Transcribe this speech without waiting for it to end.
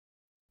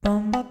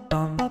Welcome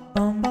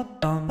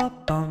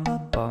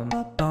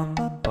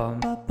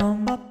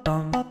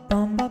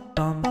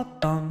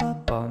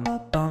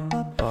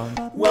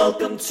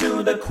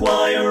to the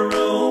choir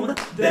room.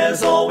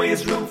 There's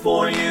always room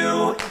for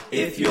you.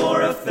 If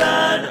you're a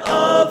fan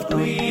of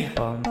Glee,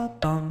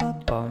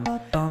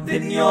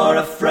 then you're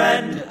a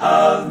friend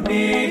of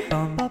me.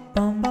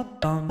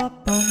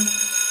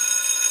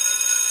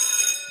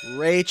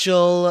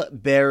 Rachel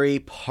Berry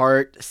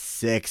Part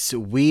 6.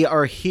 We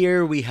are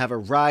here. We have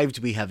arrived.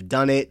 We have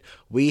done it.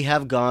 We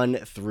have gone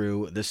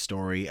through the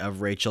story of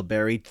Rachel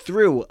Berry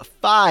through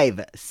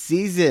 5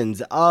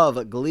 seasons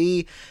of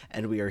Glee.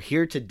 And we are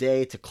here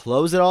today to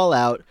close it all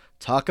out,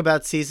 talk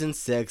about season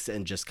 6,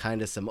 and just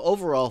kind of some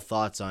overall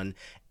thoughts on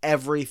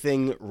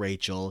everything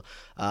Rachel.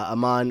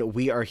 Aman,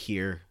 we are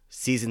here.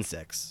 Season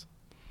 6.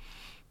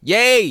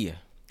 Yay!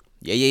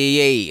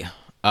 Yay.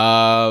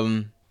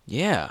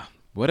 Yeah.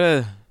 What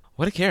a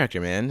character,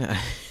 man.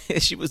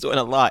 She was doing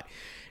a lot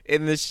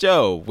in the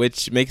show,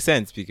 which makes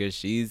sense because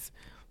she's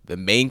the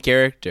main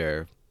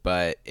character,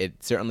 but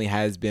it certainly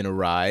has been a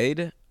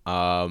ride.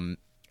 I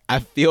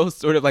feel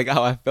sort of like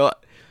how I felt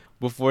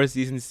before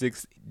season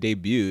 6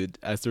 debuted.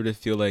 I sort of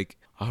feel like,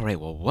 all right,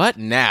 well, what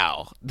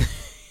now?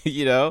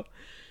 You know?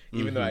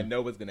 Even though I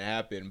know what's going to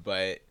happen,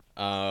 but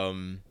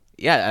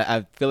yeah,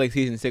 I feel like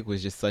season 6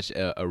 was just such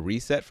a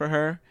reset for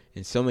her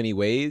in so many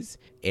ways,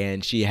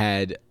 and she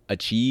had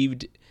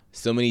achieved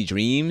so many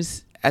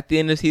dreams at the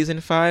end of season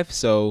 5.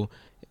 So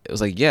it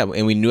was like, yeah,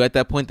 and we knew at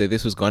that point that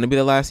this was going to be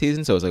the last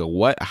season. So it was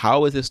like,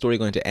 how is this story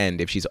going to end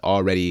if she's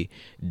already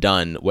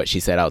done what she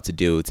set out to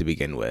do to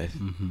begin with?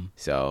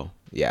 So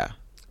yeah.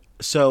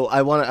 So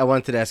I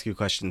wanted to ask you a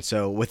question.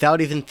 So without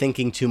even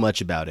thinking too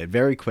much about it,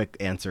 very quick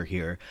answer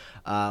here.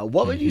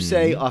 What would you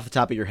say off the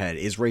top of your head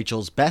is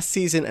Rachel's best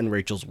season and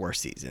Rachel's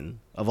worst season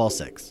of all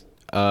 6?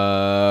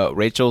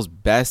 Rachel's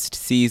best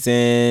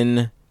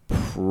season,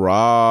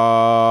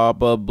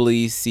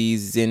 probably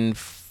season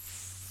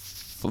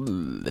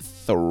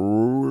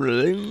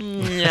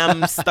 3.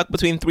 I'm stuck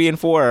between 3 and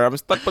 4.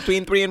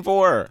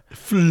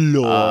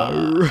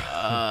 Floor.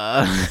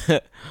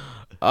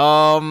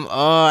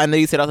 I know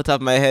you said off the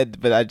top of my head,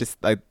 but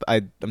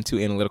I'm too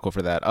analytical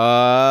for that.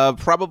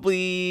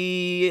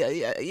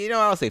 Probably,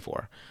 I'll say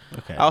 4.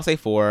 Okay. I'll say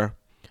 4.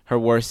 Her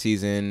worst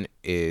season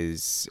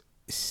is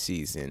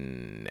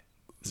season.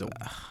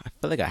 I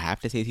feel like I have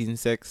to say season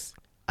 6.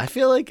 I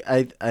feel like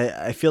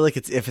I feel like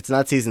if it's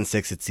not season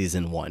 6, it's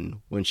season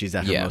 1 when she's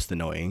at her most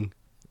annoying.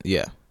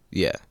 Yeah.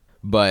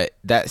 But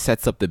that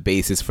sets up the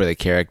basis for the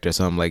character.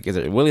 So I'm like, is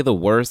it really the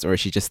worst, or is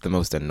she just the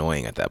most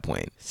annoying at that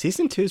point?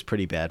 Season 2 is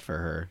pretty bad for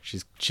her.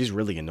 She's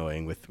really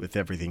annoying with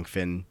everything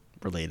Finn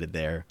related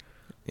there.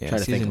 Yeah, Try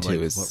to think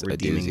of is what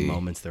redeeming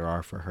moments there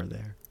are for her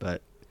there,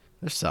 but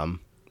there's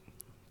some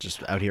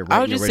just out here.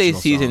 I would just say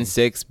season songs.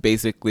 6,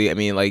 basically. I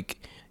mean, like,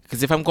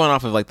 because if I'm going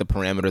off of like the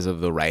parameters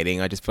of the writing,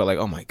 I just feel like,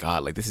 oh my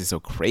god, like this is so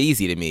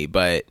crazy to me.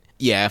 But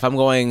yeah, if I'm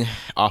going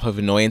off of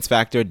annoyance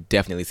factor,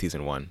 definitely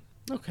season 1.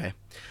 Okay.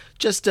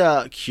 Just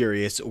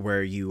curious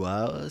where you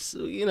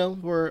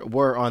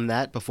we're on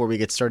that before we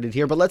get started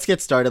here, but let's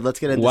get started. Let's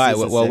get into Why?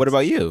 season Well, 6. what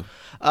about you?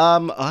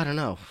 I don't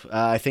know.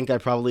 I think I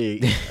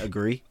probably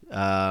agree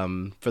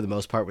for the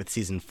most part with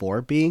season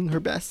 4 being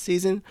her best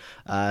season.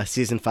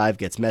 Season 5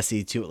 gets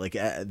messy too. Like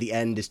the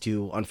end is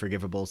too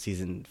unforgivable.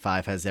 Season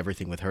 5 has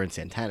everything with her and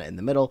Santana in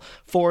the middle.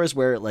 4 is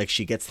where like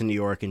she gets to New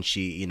York and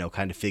she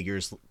kind of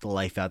figures the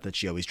life out that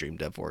she always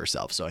dreamed of for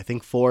herself. So I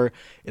think 4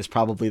 is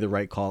probably the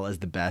right call as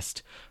the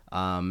best.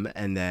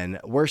 And then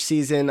worst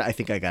season, I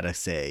think I gotta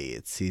say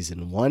it's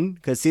season 1,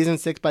 because season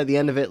 6, by the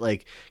end of it,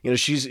 like,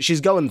 she's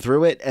going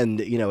through it,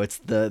 and it's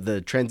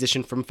the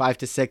transition from 5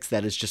 to 6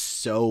 that is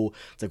just so,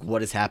 it's like,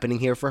 what is happening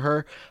here for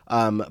her?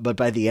 But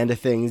by the end of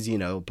things,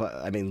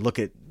 look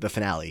at the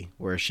finale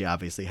where she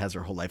obviously has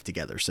her whole life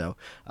together. So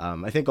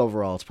I think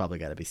overall it's probably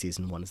got to be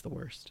season 1 is the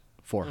worst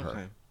for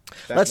her.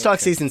 Let's talk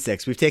season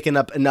 6. We've taken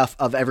up enough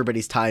of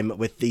everybody's time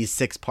with these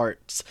 6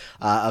 parts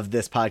of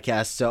this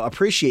podcast. So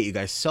appreciate you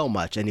guys so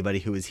much. Anybody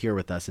who is here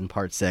with us in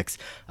part 6,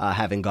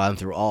 having gone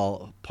through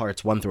all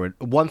parts 1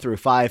 through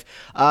 5.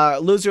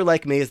 Loser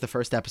Like Me is the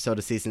first episode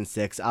of season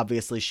 6.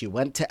 Obviously, she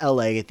went to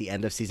LA at the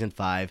end of season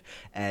 5,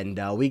 and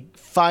we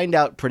find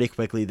out pretty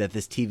quickly that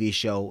this TV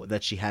show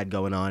that she had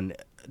going on,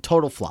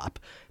 total flop.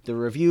 The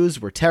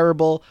reviews were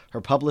terrible. Her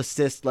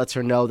publicist lets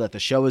her know that the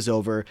show is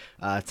over.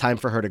 Time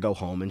for her to go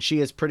home. And she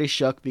is pretty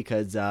shook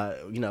because,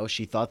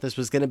 she thought this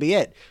was going to be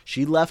it.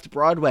 She left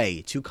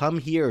Broadway to come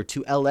here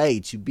to LA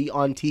to be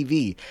on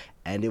TV.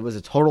 And it was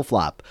a total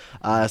flop.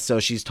 So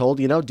she's told,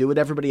 do what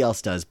everybody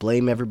else does.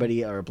 Blame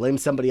everybody or blame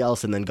somebody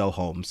else and then go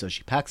home. So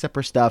she packs up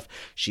her stuff.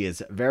 She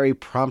is very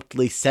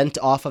promptly sent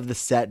off of the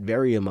set,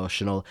 very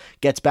emotional,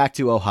 gets back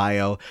to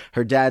Ohio.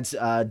 Her dads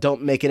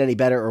don't make it any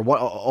better, or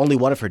only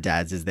one of her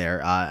dads is there,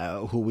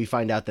 who we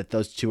find out that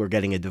those two are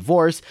getting a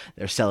divorce.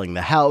 They're selling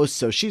the house.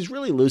 So she's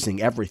really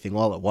losing everything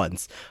all at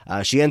once.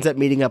 She ends up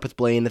meeting up with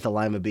Blaine at the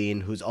Lima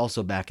Bean, who's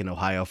also back in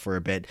Ohio for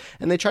a bit.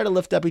 And they try to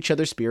lift up each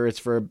other's spirits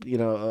for,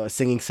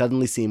 singing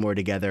Suddenly Seymour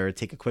together,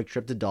 take a quick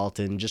trip to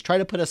Dalton, just try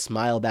to put a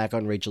smile back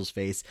on Rachel's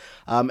face.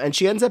 And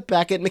she ends up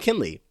back at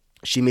McKinley.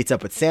 She meets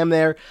up with Sam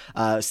there.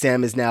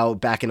 Sam is now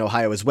back in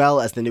Ohio as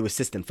well as the new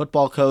assistant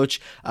football coach.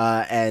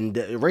 And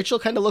Rachel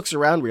kind of looks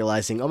around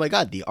realizing, oh my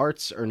God, the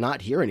Arts are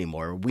not here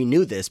anymore. We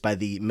knew this by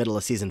the middle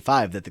of season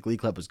 5 that the Glee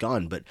Club was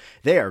gone, but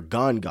they are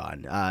gone.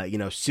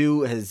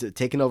 Sue has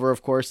taken over,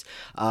 of course,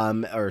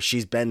 or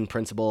she's been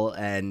principal,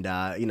 and,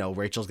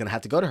 Rachel's going to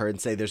have to go to her and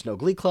say, there's no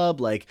Glee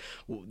Club. Like,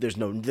 there's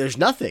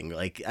nothing,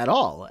 like, at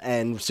all.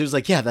 And Sue's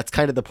like, yeah, that's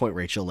kind of the point,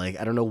 Rachel. Like,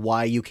 I don't know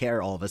why you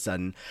care all of a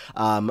sudden.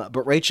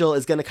 But Rachel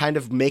is going to kind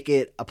of make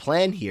it a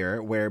plan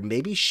here where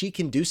maybe she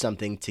can do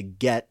something to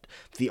get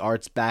the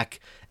Arts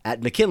back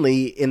at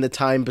McKinley in the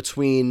time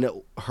between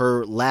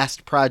her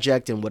last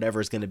project and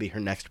whatever is going to be her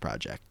next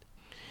project.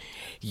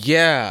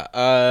 Yeah,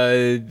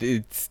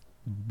 it's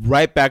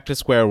right back to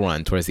square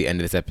one towards the end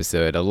of this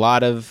episode. A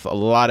lot of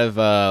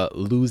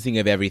losing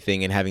of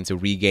everything and having to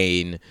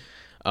regain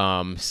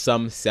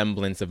some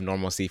semblance of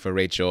normalcy for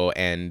Rachel,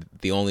 and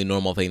the only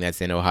normal thing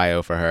that's in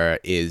Ohio for her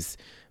is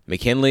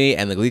McKinley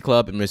and the Glee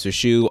Club and Mr.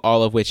 Schue,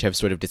 all of which have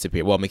sort of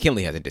disappeared. Well,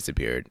 McKinley hasn't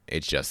disappeared.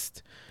 It's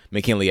just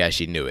McKinley as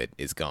she knew it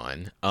is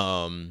gone.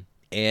 Lucky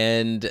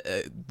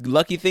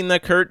thing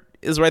that Kurt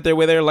is right there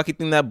with her. Lucky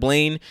thing that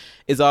Blaine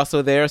is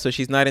also there, so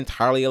she's not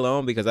entirely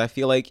alone, because I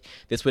feel like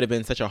this would have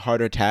been such a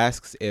harder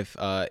task if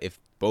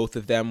both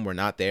of them were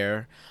not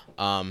there.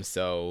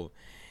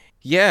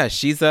 Yeah,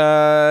 she's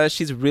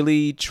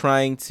really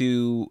trying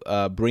to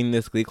bring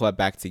this Glee Club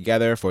back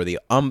together for the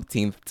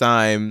umpteenth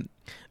time.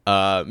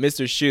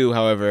 Mr. Schue,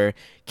 however,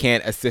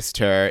 can't assist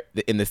her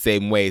in the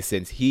same way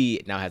since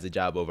he now has a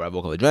job over at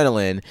Vocal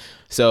Adrenaline.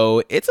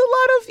 So it's a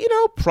lot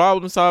of,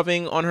 problem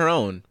solving on her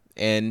own.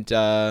 And,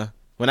 well,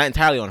 not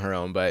entirely on her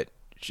own, but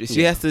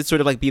she has to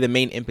sort of be the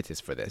main impetus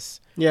for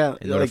this. Yeah,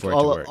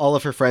 all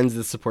of her friends,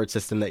 the support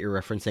system that you're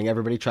referencing,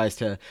 everybody tries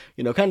to,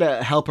 kind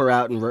of help her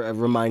out and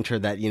remind her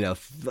that,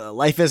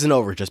 life isn't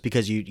over just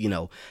because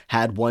you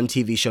had one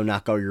TV show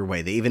not go your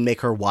way. They even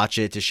make her watch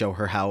it to show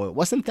her how it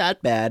wasn't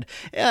that bad.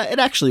 It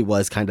actually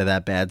was kind of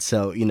that bad.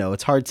 So,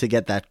 it's hard to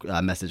get that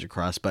message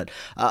across. But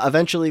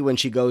eventually when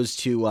she goes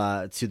to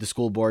the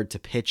school board to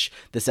pitch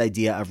this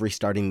idea of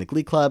restarting the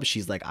Glee Club,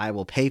 she's like, I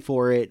will pay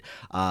for it.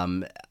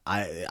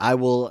 I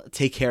will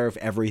take care of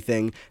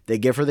everything. They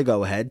give her the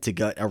go-ahead to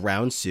get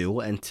around Sue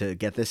and to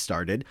get this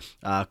started.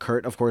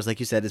 Kurt, of course,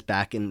 like you said, is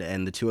back,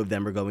 and the two of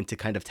them are going to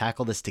kind of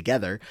tackle this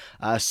together.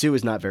 Sue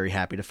is not very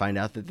happy to find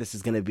out that this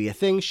is going to be a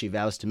thing. She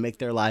vows to make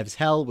their lives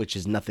hell, which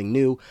is nothing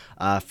new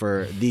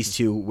for these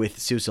two with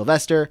Sue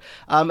Sylvester.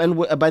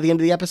 By the end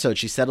of the episode,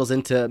 she settles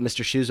into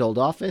Mr. Schue's old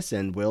office,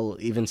 and Will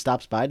even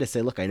stops by to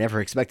say, look, I never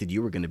expected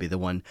you were going to be the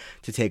one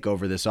to take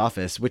over this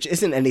office, which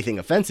isn't anything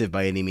offensive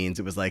by any means.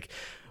 It was like,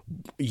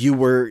 you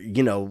were,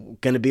 going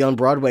to be on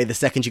Broadway the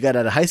second you got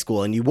out of high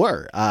school, and you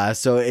were.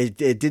 So it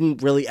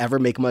didn't really ever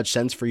make much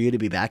sense for you to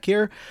be back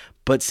here.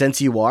 But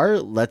since you are,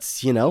 let's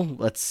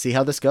see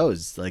how this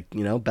goes.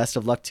 Best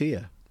of luck to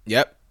you.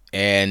 Yep.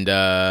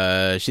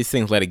 And she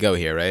sings Let It Go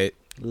here, right?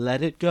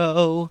 Let it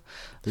go.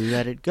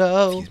 Let it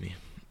go. Excuse me.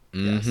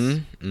 Mm-hmm.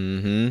 Yes.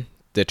 Mm-hmm.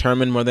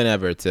 Determined more than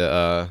ever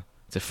to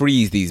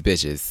freeze these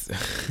bitches.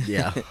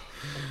 Yeah.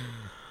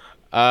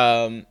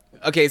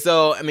 Okay,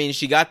 so,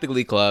 she got the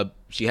Glee Club.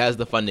 She has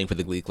the funding for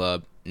the Glee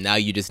Club. Now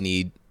you just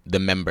need the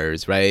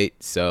members, right?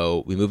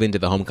 So we move into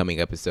the homecoming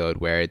episode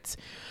where it's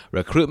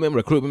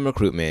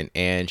recruitment.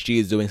 And she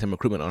is doing some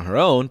recruitment on her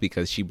own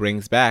because she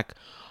brings back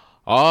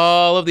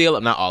all of the,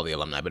 not all the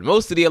alumni, but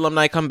most of the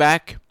alumni come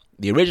back,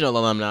 the original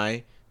alumni,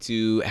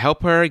 to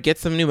help her get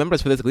some new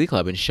members for this Glee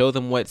Club and show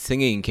them what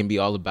singing can be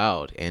all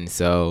about. And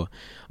so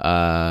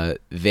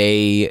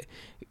they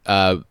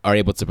are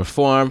able to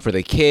perform for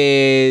the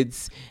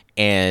kids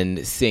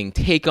and sing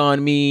Take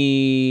On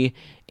Me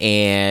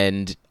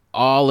and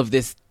all of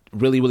this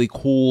really, really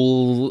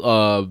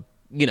cool,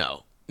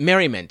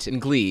 merriment and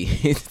glee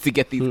to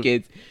get these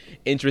kids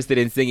interested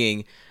in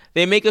singing.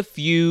 They make a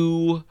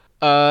few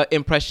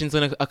impressions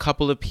on a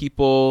couple of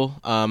people.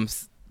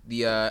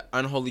 The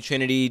Unholy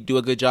Trinity do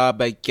a good job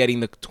by getting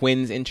the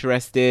twins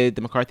interested,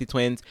 the McCarthy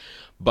twins,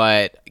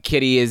 but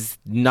Kitty is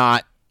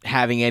not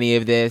having any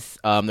of this.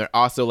 They're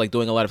also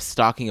doing a lot of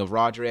stalking of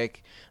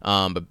Roderick,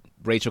 but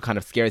Rachel kind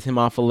of scares him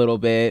off a little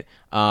bit.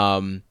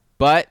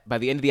 But by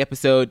the end of the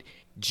episode,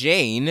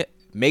 Jane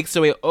makes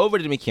her way over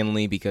to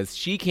McKinley because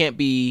she can't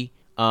be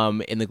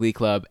in the Glee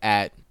Club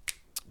at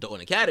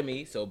Dalton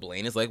Academy. So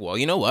Blaine is like, well,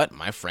 you know what?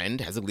 My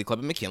friend has a Glee Club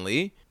in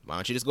McKinley. Why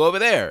don't you just go over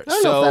there? I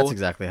don't know if that's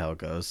exactly how it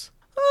goes.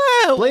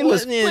 Blaine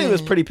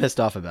was pretty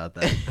pissed off about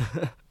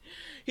that.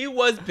 He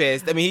was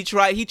pissed. He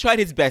tried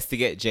his best to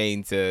get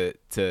Jane to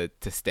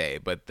stay,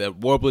 but the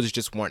Warblers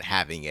just weren't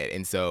having it.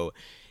 And so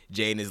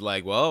Jane is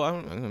like, well,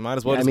 I might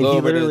as well just go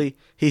over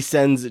he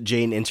sends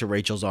Jane into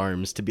Rachel's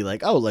arms to be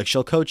like, oh,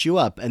 she'll coach you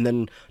up. And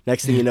then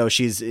next thing you know,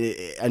 she's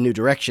a new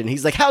direction.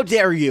 He's like, how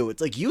dare you?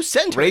 It's like, you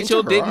sent her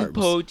Rachel into her didn't arms.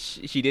 poach.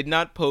 She did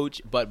not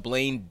poach, but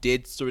Blaine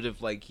did sort of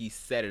he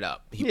set it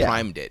up. He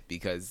primed it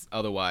because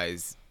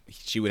otherwise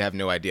she would have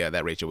no idea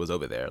that Rachel was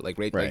over there. Like,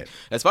 Right. like,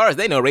 as far as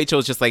they know,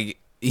 Rachel's just like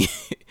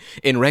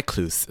in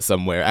recluse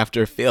somewhere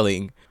after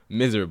failing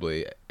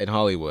miserably in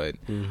Hollywood.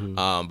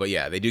 But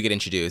yeah, they do get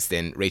introduced,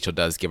 and Rachel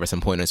does give her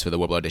some pointers for the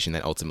Warbler audition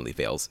that ultimately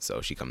fails.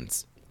 So she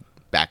comes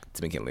back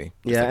to McKinley.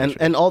 Yeah,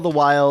 and all the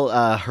while,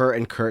 her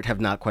and Kurt have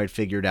not quite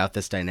figured out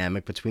this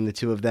dynamic between the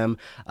two of them.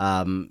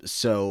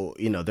 So,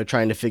 they're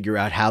trying to figure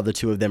out how the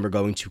two of them are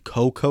going to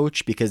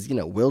co-coach because,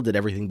 Will did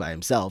everything by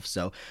himself.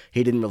 So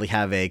he didn't really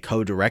have a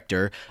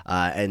co-director.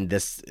 And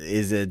this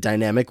is a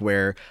dynamic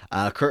where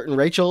Kurt and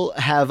Rachel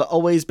have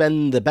always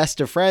been the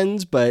best of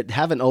friends, but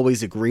haven't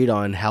always agreed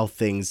on how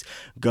things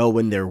go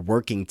when they're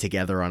working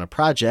together on a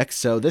project.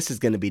 So this is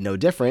going to be no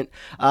different.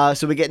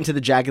 So we get into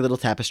the Jagged Little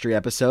Tapestry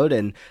episode,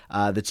 and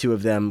the two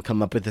of them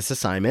come up with this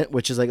assignment,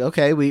 which is like,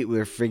 okay,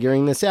 we're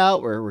figuring this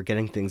out. We're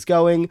getting things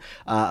going.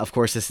 Of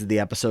course, this is the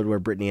episode where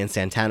Brittany and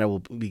Santana will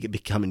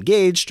become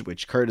engaged,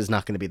 which Kurt is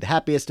not going to be the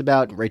happiest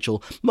about.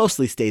 Rachel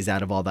mostly stays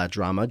out of all that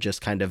drama,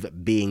 just kind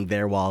of being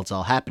there while it's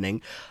all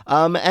happening.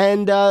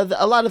 And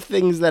a lot of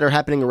things that are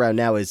happening around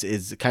now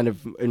is kind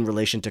of in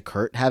relation to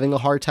Kurt having a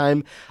hard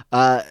time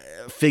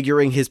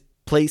figuring his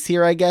place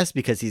here, I guess,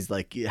 because he's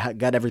like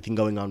got everything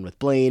going on with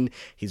Blaine.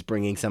 He's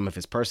bringing some of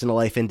his personal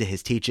life into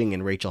his teaching,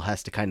 and Rachel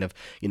has to kind of,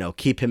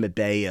 keep him at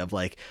bay of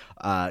like,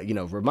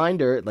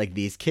 reminder, like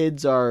these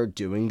kids are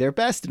doing their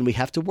best and we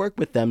have to work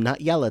with them,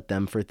 not yell at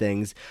them for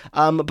things.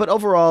 But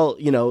overall,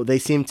 they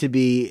seem to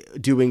be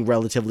doing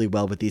relatively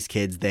well with these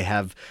kids. They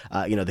have,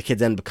 the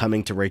kids end up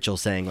coming to Rachel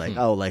saying like,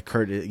 oh, like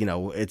Kurt,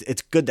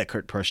 it's good that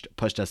Kurt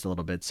pushed us a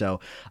little bit. So,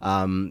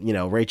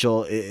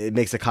 Rachel it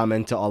makes a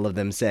comment to all of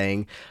them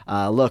saying,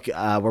 look,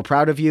 we're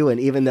proud of you. And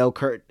even though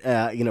Kurt,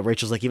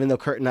 Rachel's like, even though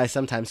Kurt and I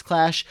sometimes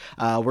clash,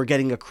 we're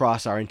getting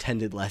across our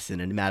intended lesson.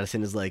 And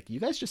Madison is like, you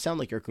guys just sound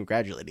like you're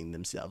congratulating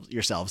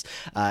yourselves.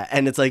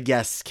 And it's like,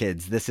 yes,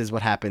 kids, this is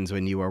what happens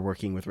when you are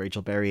working with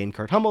Rachel Berry and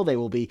Kurt Hummel.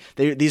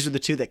 These are the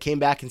two that came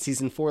back in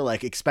season 4,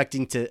 like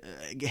expecting to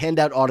hand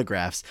out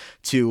autographs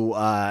to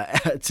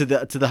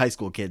the high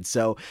school kids.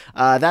 So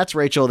that's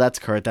Rachel, that's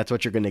Kurt, that's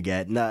what you're going to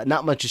get.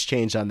 Not much has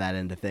changed on that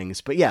end of things.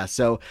 But yeah,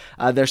 so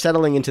they're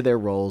settling into their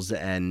roles,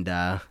 and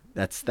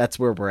that's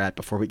where we're at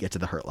before we get to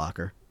the Hurt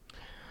Locker.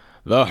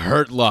 The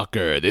Hurt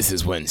Locker. This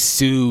is when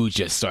Sue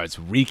just starts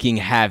wreaking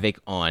havoc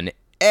on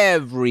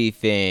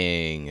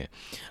everything.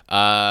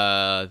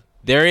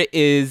 There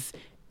is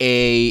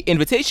a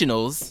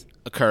invitationals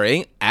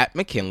occurring at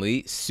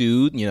McKinley.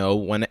 Sue,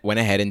 went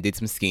ahead and did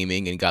some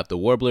scheming and got the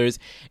Warblers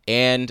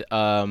and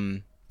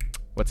Vocal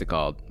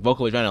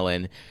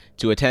Adrenaline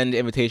to attend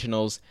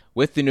invitationals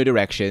with the New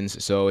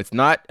Directions. So it's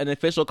not an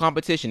official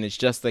competition. It's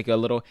just like a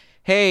little,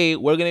 hey,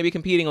 we're going to be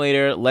competing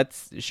later.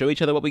 Let's show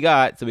each other what we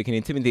got so we can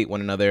intimidate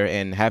one another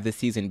and have this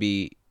season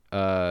be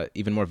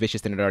even more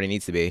vicious than it already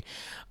needs to be.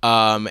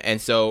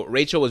 And so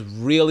Rachel was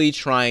really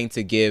trying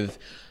to give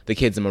the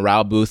kids a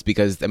morale boost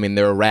because,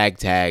 they're a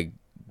ragtag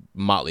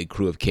motley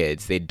crew of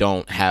kids. They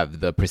don't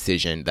have the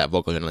precision that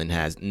Vocal Adrenaline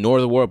has,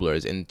 nor the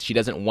Warblers. And she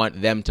doesn't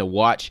want them to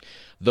watch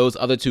those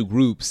other two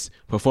groups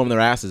perform their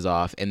asses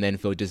off and then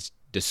feel just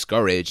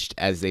discouraged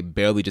as they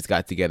barely just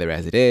got together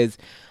as it is.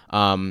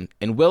 And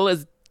Will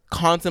is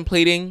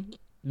contemplating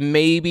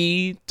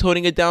maybe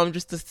toning it down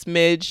just a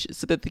smidge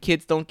so that the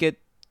kids don't get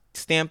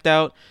stamped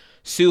out.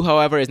 Sue,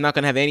 however, is not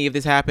going to have any of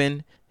this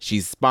happen.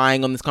 She's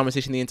spying on this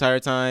conversation the entire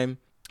time.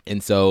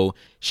 And so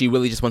she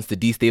really just wants to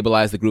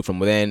destabilize the group from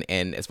within.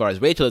 And as far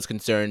as Rachel is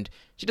concerned,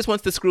 she just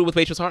wants to screw with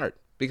Rachel's heart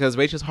because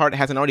Rachel's heart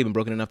hasn't already been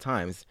broken enough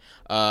times.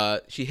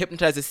 She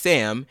hypnotizes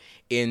Sam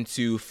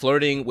into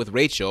flirting with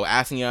Rachel,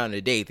 asking her out on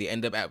a date. They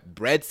end up at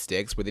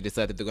Breadsticks where they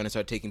decide that they're going to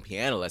start taking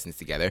piano lessons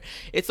together.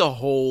 It's a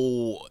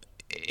whole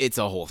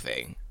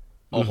thing.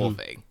 Whole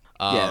thing.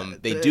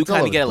 They do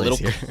kind of get a little...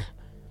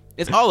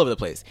 It's all over the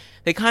place.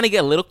 They kind of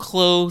get a little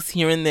close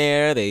here and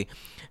there.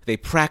 They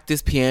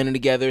practice piano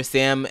together.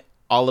 Sam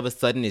all of a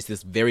sudden is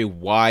this very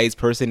wise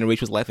person in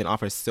Rachel's life and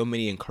offers so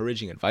many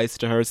encouraging advice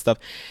to her and stuff.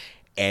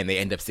 And they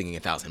end up singing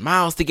 1,000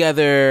 Miles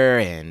together,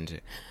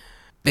 and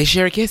they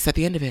share a kiss at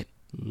the end of it.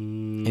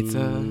 It's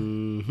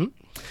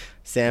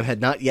Sam had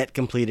not yet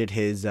completed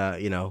his,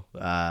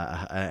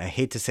 I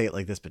hate to say it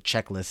like this, but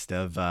checklist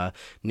of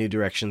New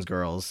Directions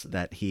girls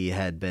that he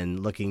had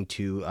been looking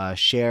to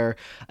share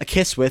a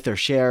kiss with or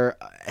share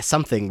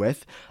something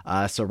with.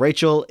 So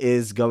Rachel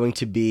is going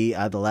to be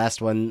the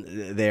last one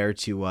there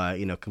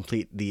to,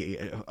 complete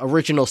the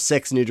original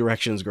 6 New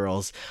Directions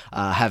girls,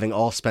 having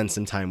all spent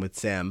some time with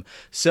Sam.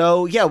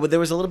 So, yeah, there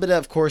was a little bit,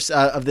 of course,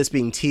 of this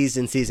being teased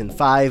in season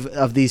 5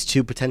 of these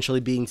two potentially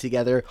being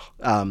together.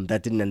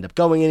 That didn't end up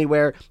going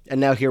anywhere. And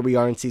now here we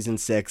are in season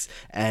 6,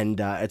 and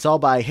it's all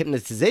by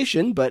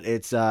hypnotization, but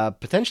it's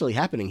potentially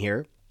happening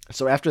here.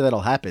 So after that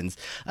all happens,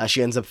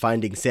 she ends up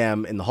finding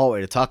Sam in the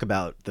hallway to talk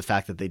about the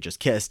fact that they just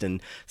kissed,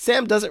 and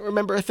Sam doesn't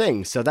remember a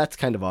thing, so that's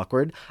kind of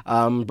awkward.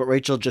 But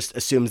Rachel just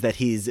assumes that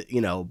he's,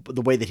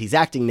 the way that he's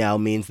acting now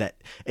means that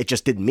it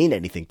just didn't mean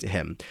anything to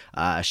him.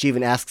 She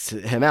even asks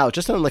him out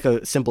just on like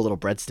a simple little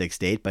breadsticks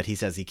date, but he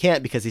says he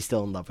can't because he's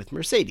still in love with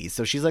Mercedes.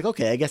 So she's like,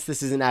 okay, I guess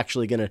this isn't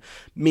actually going to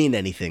mean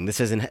anything. This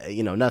isn't,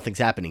 nothing's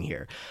happening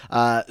here.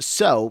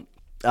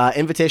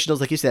 Invitationals,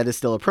 like you said, is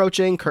still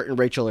approaching. Kurt and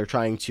Rachel are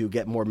trying to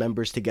get more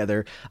members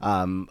together.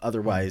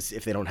 Otherwise,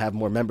 if they don't have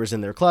more members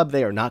in their club,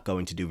 they are not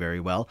going to do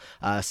very well.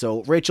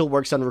 So Rachel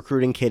works on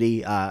recruiting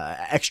Kitty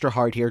extra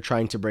hard here,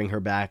 trying to bring her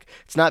back.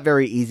 It's not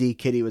very easy.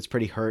 Kitty was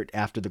pretty hurt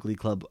after the Glee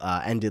Club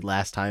ended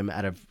last time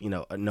out of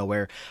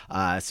nowhere.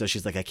 So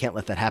she's like, I can't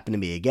let that happen to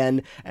me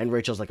again. And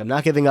Rachel's like, I'm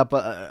not giving up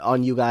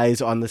on you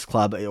guys on this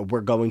club.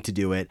 We're going to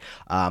do it.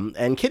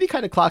 And Kitty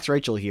kind of clocks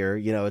Rachel here.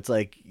 It's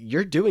like,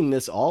 you're doing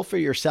this all for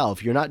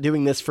yourself. You're not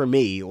doing this for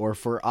me or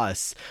for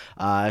us.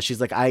 She's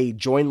like, I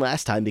joined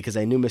last time because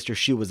I knew Mr.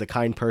 Shu was a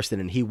kind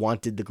person and he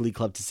wanted the Glee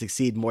Club to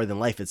succeed more than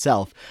life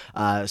itself.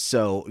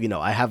 So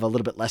I have a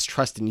little bit less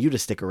trust in you to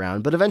stick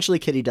around. But eventually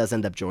Kitty does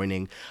end up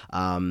joining.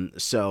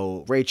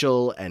 So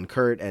Rachel and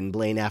Kurt and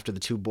Blaine, after the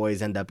two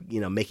boys end up,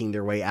 making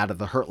their way out of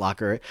the Hurt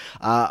Locker,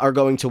 are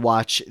going to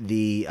watch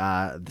the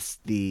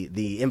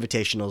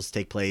invitationals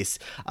take place.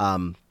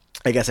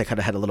 I guess I could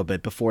have had a little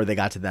bit before they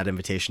got to that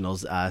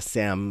invitationals.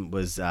 Sam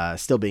was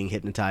still being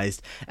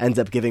hypnotized, ends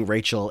up giving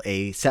Rachel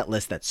a set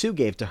list that Sue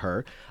gave to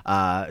her,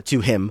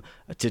 to him,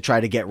 to try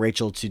to get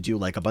Rachel to do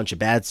like a bunch of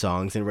bad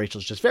songs. And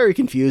Rachel's just very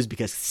confused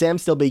because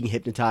Sam's still being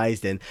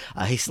hypnotized and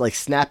he's like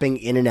snapping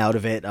in and out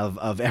of it,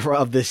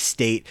 of this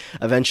state.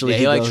 Eventually,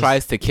 he like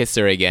tries to kiss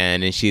her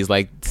again, and she's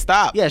like,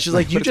 "Stop!" Yeah, she's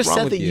like, "You just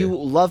said that you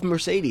love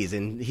Mercedes,"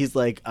 and he's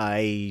like,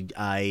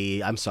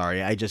 I'm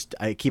sorry, I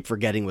keep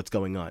forgetting what's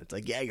going on." It's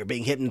like, yeah, you're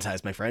being hypnotized,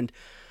 my friend.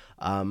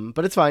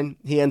 But it's fine.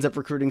 He ends up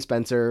recruiting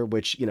Spencer,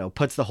 which,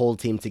 puts the whole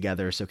team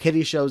together. So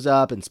Kitty shows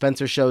up and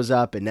Spencer shows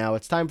up, and now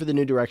it's time for the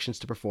New Directions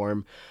to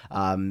perform.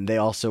 They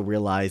also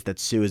realize that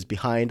Sue is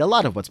behind a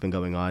lot of what's been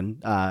going on.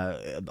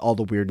 All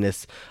the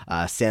weirdness,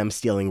 Sam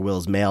stealing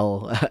Will's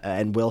mail,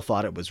 and Will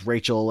thought it was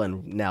Rachel,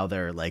 and now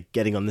they're like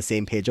getting on the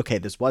same page. Okay,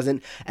 this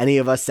wasn't any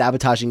of us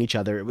sabotaging each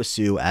other. It was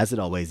Sue, as it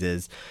always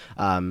is.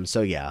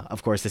 So yeah,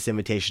 of course, this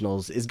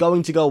Invitationals is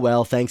going to go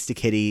well, thanks to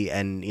Kitty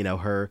and,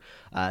 her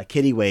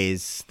Kitty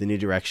ways. The New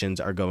Directions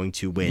are going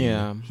to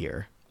win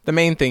here. The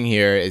main thing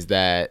here is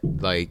that, you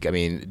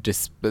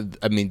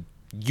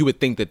would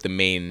think that the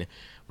main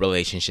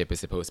relationship is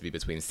supposed to be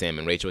between Sam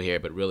and Rachel here,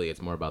 but really it's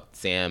more about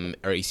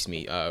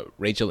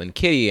Rachel and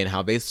Kitty and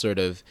how they sort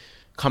of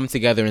come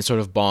together and sort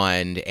of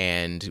bond.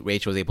 And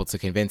Rachel was able to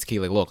convince Kitty,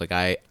 like, look,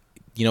 like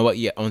you know what?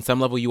 Yeah, on some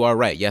level, you are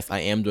right. Yes, I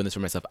am doing this for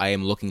myself. I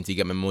am looking to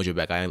get my mojo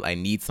back. I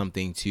need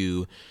something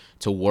to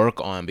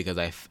work on because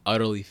I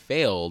utterly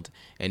failed,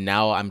 and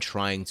now I'm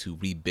trying to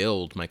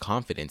rebuild my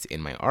confidence in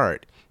my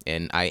art,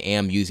 and I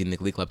am using the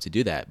Glee Club to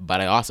do that.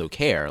 But I also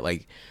care.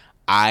 Like,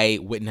 I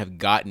wouldn't have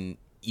gotten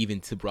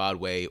even to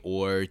Broadway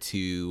or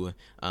to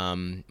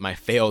my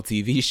failed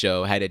TV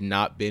show had it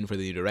not been for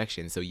the New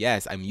Directions. So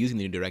yes, I'm using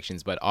the New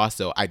Directions, but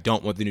also I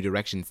don't want the New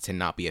Directions to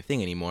not be a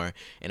thing anymore.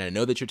 And I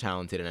know that you're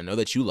talented, and I know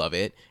that you love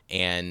it,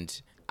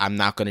 and I'm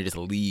not going to just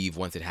leave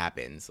once it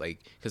happens.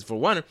 Like, because for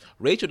one,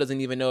 Rachel doesn't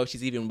even know if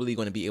she's even really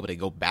going to be able to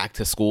go back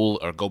to school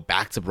or go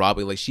back to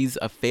Broadway. Like, she's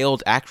a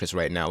failed actress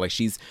right now. Like,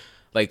 she's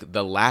like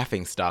the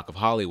laughing stock of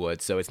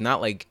Hollywood. So it's not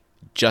like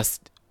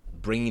just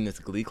bringing this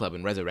Glee Club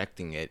and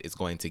resurrecting it is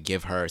going to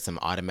give her some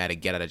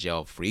automatic get out of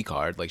jail free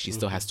card. Like, she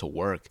still has to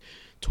work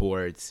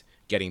towards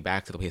getting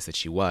back to the place that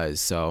she was.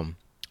 So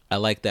I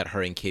like that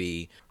her and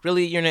Kitty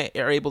really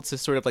are able to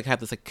sort of like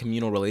have this like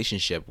communal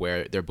relationship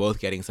where they're both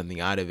getting something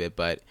out of it,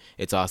 but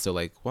it's also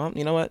like, well,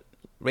 you know what,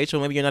 Rachel,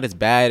 maybe you're not as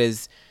bad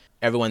as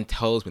everyone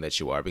tells me that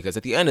you are, because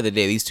at the end of the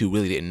day, these two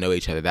really didn't know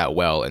each other that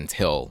well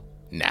until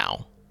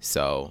now.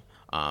 So,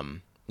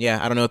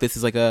 yeah, I don't know if this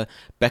is like a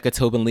Becca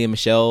Tobin, Leah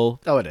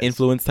Michelle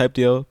influence type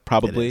deal,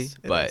 probably,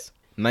 but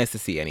nice to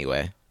see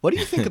anyway. What do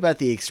you think about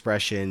the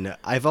expression?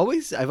 I've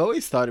always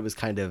thought it was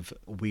kind of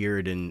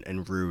weird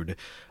and rude.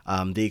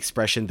 The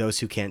expression "those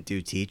who can't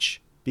do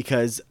teach,"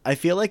 because I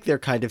feel like they're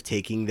kind of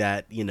taking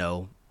that,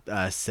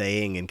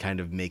 saying and kind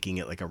of making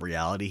it like a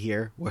reality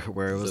here,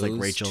 where it was like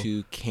Rachel. Those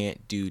who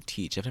can't do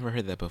teach. I've never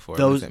heard that before.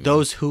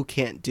 Those who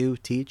can't do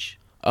teach.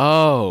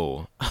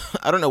 Oh,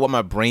 I don't know what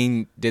my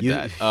brain did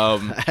that.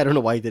 I don't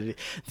know why you did it.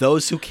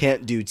 Those who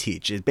can't do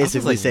teach. It's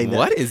basically saying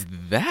what is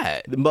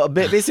that?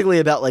 Basically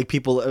about like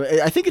people.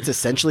 I think it's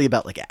essentially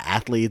about like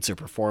athletes or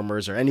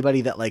performers or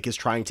anybody that like is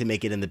trying to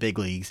make it in the big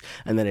leagues,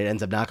 and then it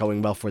ends up not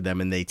going well for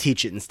them, and they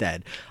teach it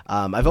instead.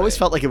 I've always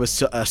felt like it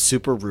was a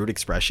super rude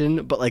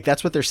expression, but like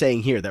that's what they're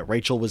saying here, that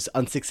Rachel was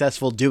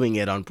unsuccessful doing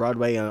it on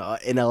Broadway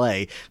in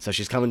LA, so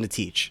she's coming to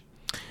teach.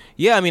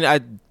 Yeah, I mean, I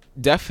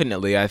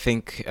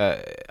think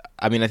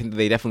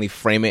they definitely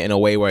frame it in a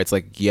way where it's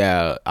like,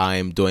 yeah,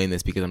 I'm doing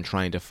this because I'm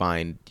trying to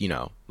find,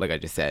 like I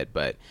just said.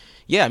 But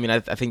yeah, I mean, I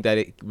think that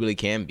it really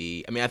can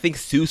be. I mean, I think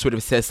Sue sort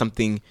of says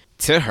something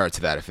to her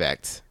to that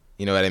effect.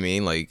 You know what I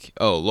mean? Like,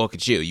 oh, look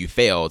at you. You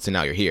failed, so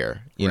now you're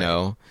here, you Right.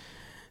 know?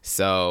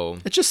 So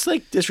It's just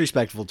like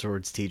disrespectful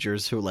towards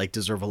teachers who like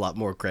deserve a lot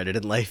more credit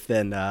in life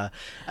than I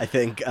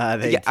think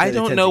they. yeah, I they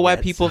don't tend know to why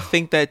get, people so.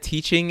 think that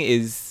teaching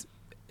is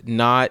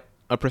not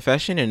a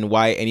profession and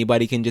why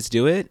anybody can just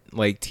do it.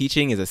 Like,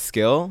 teaching is a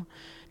skill,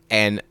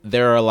 and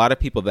there are a lot of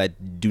people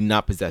that do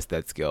not possess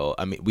that skill.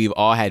 I mean, we've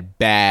all had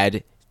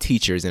bad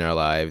teachers in our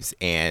lives,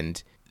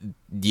 and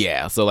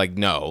yeah, so like,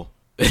 no.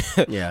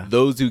 Yeah.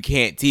 Those who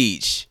can't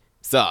teach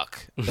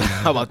suck.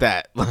 How about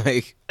that?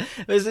 Like,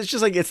 It's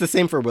just like it's the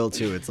same for Will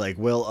too. It's like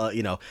Will,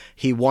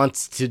 he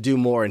wants to do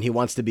more and he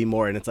wants to be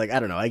more, and it's like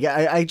I don't know.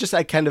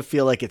 I kind of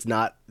feel like it's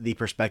not the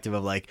perspective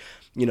of like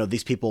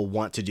these people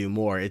want to do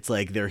more. It's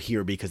like they're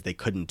here because they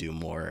couldn't do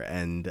more,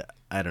 and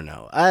I don't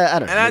know. I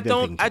don't know. and I Maybe I'm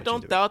thinking too I much don't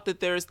into it. doubt that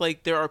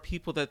there are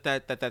people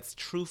that's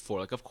true for.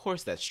 Like, of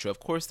course that's true.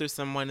 Of course there's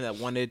someone that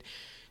wanted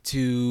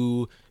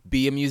to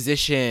be a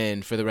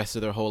musician for the rest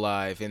of their whole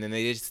life, and then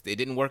it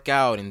didn't work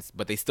out,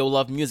 but they still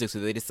love music, so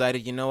they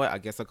decided, you know what, I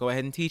guess I'll go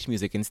ahead and teach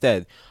music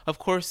instead. Of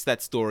course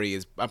that story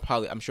is,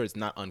 I'm sure it's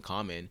not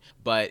uncommon,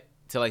 but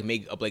to like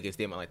make a blanket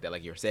statement like that,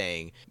 like you're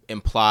saying,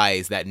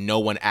 implies that no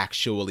one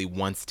actually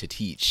wants to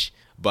teach.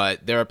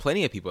 But there are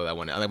plenty of people that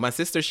want to. Like my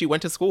sister, she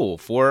went to school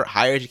for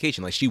higher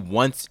education. Like, she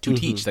wants to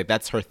teach. Like,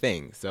 that's her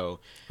thing.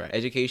 So Right.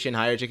 education,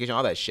 higher education,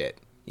 all that shit.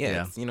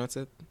 Yeah, Yeah.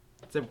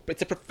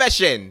 it's a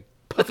profession.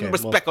 Put some Okay,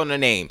 respect on their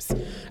names.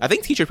 I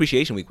think Teacher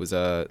Appreciation Week was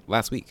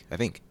last week. I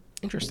think.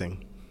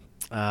 Interesting.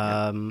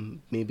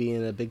 Me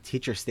being a big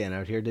teacher stan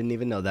out here, didn't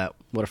even know that.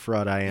 What a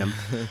fraud I am.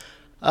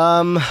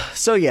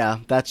 So yeah,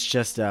 that's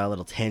just a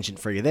little tangent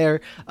for you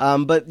there.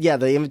 But yeah,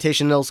 the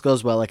invitation else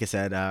goes well. Like I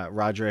said,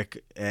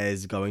 Roderick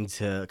is going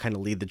to kind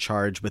of lead the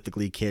charge with the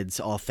Glee kids,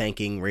 all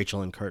thanking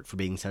Rachel and Kurt for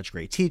being such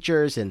great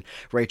teachers. And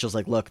Rachel's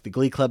like, look, the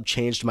Glee Club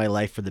changed my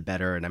life for the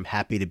better, and I'm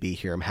happy to be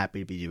here. I'm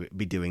happy to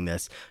be doing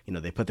this.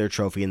 They put their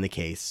trophy in the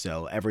case,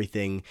 so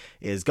everything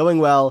is going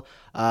well.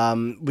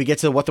 We get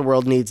to what the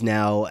world needs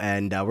now,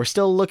 and we're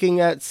still looking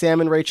at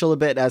Sam and Rachel a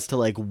bit as to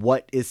like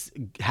what is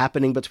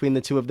happening between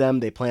the two of them.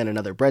 They plan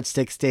another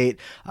breadstick date.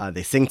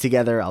 They sing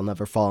together, I'll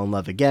Never Fall in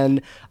Love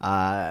Again,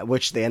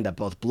 which they end up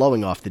both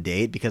blowing off the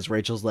date because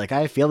Rachel's like,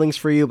 I have feelings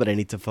for you, but I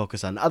need to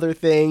focus on other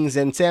things.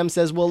 And Sam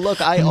says, well, look,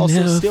 I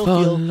also still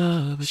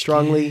feel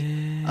strongly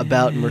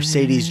about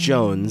Mercedes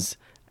Jones.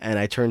 And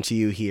I turn to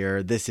you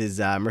here. This is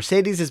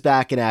Mercedes is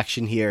back in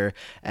action here,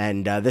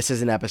 and this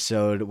is an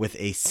episode with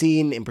a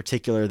scene in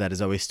particular that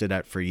has always stood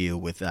out for you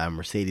with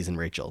Mercedes and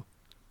Rachel.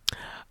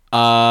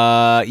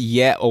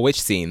 Yeah. Or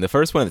which scene? The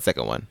first one or the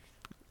second one?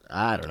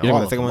 I don't You know,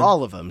 know the second one?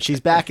 all of them. She's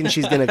back, and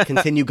she's going to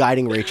continue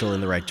guiding Rachel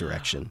in the right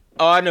direction.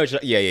 Oh, I know.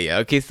 Yeah.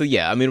 Okay, so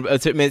yeah, I mean,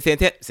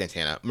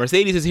 Santana.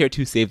 Mercedes is here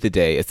to save the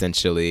day,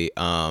 essentially.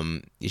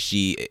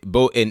 She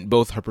in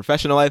both her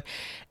professional life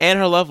and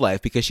her love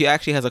life, because she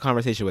actually has a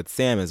conversation with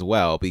Sam as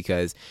well.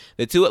 Because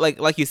the two,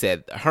 like you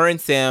said, her and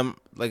Sam,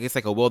 like, it's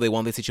like a will they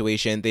won't they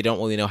situation. They don't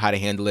really know how to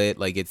handle it.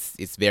 Like, it's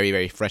very,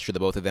 very fresh for the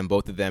both of them.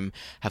 Both of them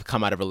have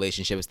come out of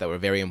relationships that were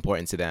very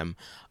important to them.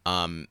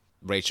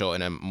 Rachel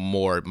in a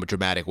more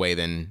dramatic way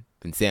than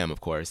Sam,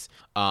 of course.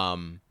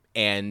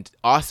 And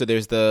also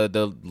there's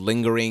the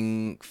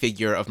lingering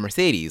figure of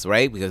Mercedes,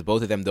 right? Because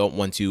both of them don't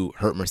want to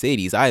hurt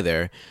Mercedes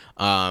either.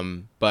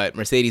 But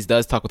Mercedes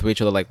does talk with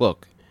Rachel, like,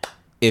 look,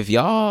 if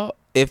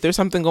there's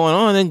something going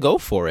on, then go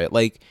for it.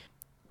 Like,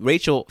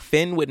 Rachel,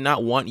 Finn would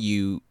not want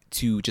you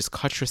to just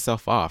cut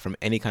yourself off from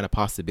any kind of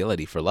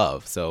possibility for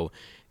love. So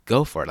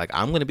go for it. Like,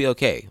 I'm going to be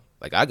okay.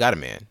 Like, I got a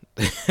man.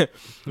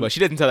 Well, she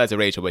doesn't tell that to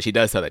Rachel, but she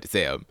does tell that to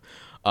Sam.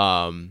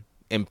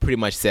 And pretty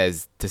much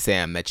says to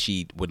Sam that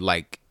she would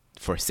like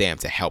for Sam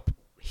to help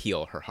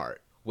heal her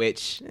heart,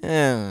 which,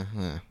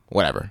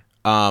 whatever.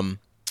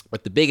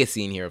 But the biggest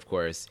scene here, of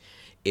course,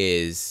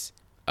 is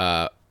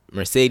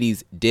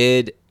Mercedes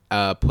did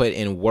put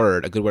in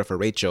a good word for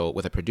Rachel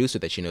with a producer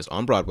that she knows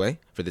on Broadway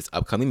for this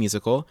upcoming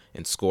musical,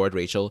 and scored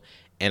Rachel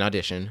an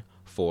audition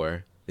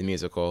for the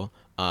musical.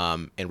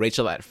 And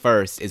Rachel at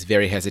first is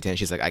very hesitant.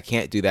 She's like, I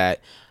can't do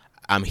that.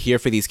 I'm here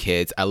for these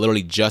kids. I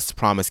literally just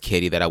promised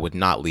Kitty that I would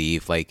not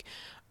leave. Like,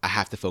 I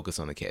have to focus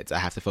on the kids. I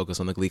have to focus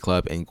on the Glee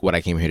Club and what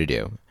I came here to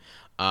do.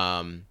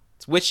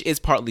 Which is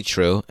partly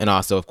true. And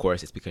also, of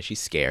course, it's because she's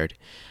scared.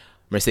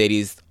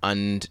 Mercedes,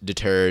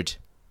 undeterred,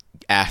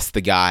 asked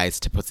the guys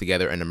to put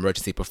together an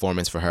emergency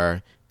performance for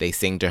her. They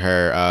sing to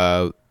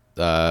her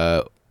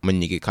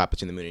When You Get Caught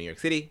Between the Moon and New York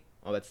City,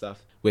 all that stuff,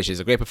 which is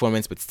a great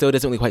performance, but still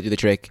doesn't really quite do the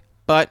trick.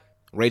 But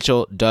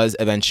Rachel does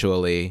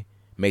eventually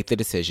make the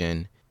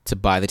decision to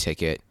buy the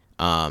ticket.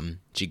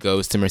 She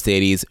goes to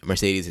Mercedes.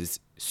 Mercedes is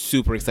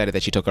super excited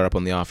that she took her up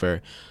on the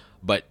offer.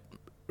 But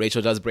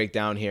Rachel does break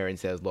down here and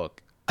says,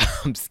 look,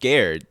 I'm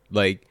scared.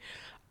 Like,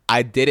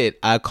 I did it.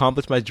 I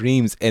accomplished my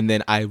dreams, and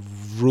then I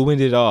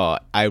ruined it all.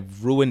 I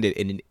ruined it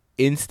in an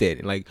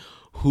instant. Like,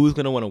 who's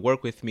gonna want to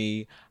work with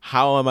me?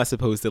 How am I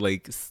supposed to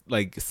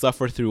like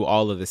suffer through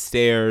all of the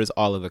stares,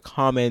 all of the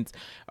comments?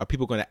 Are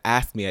people gonna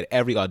ask me at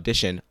every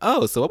audition,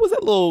 oh, so what was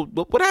that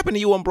what happened to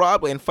you on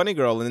Broadway and Funny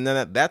Girl? And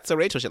then that's a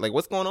Rachel shit. Like,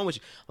 what's going on with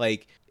you?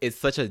 Like, it's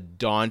such a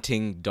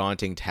daunting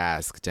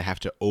task to have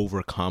to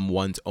overcome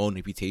one's own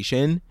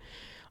reputation.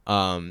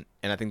 And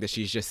I think that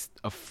she's just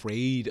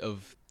afraid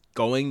of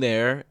going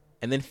there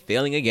and then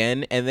failing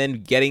again and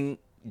then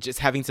just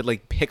having to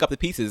like pick up the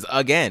pieces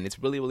again. It's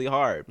really, really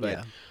hard. But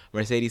yeah.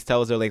 Mercedes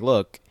tells her, like,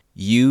 look,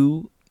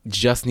 you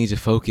just need to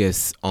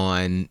focus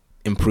on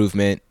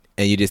improvement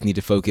and you just need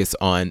to focus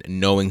on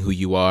knowing who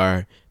you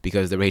are,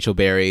 because the Rachel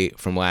Berry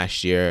from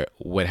last year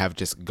would have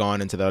just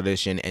gone into the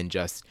audition and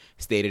just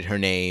stated her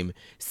name,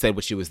 said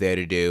what she was there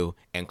to do,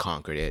 and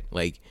conquered it.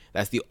 Like,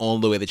 that's the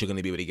only way that you're going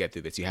to be able to get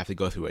through this. You have to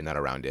go through it, not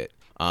around it.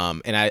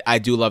 And I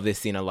do love this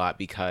scene a lot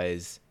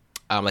because,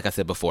 like I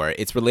said before,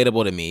 it's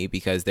relatable to me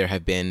because there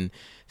have been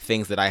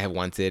things that I have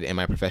wanted in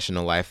my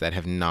professional life that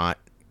have not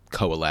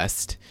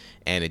coalesced,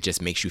 and it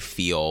just makes you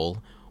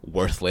feel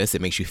worthless.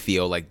 It makes you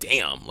feel like,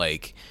 damn,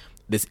 like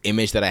this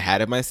image that I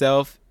had of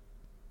myself,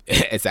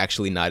 it's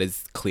actually not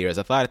as clear as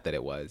I thought that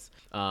it was.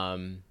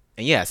 And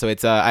yeah, so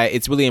I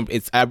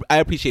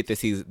appreciate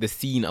this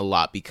scene a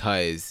lot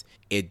because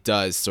it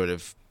does sort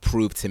of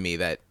prove to me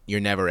that you're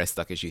never as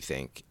stuck as you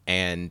think,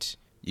 and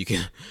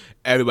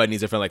everybody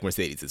needs a friend like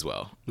Mercedes as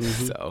well.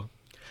 Mm-hmm. So.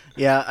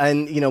 Yeah,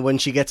 and, you know, when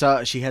she heads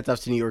off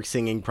to New York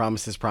singing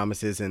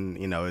Promises, and,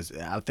 you know, is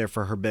out there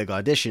for her big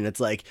audition, it's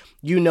like,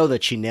 you know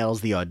that she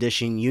nails the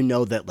audition. You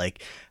know that,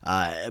 like,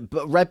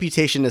 but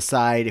reputation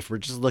aside, if we're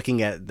just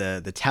looking at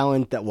the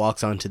talent that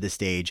walks onto the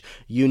stage,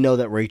 you know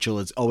that Rachel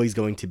is always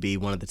going to be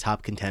one of the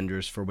top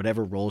contenders for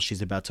whatever role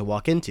she's about to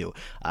walk into.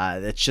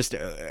 That's just,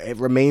 it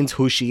remains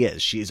who she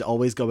is. She is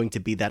always going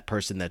to be that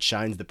person that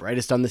shines the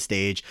brightest on the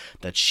stage,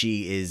 that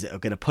she is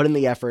going to put in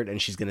the effort,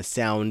 and she's going to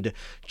sound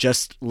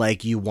just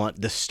like you want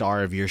the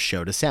star of your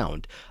show to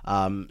sound.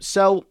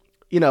 So,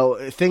 you know,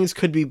 things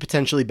could be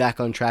potentially back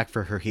on track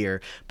for her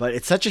here, but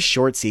it's such a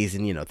short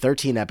season, you know,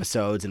 13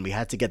 episodes, and we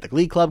had to get the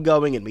Glee Club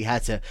going, and we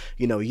had to,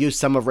 you know, use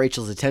some of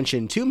Rachel's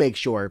attention to make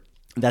sure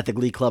that the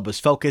Glee Club was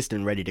focused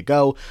and ready to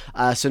go.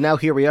 So now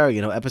here we are, you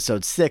know,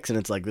 episode 6, and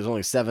it's like there's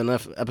only 7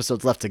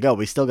 episodes left to go.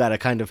 We still got to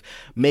kind of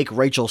make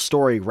Rachel's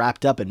story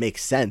wrapped up and make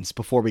sense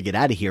before we get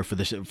out of here for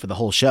the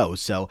whole show.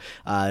 So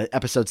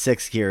episode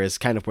 6 here is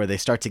kind of where they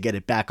start to get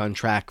it back on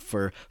track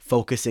for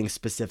focusing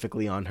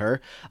specifically on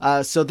her.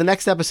 So the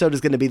next episode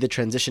is going to be the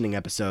transitioning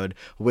episode,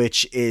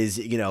 which is,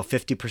 you know,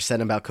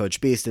 50% about Coach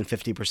Beiste and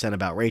 50%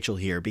 about Rachel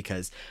here,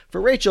 because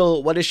for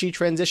Rachel, what is she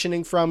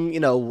transitioning from,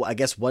 you know, I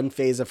guess one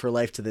phase of her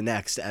life to the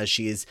next, as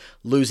she is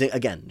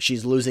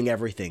she's losing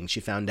everything. She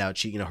found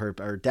out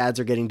her dads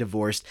are getting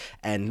divorced,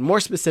 and more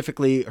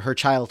specifically, her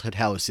childhood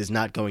house is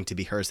not going to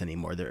be hers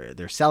anymore.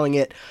 They're selling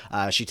it.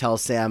 She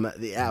tells Sam,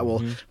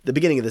 the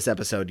beginning of this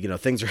episode, you know,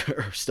 things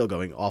are still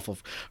going awful.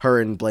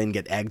 Her and Blaine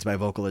get egged by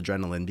Vocal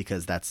Adrenaline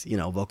because that's, you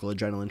know, Vocal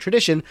Adrenaline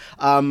tradition.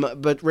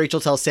 But Rachel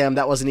tells Sam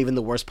that wasn't even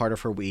the worst part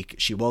of her week.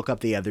 She woke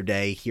up the other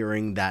day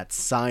hearing that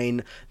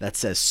sign that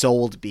says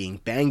sold being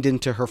banged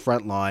into her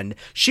front lawn.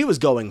 She was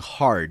going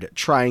hard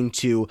trying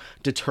to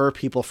deter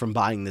people from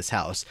buying this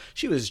house.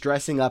 She was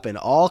dressing up in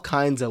all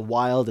kinds of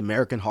wild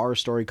American Horror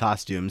Story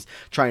costumes,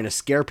 trying to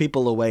scare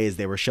people away as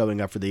they were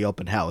showing up for the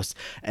open house.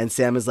 And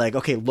Sam is like,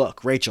 okay,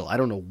 look, Rachel, I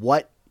don't know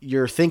what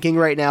you're thinking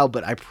right now,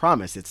 but I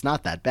promise it's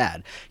not that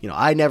bad. You know,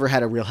 I never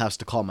had a real house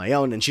to call my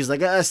own. And she's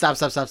like,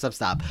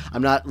 stop.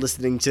 I'm not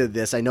listening to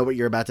this. I know what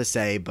you're about to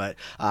say, but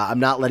I'm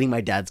not letting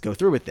my dads go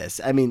through with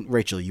this. I mean,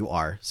 Rachel, you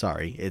are.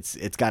 Sorry. It's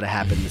got to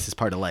happen. This is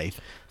part of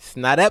life. It's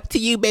not up to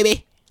you,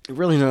 baby.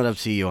 Really not up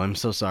to you. I'm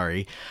so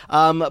sorry.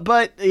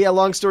 But yeah,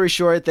 long story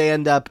short, they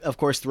end up, of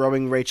course,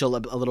 throwing Rachel a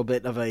little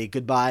bit of a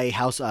goodbye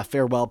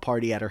farewell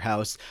party at her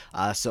house.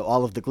 So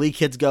all of the Glee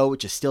kids go,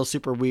 which is still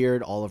super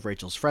weird. All of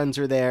Rachel's friends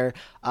are there.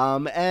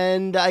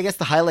 And I guess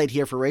the highlight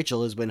here for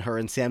Rachel is when her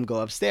and Sam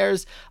go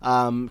upstairs,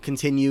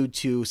 continue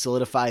to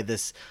solidify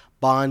this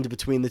bond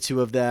between the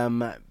two of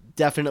them.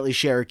 Definitely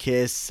share a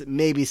kiss.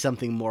 Maybe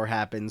something more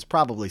happens.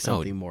 Probably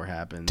something more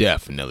happens.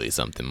 Definitely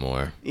something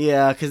more.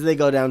 Yeah, because they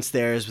go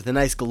downstairs with a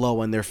nice glow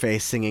on their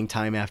face, singing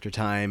Time After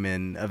Time,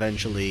 and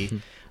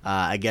eventually,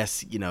 I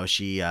guess, you know,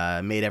 she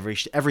made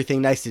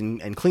everything nice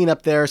and clean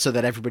up there so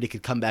that everybody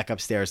could come back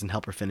upstairs and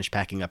help her finish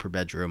packing up her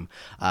bedroom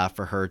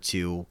for her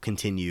to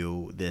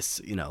continue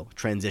this, you know,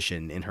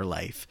 transition in her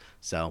life.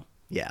 So,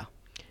 yeah.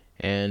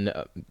 And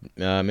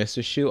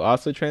Mr. Schue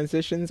also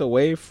transitions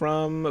away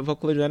from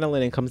Vocal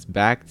Adrenaline and comes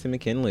back to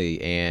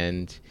McKinley.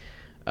 And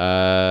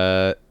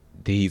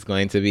he's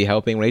going to be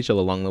helping Rachel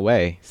along the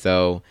way.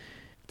 So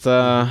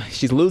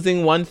she's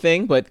losing one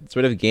thing, but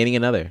sort of gaining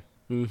another.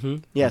 Mm-hmm.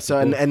 Yeah, so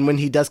and when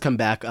he does come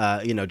back,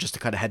 you know, just to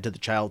kind of head to the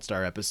Child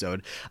Star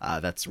episode,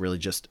 that's really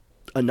just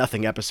a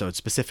nothing episode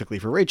specifically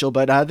for Rachel,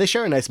 but they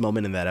share a nice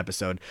moment in that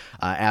episode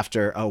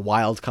after a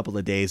wild couple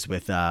of days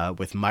with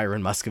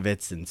Myron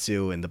Muskovitz and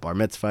Sue and the bar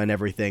mitzvah and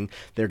everything.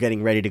 They're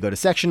getting ready to go to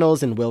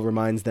sectionals, and Will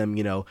reminds them,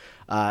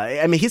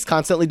 he's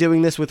constantly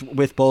doing this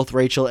with both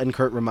Rachel and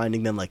Kurt,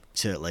 reminding them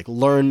to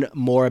learn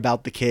more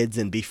about the kids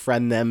and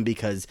befriend them,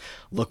 because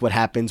look what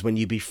happens when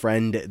you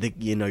befriend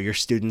your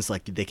students.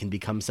 They can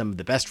become some of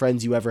the best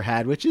friends you ever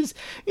had, which is,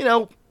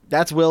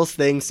 that's Will's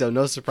thing. So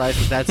no surprise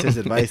that that's his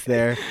advice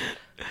there.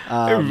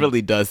 It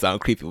really does sound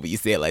creepy when you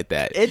say it like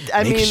that. Make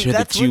sure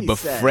that's that you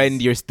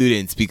befriend your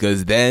students,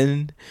 because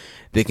then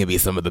they can be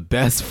some of the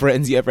best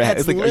friends you ever had.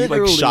 It's like, are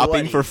you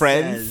shopping for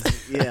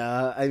friends?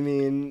 Yeah,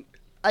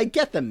 I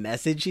get the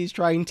message he's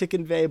trying to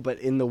convey, but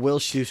in the Will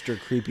Schuester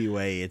creepy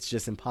way, it's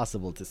just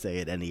impossible to say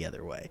it any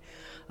other way.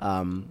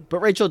 But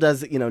Rachel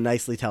does,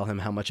 nicely tell him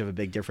how much of a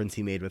big difference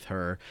he made with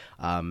her.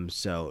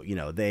 So,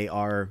 they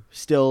are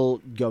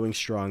still going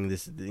strong,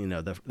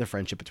 the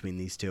friendship between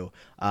these two.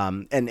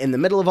 And in the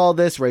middle of all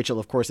this, Rachel,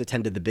 of course,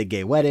 attended the big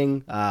gay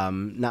wedding.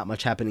 Not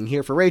much happening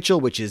here for Rachel,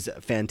 which is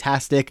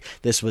fantastic.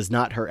 This was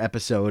not her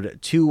episode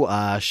to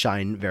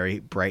shine very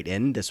bright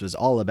in. This was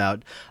all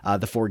about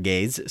the four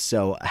gays.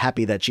 So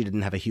happy that she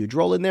didn't have a huge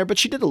role in there, but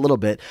she did a little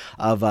bit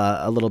of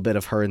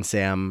her and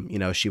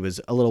Sam. She was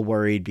a little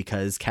worried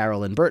because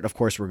Carol and Bert, of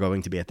course, were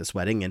going to be at this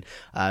wedding, and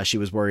she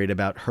was worried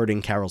about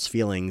hurting Carol's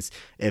feelings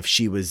if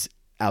she was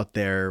out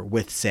there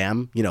with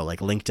Sam,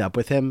 linked up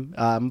with him.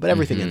 But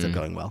everything ends up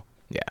going well.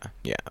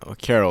 Yeah. Well,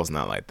 Carol's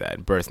not like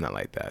that. Bert's not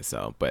like that.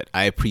 So, but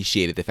I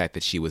appreciated the fact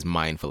that she was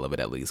mindful of it,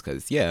 at least,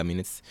 because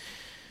it's,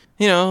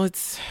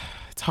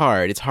 it's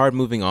hard. It's hard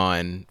moving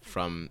on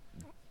from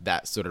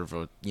that sort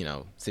of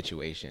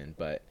situation.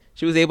 But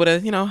she was able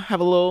to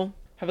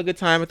have a good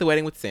time at the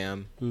wedding with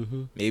Sam.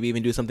 Mm-hmm. Maybe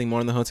even do something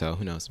more in the hotel.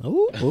 Who knows?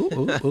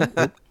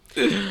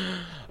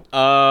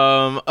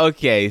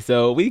 Okay,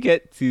 so we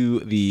get to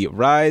the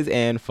rise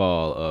and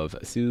fall of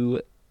Sue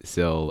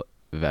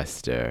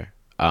Sylvester.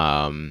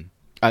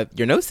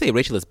 Your notes say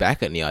Rachel is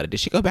back at NYADA.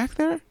 Did she go back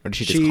there, or did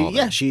she just call them?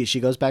 Yeah, she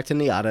goes back to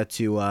NYADA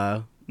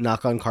to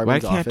knock on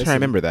Carmen's office. Why can't I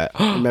remember that?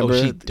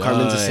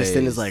 Carmen's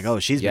assistant is like,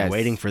 she's been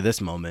waiting for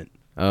this moment.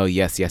 Oh,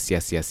 yes. It's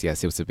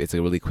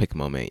a really quick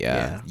moment.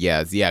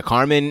 Yeah.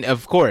 Carmen,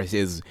 of course,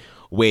 is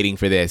waiting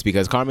for this,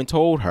 because Carmen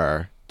told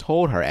her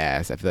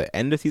ass at the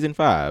end of season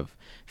 5,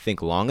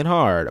 think long and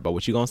hard about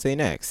what you gonna say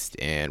next.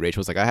 And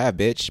Rachel's like, I have,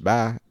 bitch,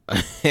 bye.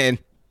 And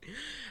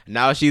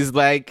now she's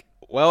like,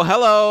 well,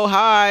 hello,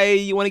 hi,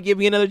 you want to give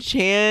me another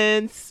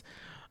chance?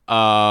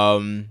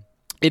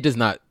 It does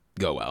not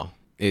go well.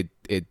 It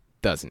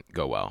doesn't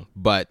go well.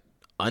 But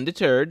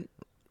undeterred,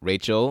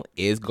 Rachel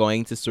is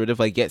going to sort of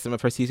get some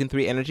of her season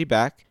 3 energy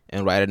back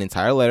and write an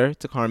entire letter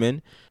to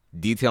Carmen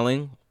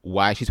detailing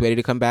why she's ready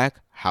to come back,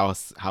 how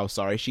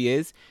sorry she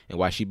is, and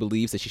why she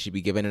believes that she should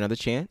be given another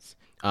chance.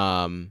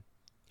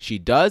 She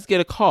does get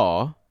a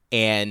call,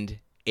 and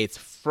it's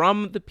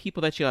from the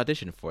people that she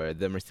auditioned for,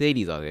 the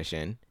Mercedes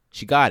audition.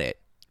 She got it.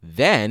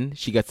 Then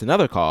she gets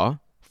another call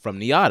from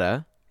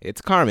NYADA.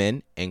 It's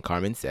Carmen, and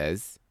Carmen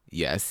says,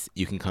 yes,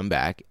 you can come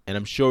back. And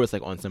I'm sure it's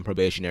on some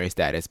probationary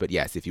status, but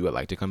yes, if you would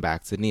like to come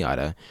back to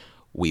NYADA,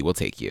 we will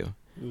take you.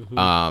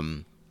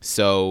 Mm-hmm.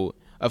 So,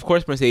 of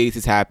course, Mercedes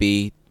is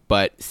happy,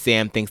 but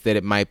Sam thinks that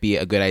it might be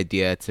a good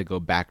idea to go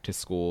back to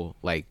school.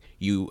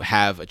 You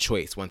have a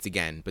choice, once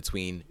again,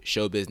 between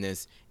show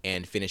business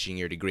and finishing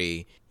your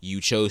degree.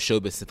 You chose show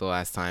business the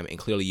last time, and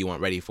clearly you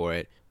weren't ready for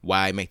it.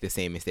 Why make the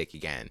same mistake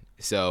again?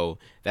 So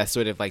that's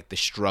sort of the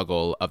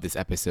struggle of this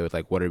episode.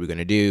 What are we going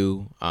to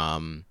do?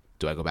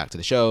 Do I go back to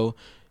the show?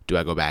 Do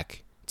I go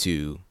back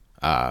to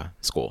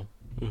school?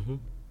 Mm-hmm.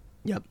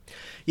 Yep.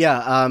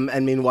 Yeah.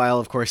 And meanwhile,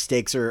 of course,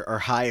 stakes are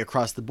high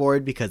across the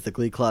board because the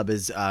Glee Club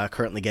is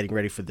currently getting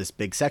ready for this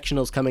big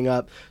sectionals coming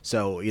up.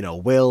 So,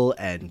 Will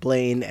and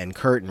Blaine and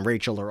Kurt and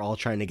Rachel are all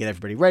trying to get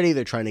everybody ready.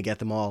 They're trying to get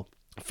them all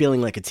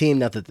feeling like a team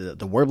now that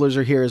the Warblers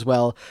are here as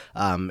well.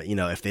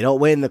 If they don't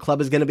win, the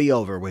club is going to be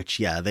over, which,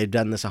 they've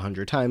done this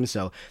 100 times,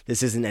 so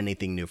this isn't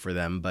anything new for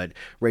them. But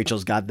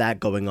Rachel's got that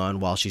going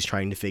on while she's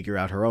trying to figure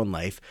out her own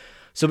life.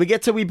 So we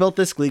get to We Built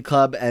This Glee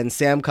Club, and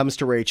Sam comes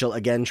to Rachel,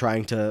 again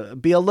trying to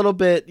be a little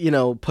bit,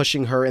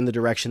 pushing her in the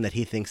direction that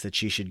he thinks that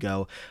she should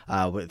go,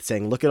 with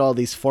saying, look at all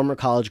these former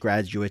college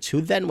graduates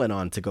who then went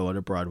on to go on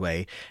to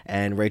Broadway.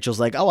 And Rachel's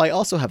like, I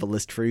also have a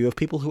list for you of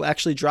people who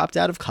actually dropped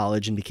out of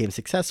college and became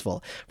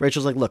successful.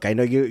 Rachel's like, look, I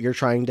know you're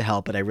trying to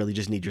help, but I really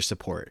just need your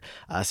support.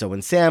 So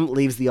when Sam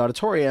leaves the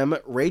auditorium,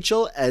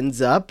 Rachel ends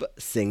up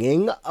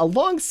singing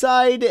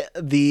alongside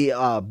the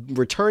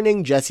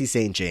returning Jesse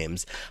St.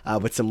 James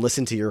with some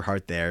Listen to Your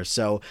Heart there.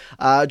 So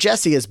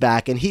Jesse is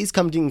back, and he's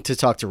coming to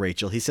talk to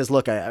Rachel. He says,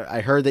 look, I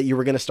heard that you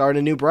were going to start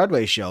a new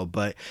Broadway show,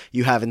 but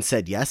you haven't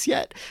said yes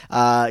yet.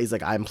 He's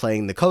like, I'm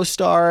playing the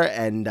co-star,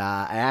 and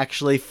I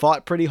actually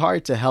fought pretty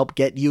hard to help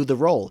get you the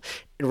role.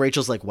 And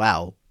Rachel's like,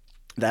 wow,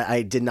 that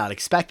I did not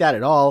expect that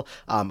at all.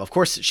 Of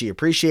course, she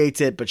appreciates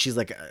it, but she's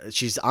like,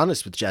 she's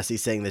honest with Jesse,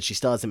 saying that she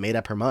still hasn't made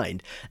up her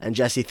mind. And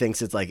Jesse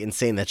thinks it's like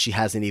insane that she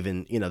hasn't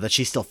even, that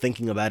she's still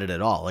thinking about it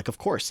at all. Like, of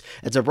course,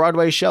 it's a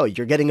Broadway show.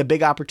 You're getting a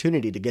big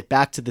opportunity to get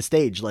back to the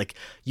stage. Like,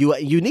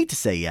 you need to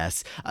say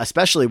yes,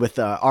 especially with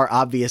our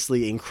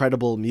obviously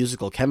incredible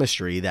musical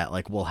chemistry that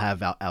like we'll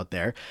have out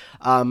there.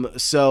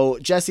 So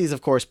Jesse's,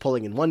 of course,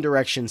 pulling in one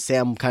direction.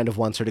 Sam kind of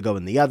wants her to go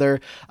in the other.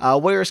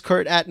 Where's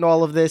Kurt at in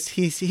all of this?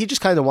 He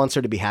just kind of wants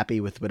her to be happy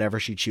with whatever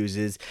she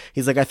chooses.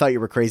 He's like, I thought you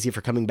were crazy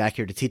for coming back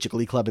here to teach a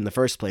glee club in the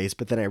first place,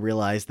 but then I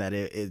realized that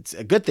it's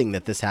a good thing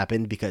that this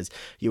happened because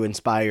you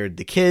inspired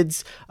the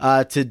kids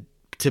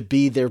to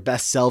be their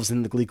best selves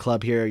in the glee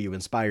club here. You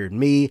inspired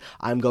me.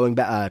 I'm going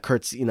back.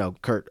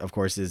 Kurt, of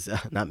course, is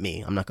not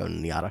me. I'm not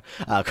going to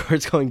NYADA.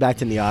 Kurt's going back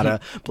to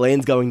NYADA.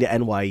 Blaine's going to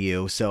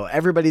NYU. So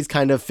everybody's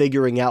kind of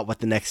figuring out what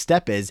the next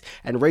step is.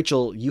 And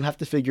Rachel, you have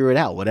to figure it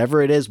out.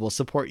 Whatever it is, we'll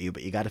support you,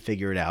 but you got to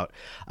figure it out.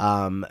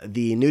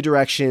 The New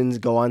Directions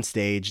go on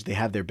stage. They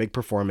have their big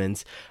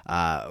performance.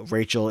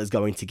 Rachel is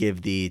going to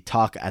give the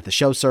talk at the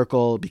show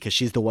circle because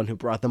she's the one who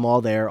brought them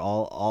all there.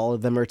 All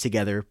of them are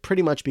together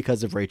pretty much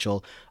because of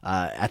Rachel.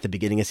 At the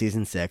beginning of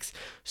season 6.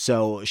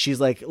 So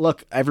she's like,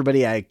 look,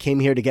 everybody, I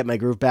came here to get my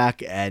groove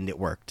back and it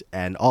worked.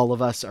 And all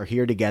of us are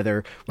here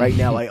together. Right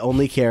now, I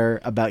only care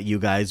about you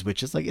guys,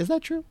 which is like, is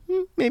that true?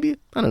 Maybe.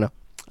 I don't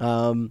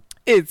know.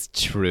 It's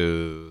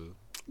true.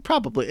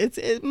 Probably. It's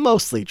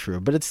mostly true,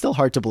 but it's still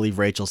hard to believe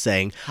Rachel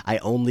saying, I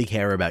only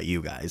care about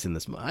you guys in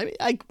this.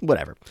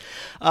 Whatever.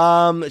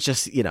 It's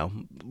just,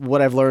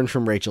 what I've learned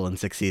from Rachel in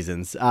 6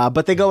 seasons.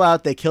 But they go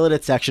out, they kill it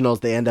at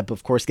sectionals. They end up,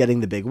 of course, getting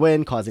the big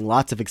win, causing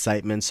lots of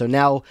excitement. So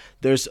now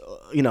there's,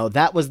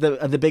 that was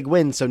the big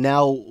win. So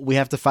now we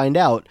have to find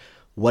out,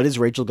 what is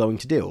Rachel going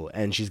to do?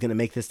 And she's going to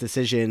make this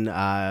decision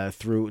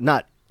through,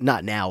 not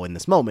now in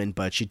this moment,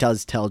 but she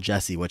does tell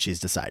Jesse what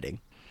she's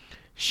deciding.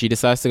 She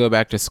decides to go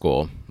back to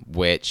school,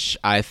 which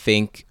I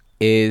think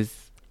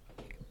is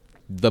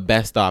the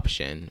best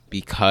option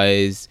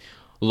because,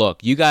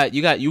 look, you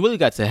really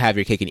got to have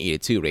your cake and eat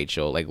it too,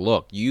 Rachel. Like,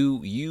 look, we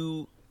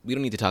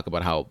don't need to talk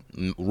about how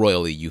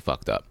royally you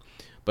fucked up,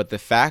 but the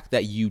fact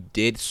that you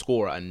did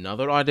score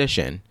another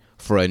audition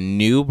for a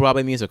new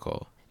Broadway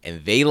musical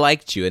and they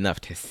liked you enough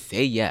to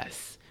say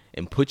yes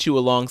and put you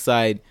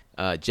alongside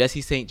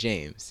Jesse St.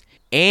 James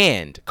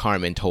and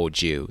Carmen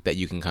told you that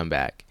you can come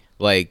back,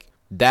 like.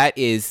 That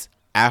is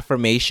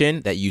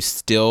affirmation that you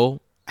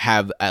still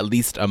have at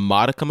least a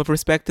modicum of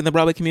respect in the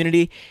Broadway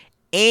community,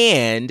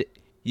 and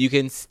you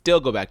can still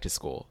go back to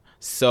school.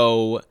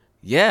 So,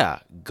 yeah,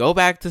 go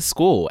back to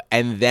school.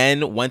 And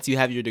then once you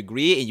have your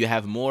degree and you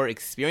have more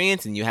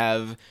experience and you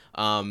have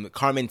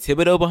Carmen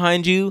Thibodeau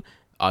behind you,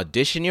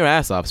 audition your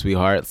ass off,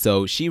 sweetheart.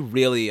 So she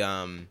really...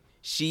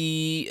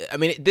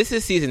 this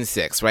is season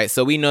 6, right?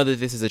 So we know that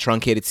this is a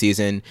truncated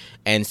season.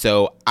 And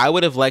so I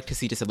would have liked to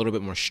see just a little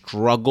bit more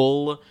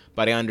struggle,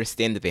 but I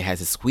understand that they had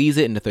to squeeze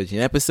it into 13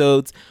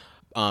 episodes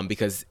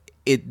because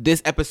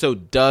this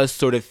episode does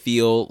sort of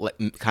feel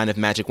like kind of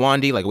magic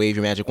wandy, like wave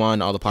your magic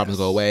wand, all the problems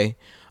go away.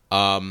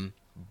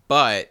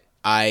 But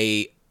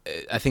I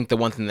think the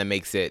one thing that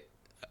makes it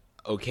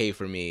okay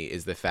for me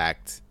is the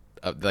fact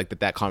like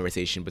that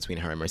conversation between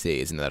her and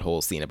Mercedes and that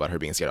whole scene about her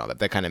being scared, all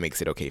that kind of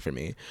makes it okay for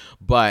me.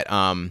 But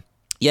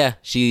yeah,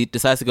 she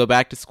decides to go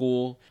back to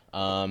school.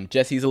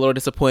 Jesse's a little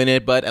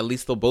disappointed, but at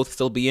least they'll both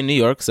still be in New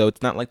York, so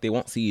it's not like they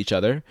won't see each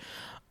other.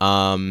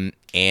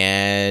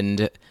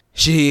 And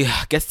she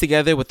gets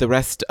together with the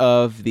rest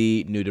of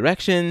the New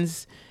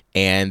Directions,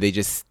 and they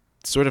just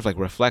sort of like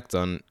reflect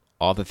on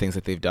all the things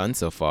that they've done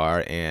so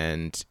far,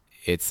 and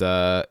it's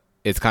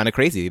kind of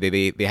crazy.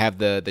 They have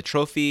the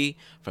trophy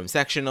from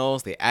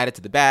sectionals. They add it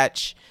to the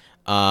batch.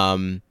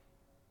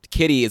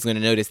 Kitty is going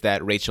to notice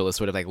that Rachel is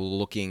sort of like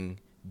looking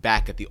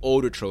back at the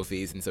older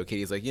trophies, and so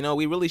Kitty's like,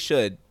 we really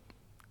should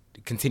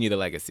continue the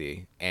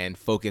legacy and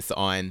focus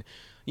on,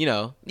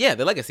 the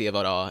legacy of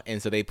it all.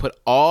 And so they put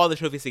all the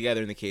trophies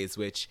together in the case,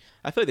 which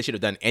I feel like they should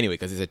have done anyway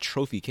because it's a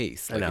trophy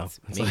case. Like, I know.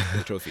 It's made for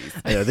the trophies.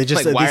 I know. They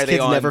just like, these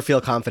kids never feel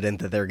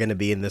confident that they're going to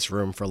be in this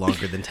room for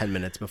longer than 10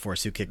 minutes before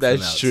Sue kicks them out.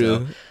 That's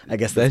true. So I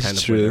guess that's kind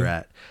of where they're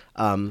at.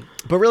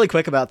 But really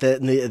quick about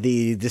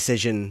the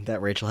decision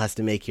that Rachel has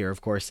to make here,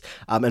 of course.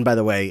 And by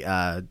the way,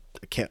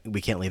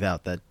 we can't leave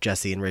out that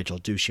Jesse and Rachel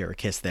do share a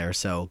kiss there.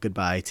 So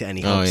goodbye to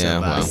any hopes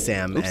of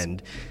Sam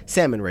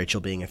and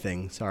Rachel being a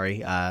thing.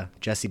 Sorry,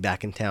 Jesse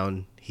back in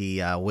town.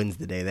 He wins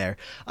the day there.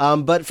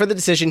 But for the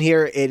decision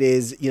here, it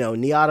is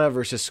NYADA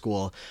versus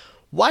school.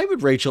 Why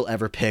would Rachel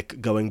ever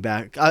pick going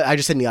back? I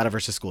just said NYADA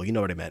versus school. You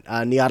know what I meant.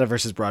 NYADA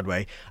versus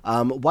Broadway.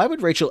 Why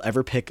would Rachel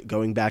ever pick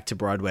going back to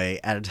Broadway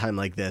at a time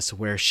like this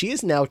where she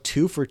is now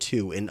 2 for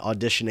 2 in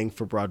auditioning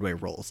for Broadway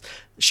roles?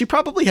 She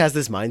probably has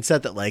this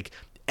mindset that like,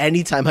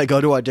 anytime I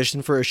go to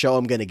audition for a show,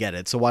 I'm going to get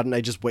it. So why don't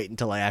I just wait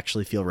until I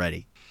actually feel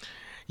ready?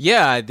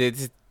 Yeah,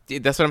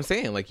 That's what I'm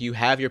saying. Like, you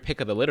have your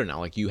pick of the litter now.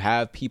 Like, you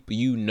have people,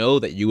 you know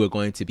that you are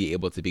going to be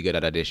able to be good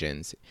at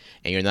auditions,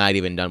 and you're not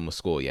even done with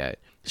school yet.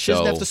 She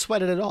doesn't have to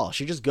sweat it at all.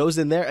 She just goes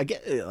in there.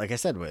 Again, like I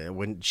said,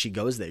 when she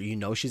goes there, you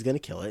know she's going to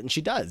kill it, and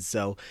she does.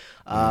 So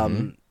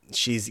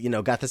she's,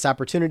 got this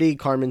opportunity.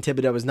 Carmen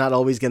Thibodeau is not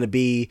always going to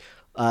be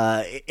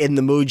in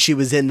the mood she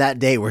was in that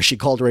day where she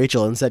called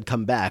Rachel and said,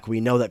 come back.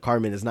 We know that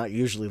Carmen is not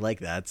usually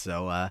like that.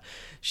 So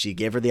she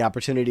gave her the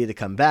opportunity to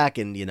come back.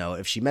 And,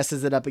 if she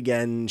messes it up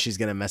again, she's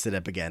going to mess it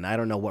up again. I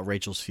don't know what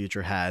Rachel's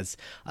future has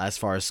as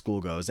far as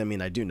school goes. I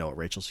mean, I do know what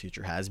Rachel's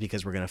future has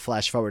because we're going to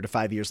flash forward to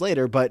 5 years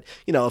later. But,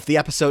 if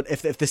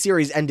the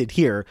series ended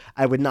here,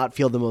 I would not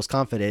feel the most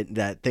confident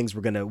that things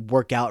were going to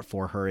work out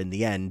for her in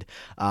the end.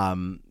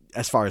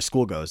 As far as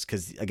school goes,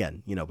 because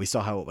again, we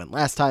saw how it went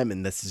last time,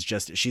 and this is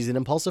just, she's an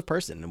impulsive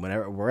person, and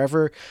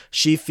wherever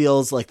she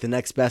feels like the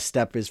next best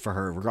step is for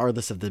her,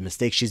 regardless of the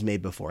mistakes she's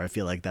made before, I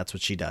feel like that's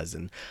what she does.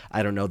 And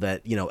I don't know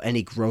that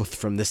any growth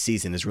from this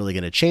season is really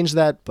going to change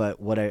that,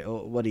 but what are you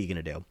going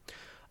to do?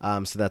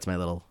 So that's my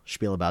little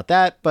spiel about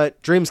that.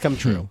 But dreams come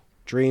true.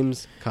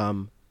 Dreams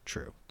come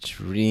true.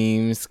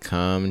 Dreams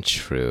come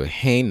true.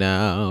 Hey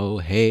now,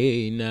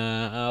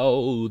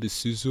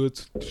 this is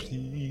what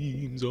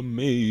dreams are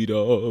made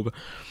of.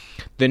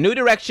 The New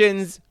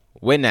Directions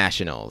win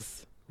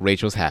nationals.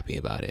 Rachel's happy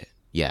about it.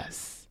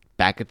 Yes.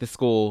 Back at the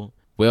school,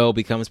 Will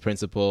becomes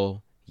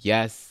principal.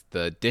 Yes,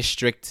 the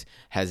district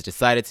has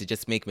decided to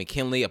just make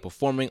McKinley a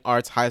performing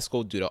arts high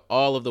school due to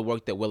all of the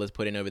work that Will has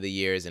put in over the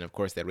years, and of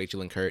course that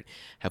Rachel and Kurt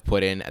have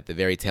put in at the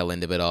very tail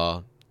end of it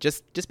all.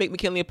 Just make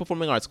McKinley a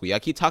performing arts school. Y'all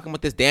keep talking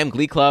about this damn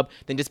Glee Club,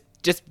 then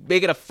just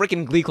make it a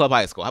freaking Glee Club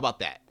high school. How about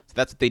that? So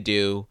that's what they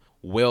do.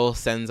 Will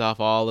sends off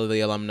all of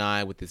the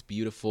alumni with this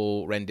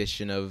beautiful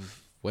rendition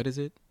of, what is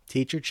it?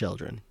 Teach Your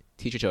Children,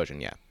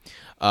 yeah.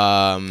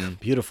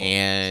 Beautiful.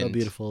 And so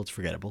beautiful, it's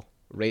forgettable.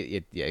 Yeah,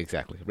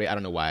 exactly. I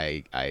don't know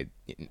why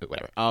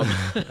whatever.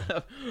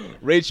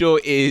 Rachel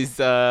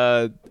is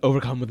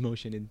overcome with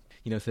emotion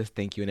and, says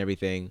thank you and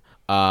everything.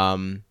 Now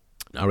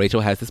Rachel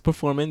has this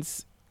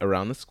performance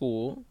around the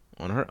school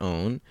on her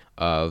own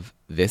of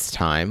This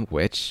Time,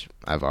 which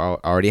I've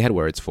already had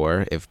words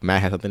for. If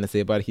Matt has something to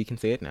say about it, he can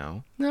say it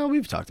now. No,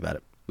 we've talked about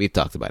it.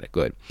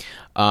 Good.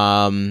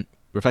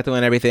 Reflecting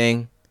on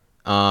everything,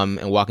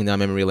 and walking down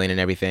memory lane and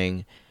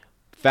everything.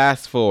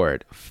 Fast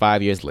forward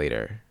 5 years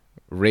later,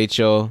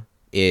 Rachel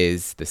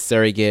is the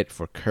surrogate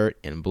for Kurt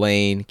and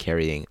Blaine,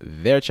 carrying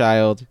their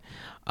child.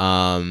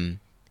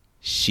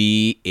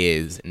 She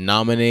is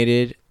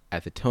nominated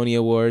at the Tony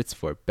Awards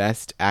for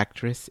Best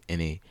Actress in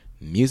a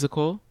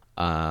Musical.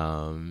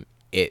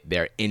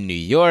 They're in New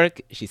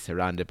York. She's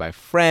surrounded by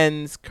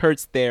friends.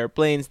 Kurt's there,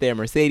 Blaine's there,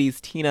 Mercedes,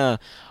 Tina,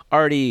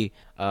 Artie.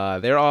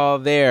 They're all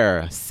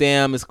there.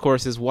 Sam, of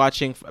course, is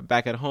watching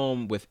back at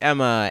home with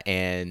Emma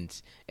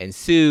and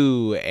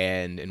Sue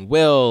and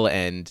Will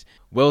and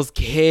Will's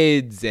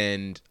kids,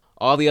 and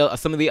all the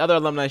some of the other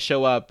alumni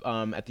show up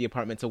at the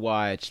apartment to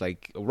watch.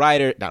 Like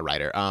Roderick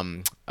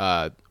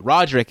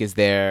is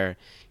there.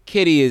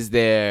 Kitty is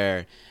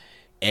there,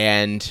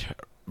 and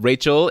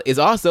Rachel is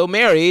also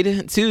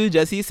married to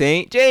Jesse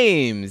St.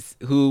 James,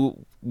 who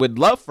would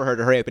love for her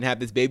to hurry up and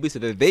have this baby so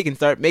that they can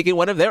start making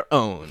one of their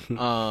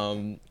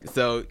own.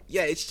 So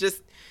yeah,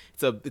 it's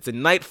a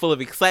night full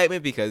of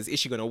excitement because is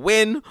she gonna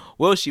win?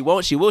 Will she?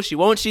 Won't she? Will she?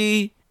 Won't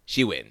she?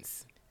 She wins.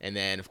 And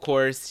then, of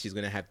course, she's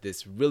going to have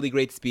this really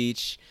great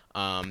speech,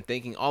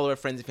 thanking all of her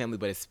friends and family,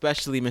 but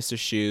especially Mr.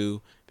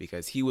 Shu,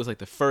 because he was like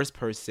the first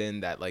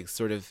person that like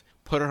sort of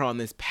put her on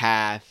this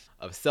path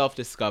of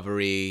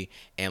self-discovery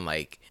and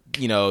like,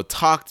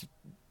 talked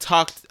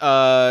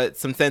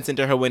some sense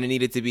into her when it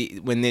needed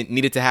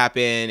to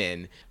happen,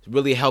 and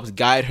really helped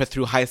guide her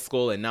through high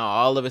school. And now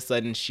all of a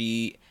sudden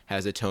she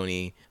has a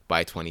Tony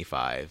by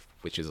 25,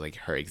 which is like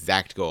her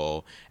exact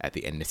goal at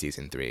the end of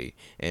season 3.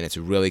 And it's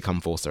really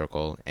come full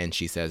circle, and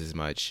she says as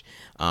much.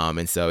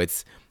 And so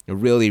it's a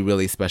really,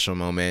 really special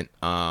moment.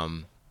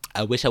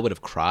 I wish I would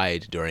have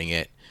cried during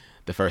it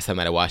the first time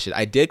that I watched it.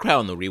 I did cry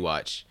on the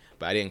rewatch,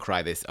 but I didn't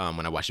cry this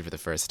when I watched it for the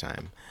first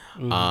time.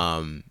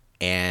 Mm-hmm.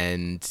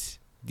 And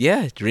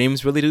yeah,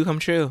 dreams really do come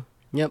true.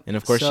 Yep. And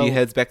of course she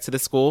heads back to the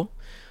school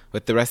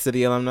with the rest of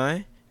the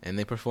alumni, and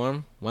they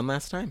perform one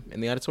last time in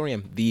the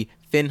auditorium, the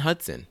Finn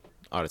Hudson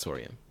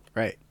Auditorium.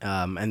 Right.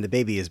 And the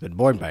baby has been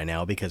born by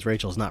now because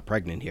Rachel's not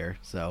pregnant here.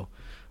 So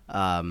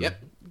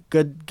yep.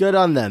 Good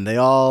on them. They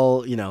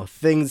all,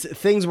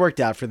 things worked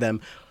out for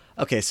them.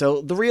 Okay,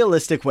 so the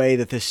realistic way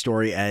that this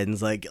story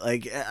ends, like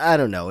I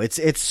don't know,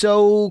 it's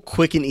so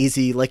quick and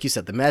easy, like you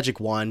said, the magic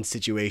wand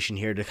situation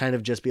here to kind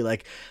of just be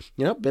like,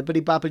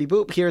 bippity boppity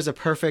boop, here's a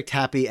perfect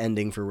happy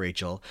ending for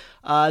Rachel.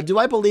 Do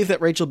I believe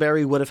that Rachel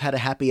Berry would have had a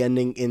happy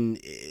ending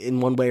in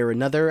one way or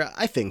another?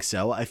 I think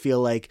so. I feel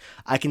like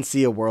I can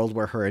see a world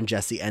where her and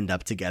Jesse end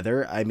up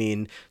together. I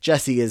mean,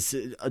 Jesse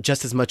is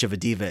just as much of a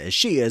diva as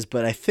she is,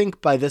 but I think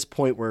by this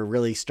point we're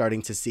really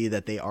starting to see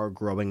that they are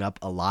growing up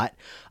a lot,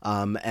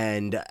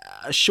 and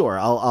sure,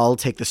 I'll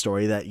take the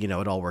story that, you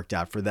know, it all worked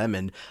out for them.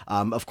 And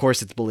of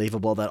course, it's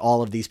believable that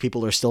all of these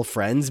people are still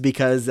friends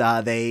because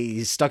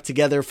they stuck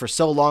together for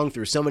so long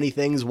through so many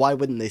things. Why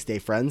wouldn't they stay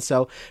friends?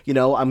 So, you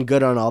know, I'm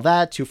good on all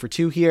that. 2 for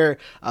 2 here.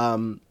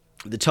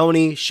 The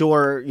Tony,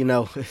 sure, you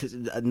know,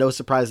 no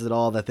surprise at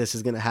all that this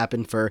is going to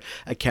happen for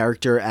a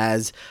character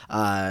as,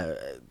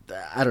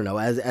 I don't know,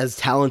 as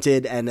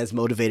talented and as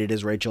motivated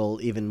as Rachel,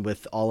 even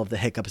with all of the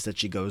hiccups that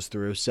she goes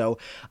through. So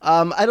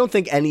I don't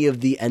think any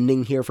of the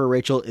ending here for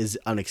Rachel is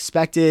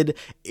unexpected,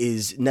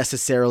 is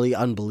necessarily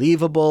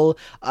unbelievable.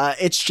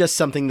 It's just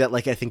something that,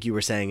 like I think you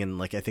were saying, and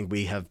like I think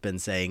we have been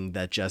saying,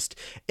 that just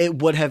it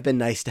would have been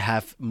nice to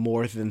have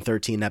more than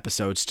 13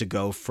 episodes to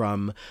go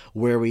from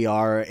where we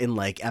are in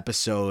like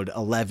episode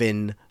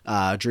 11,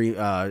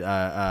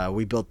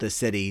 We Built This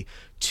City,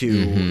 to,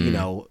 you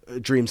know,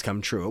 Dreams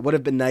Come True. It would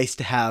have been nice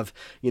to have,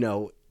 you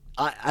know,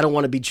 I don't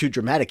want to be too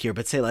dramatic here,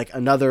 but say like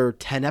another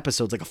 10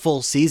 episodes, like a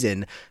full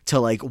season to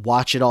like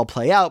watch it all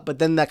play out. But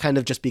then that kind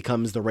of just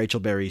becomes the Rachel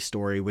Berry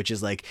story, which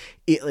is like,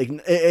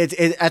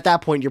 at that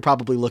point, you're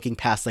probably looking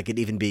past like it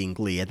even being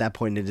Glee. At that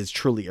point, it is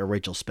truly a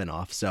Rachel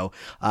spinoff. So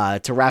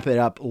to wrap it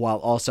up while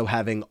also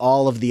having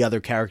all of the other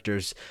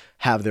characters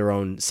have their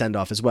own send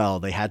off as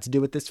well, they had to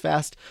do it this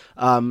fast.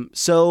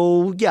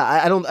 So yeah,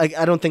 I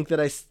don't think that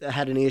I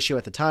had any issue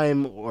at the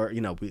time, or, you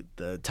know,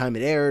 the time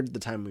it aired, the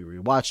time we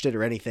rewatched it,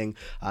 or anything.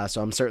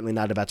 So I'm certainly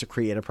not about to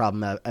create a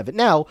problem of it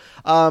now.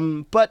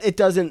 But it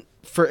doesn't,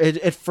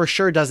 it for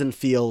sure doesn't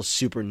feel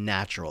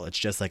supernatural. It's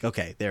just like,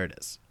 okay, there it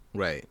is.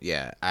 Right.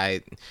 Yeah.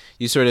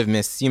 You sort of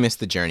miss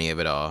the journey of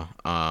it all.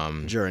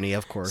 Journey,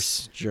 of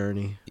course.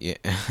 Journey. Yeah.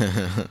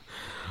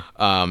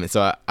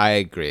 So I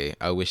agree.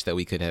 I wish that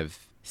we could have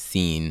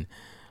seen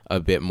a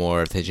bit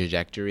more of the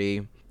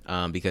trajectory,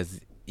 because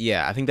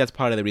yeah, I think that's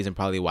part of the reason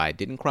probably why I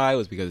didn't cry,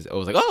 was because I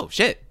was like, oh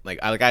shit,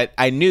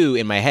 I knew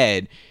in my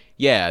head,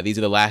 yeah, these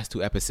are the last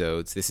 2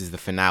 episodes, this is the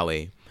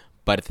finale,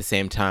 but at the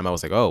same time I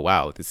was like, oh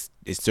wow, this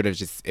is sort of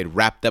just, it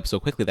wrapped up so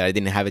quickly that I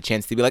didn't have a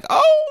chance to be like,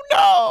 oh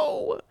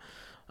no.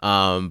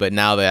 But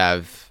now that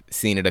I've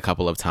seen it a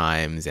couple of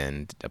times,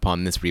 and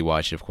upon this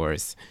rewatch, of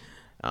course,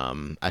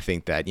 I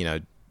think that, you know,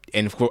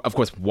 and of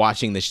course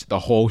watching the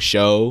whole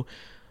show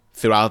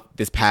throughout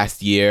this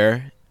past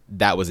year,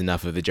 that was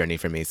enough of the journey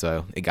for me,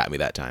 so it got me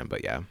that time.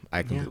 But yeah,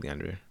 I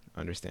completely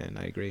understand.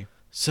 I agree.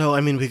 So,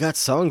 I mean, we got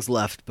songs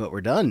left, but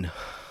we're done.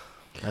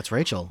 That's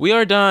Rachel. We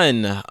are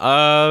done.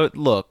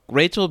 Look,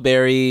 Rachel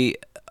Berry,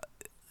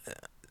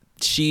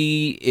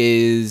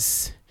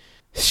 she's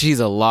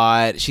a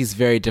lot. She's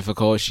very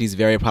difficult. She's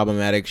very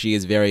problematic. She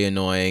is very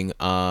annoying.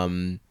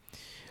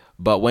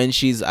 But when I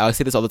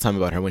say this all the time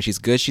about her, when she's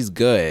good, she's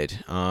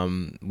good.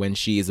 When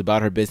she is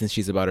about her business,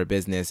 she's about her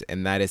business.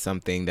 And that is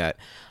something that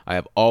I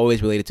have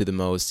always related to the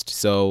most.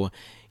 So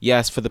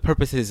yes, for the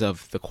purposes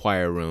of the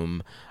choir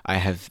room, I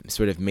have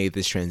sort of made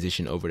this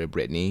transition over to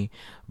Brittany,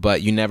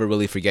 but you never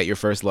really forget your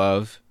first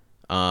love.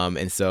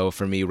 And so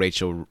for me,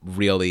 Rachel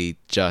really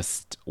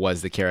just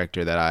was the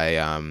character that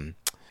I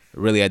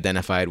really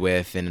identified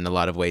with, and in a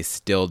lot of ways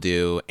still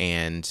do.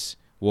 And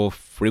will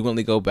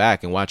frequently go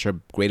back and watch her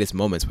greatest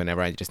moments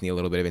whenever I just need a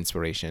little bit of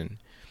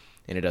inspiration,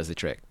 and it does the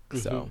trick.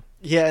 So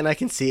yeah, and I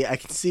can see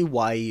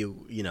why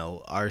you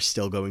know are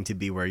still going to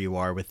be where you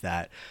are with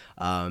that.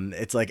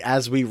 It's like,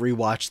 as we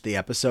rewatched the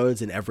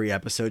episodes, in every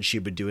episode she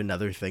would do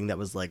another thing that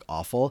was like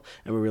awful,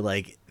 and we were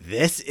like,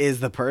 this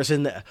is the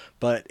person that,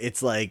 but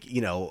it's like,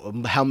 you know,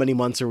 how many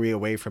months are we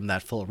away from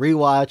that full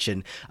rewatch?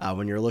 And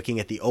when you're looking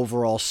at the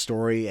overall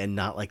story and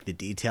not like the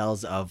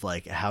details of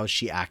like how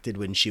she acted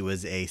when she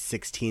was a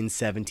 16,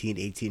 17,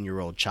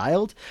 18-year-old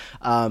child,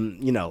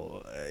 you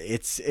know,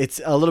 it's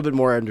a little bit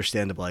more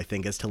understandable, I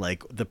think, as to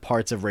like the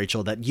parts of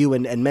Rachel that you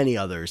and many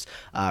others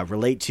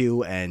relate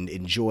to and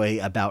enjoy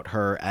about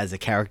her as a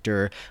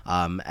character,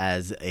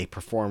 as a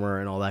performer,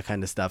 and all that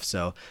kind of stuff.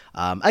 So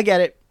I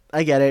get it.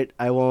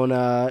 I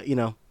won't, you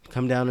know,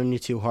 come down on you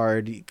too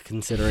hard,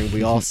 considering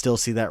we all still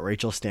see that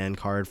Rachel Stan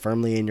card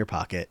firmly in your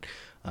pocket,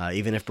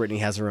 even if Brittany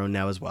has her own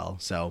now as well.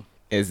 So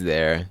is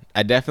there.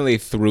 I definitely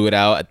threw it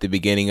out at the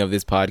beginning of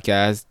this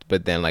podcast,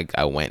 but then like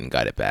I went and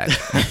got it back.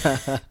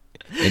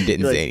 And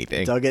didn't say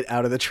anything. Dug it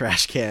out of the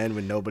trash can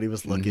when nobody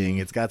was looking.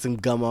 It's got some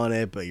gum on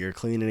it, but you're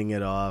cleaning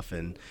it off,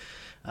 and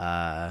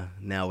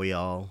now we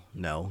all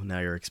know. Now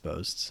you're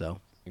exposed.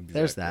 So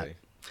there's that.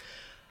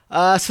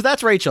 So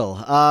that's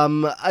Rachel.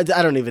 I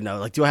don't even know.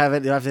 Like, do I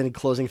have any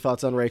closing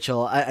thoughts on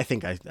Rachel? I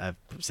think I've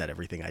said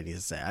everything I need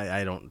to say.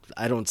 I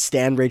don't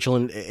stand Rachel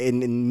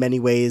in many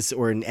ways,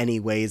 or in any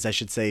ways, I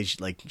should say.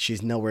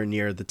 She's nowhere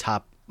near the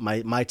top.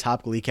 My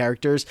top Glee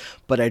characters,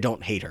 but I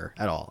don't hate her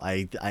at all.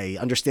 I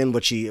understand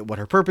what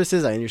her purpose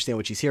is. I understand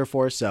what she's here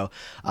for. So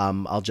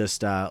I'll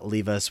just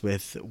leave us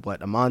with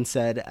what Aman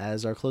said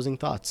as our closing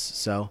thoughts.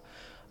 So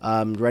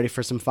ready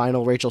for some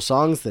final Rachel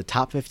songs, the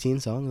top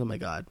 15 songs. Oh my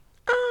God.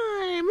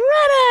 I'm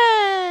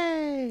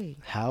ready.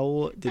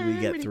 How did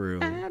we get through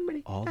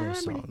all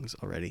those songs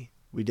already?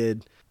 We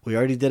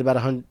already did about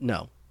 100.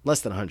 No,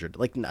 less than 100.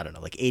 Like, I don't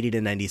know, like 80 to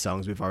 90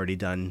 songs we've already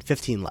done.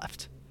 15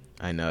 left.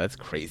 I know, that's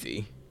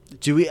crazy.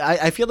 Do we?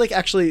 I feel like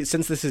actually,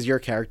 since this is your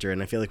character,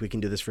 and I feel like we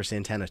can do this for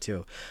Santana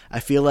too. I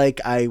feel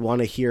like I want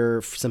to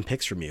hear some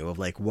picks from you of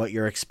like what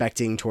you're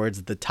expecting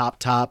towards the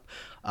top,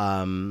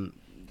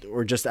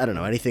 or just I don't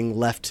know anything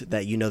left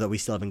that you know that we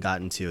still haven't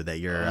gotten to that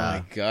you're. Oh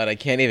my god, I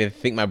can't even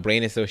think. My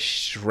brain is so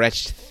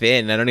stretched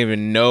thin. I don't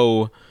even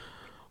know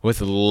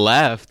what's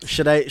left.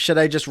 Should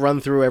I just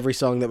run through every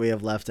song that we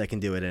have left? I can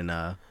do it in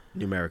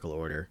numerical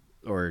order,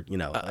 or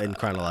in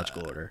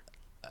chronological order.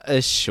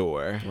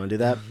 Sure. Want to do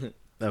that?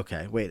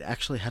 Okay. Wait.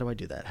 Actually, how do I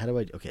do that?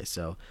 Okay.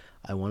 So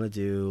I want to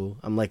do.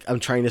 I'm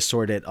trying to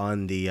sort it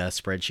on the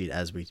spreadsheet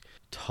as we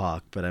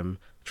talk, but I'm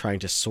trying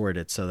to sort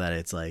it so that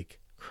it's like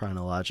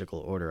chronological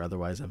order.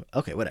 Otherwise,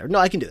 okay. Whatever. No,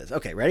 I can do this.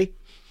 Okay. Ready?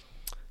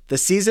 The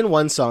season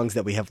 1 songs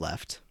that we have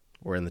left.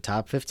 We're in the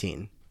top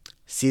 15.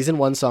 Season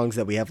 1 songs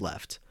that we have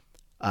left.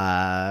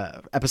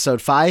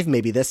 Episode 5,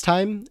 Maybe This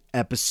Time.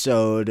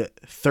 Episode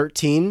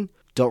 13.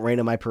 Don't Rain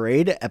on My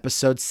Parade.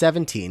 Episode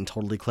 17,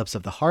 Total Eclipse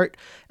of the Heart.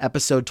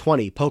 Episode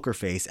 20, Poker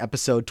Face.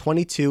 Episode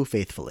 22,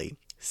 Faithfully.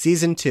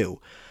 Season 2.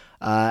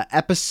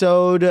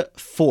 Episode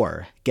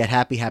 4, Get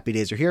Happy, Happy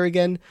Days Are Here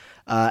Again.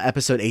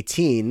 Episode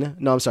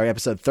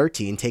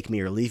 13, Take Me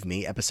or Leave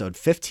Me. Episode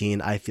 15,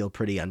 I Feel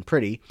Pretty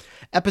Unpretty.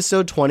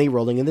 Episode 20,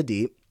 Rolling in the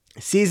Deep.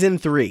 Season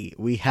 3,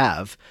 we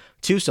have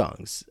 2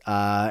 songs.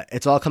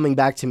 It's All Coming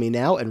Back to Me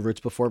Now and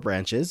Roots Before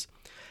Branches.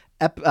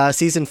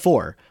 Season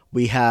 4,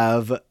 we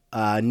have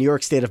New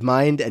York State of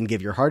Mind and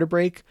Give Your Heart a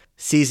Break.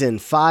 Season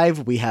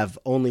 5, we have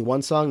only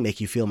 1 song,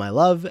 Make You Feel My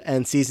Love.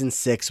 And Season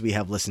 6, we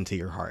have Listen to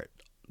Your Heart.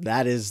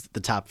 That is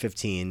the top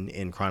 15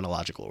 in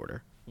chronological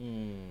order.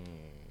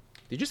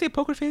 Did you say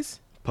Poker Face?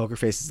 Poker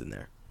Face is in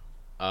there.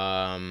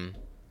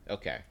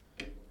 Okay.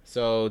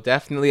 So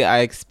definitely I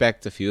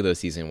expect a few of those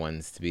season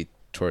 1s to be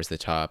towards the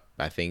top.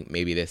 I think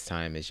Maybe This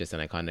Time is just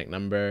an iconic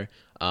number.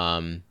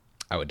 I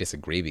would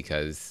disagree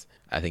because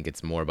I think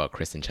it's more about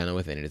Kristen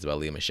Chenoweth than it is about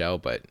Lea Michele,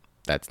 but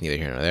that's neither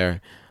here nor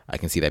there. I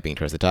can see that being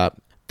towards the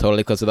top.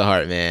 Totally Close to the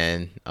Heart,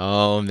 man.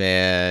 Oh,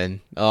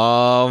 man.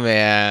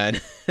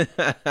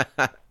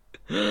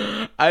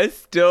 I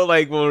still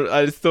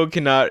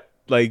cannot,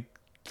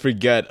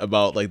 forget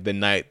about, the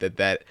night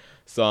that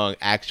song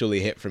actually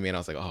hit for me. And I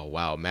was like, oh,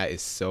 wow, Matt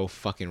is so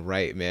fucking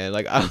right, man.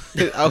 I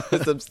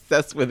was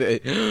obsessed with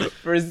it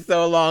for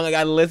so long.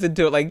 I listened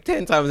to it,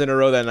 10 times in a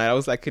row that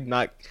night. I could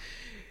not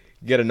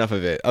get enough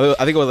of it. I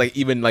think it was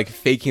even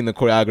faking the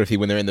choreography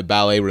when they're in the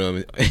ballet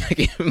room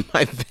in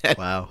my bed.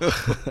 Wow.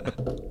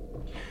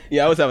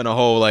 Yeah, I was having a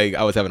whole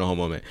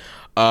moment.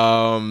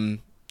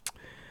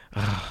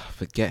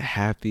 But Get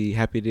Happy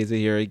Days Are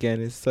Here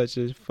Again is such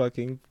a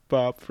fucking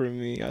bop for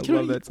me. I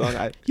love that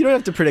song. You don't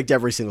have to predict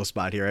every single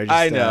spot here.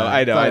 I know.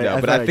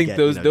 But I think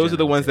those are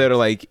the ones that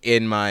are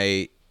in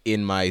my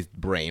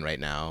brain right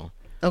now.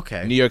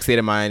 Okay. New York State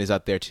of Mind is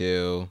up there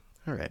too.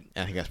 All right.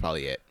 I think that's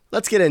probably it.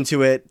 Let's get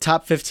into it.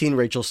 Top 15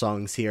 Rachel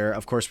songs here.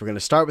 Of course, we're going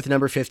to start with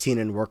number 15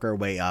 and work our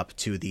way up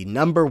to the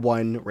number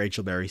 1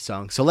 Rachel Berry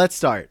song. So let's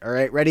start. All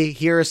right, ready?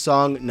 Here is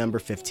song number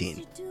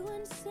 15.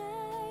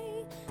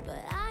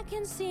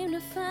 Seem to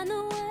find a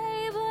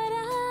way, but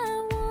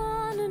I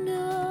wanna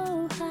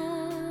know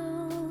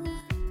how.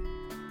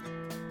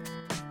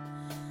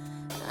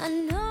 I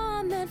know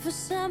I'm meant for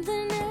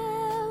something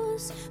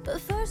else,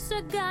 but first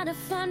I gotta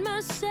find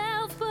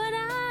myself, but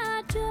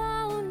I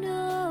don't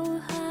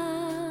know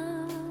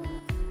how.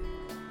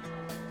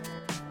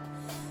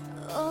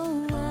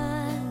 Oh,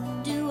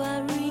 why do I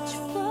reach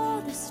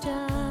for the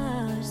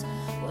stars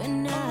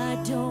when I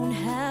don't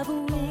have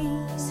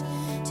wings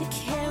to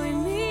carry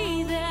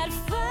me that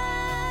far?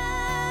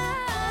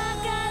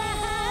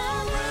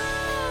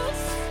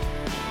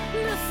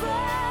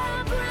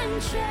 Before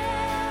branches,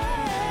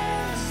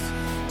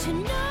 to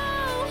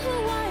know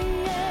who I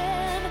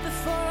am,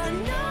 before I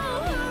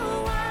know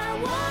who I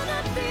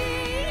wanna be,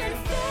 and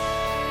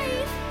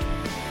faith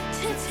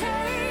to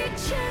take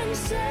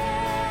chances,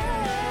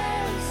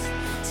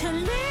 to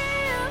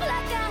live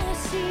like I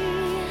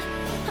see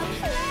a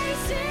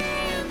place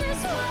in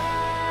this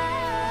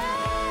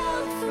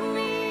world for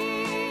me.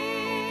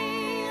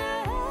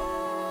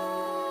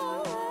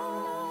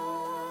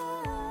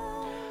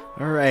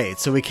 All right,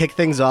 so we kick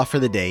things off for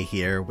the day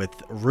here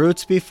with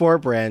Roots Before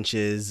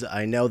Branches.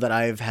 I know that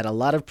I've had a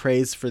lot of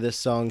praise for this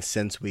song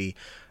since we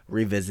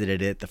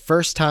revisited it the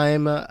first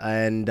time,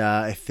 and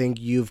I think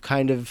you've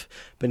kind of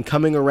been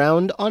coming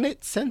around on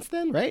it since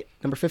then, right?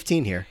 Number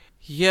 15 here.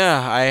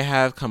 Yeah, I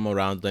have come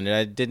around on it.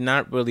 I did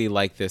not really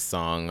like this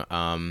song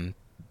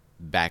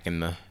back in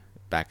the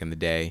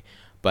day,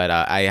 but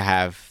I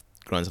have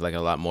grown to like it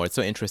a lot more. It's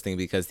so interesting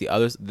because the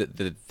others,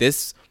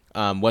 this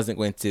wasn't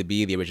going to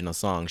be the original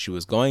song. She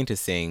was going to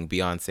sing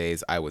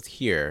Beyonce's I Was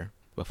Here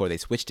before they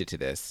switched it to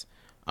this.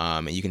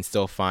 And you can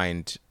still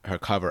find her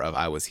cover of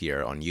I Was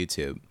Here on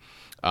YouTube.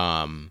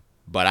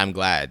 But I'm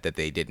glad that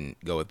they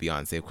didn't go with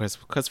Beyonce.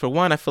 Because for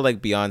one, I feel like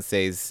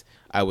Beyonce's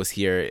I Was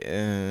Here,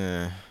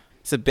 that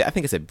would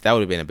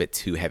have been a bit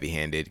too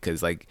heavy-handed.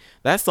 Because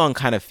that song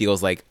kind of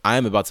feels like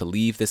I'm about to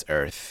leave this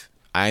earth.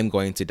 I'm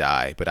going to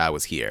die, but I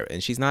was here.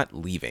 And she's not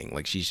leaving.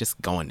 Like, she's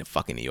just going to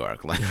fucking New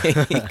York. Like,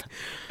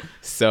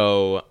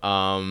 so,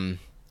 I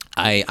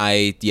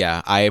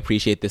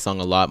appreciate this song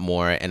a lot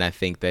more, and I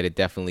think that it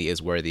definitely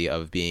is worthy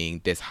of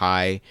being this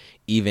high,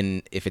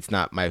 even if it's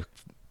not my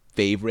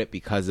favorite,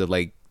 because of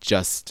like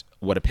just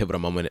what a pivotal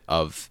moment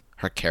of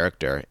her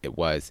character it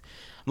was.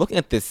 I'm looking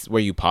at this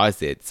where you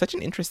paused it. Such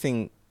an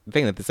interesting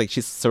thing that it's like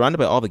she's surrounded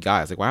by all the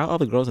guys. Like, why are all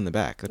the girls in the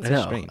back? That's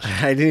so strange.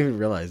 I didn't even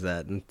realize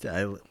that. And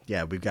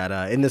we've got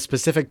in the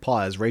specific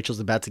pause, Rachel's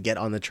about to get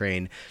on the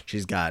train.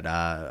 She's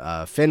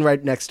got Finn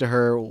right next to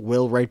her,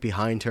 Will right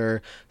behind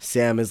her,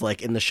 Sam is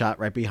like in the shot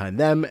right behind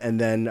them,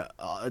 and then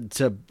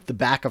to the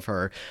back of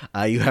her,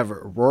 you have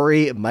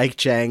Rory, Mike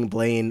Chang,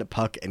 Blaine,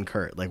 Puck, and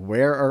Kurt. Like,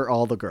 where are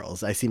all the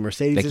girls? I see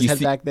Mercedes' Like, head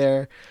back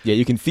there. Yeah,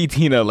 you can see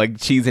Tina like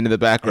cheesing in the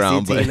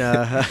background, but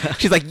Tina.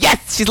 she's like,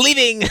 yes, she's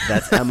leaving.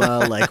 That's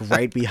Emma, like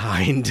right behind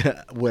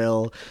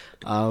Will.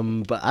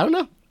 But I don't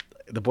know.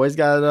 The boys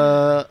got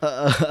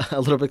a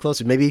little bit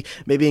closer. Maybe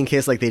in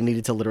case like they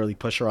needed to literally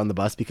push her on the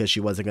bus because she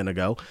wasn't gonna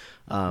go.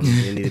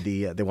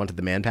 They wanted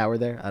the manpower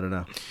there. I don't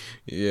know.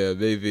 Yeah,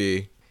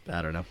 maybe.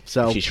 I don't know.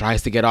 So if she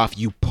tries to get off,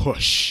 you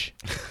push.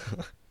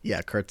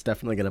 Yeah, Kurt's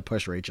definitely going to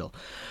push Rachel.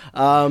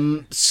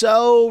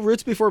 So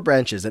Roots Before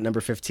Branches at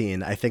number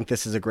 15. I think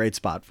this is a great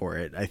spot for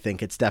it. I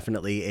think it's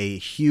definitely a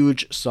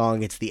huge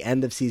song. It's the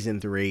end of season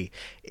 3.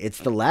 It's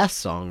the last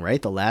song, right?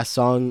 The last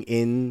song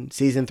in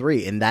season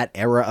 3 in that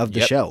era of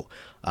the show.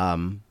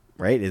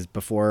 Right? Is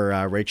before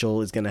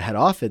Rachel is going to head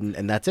off,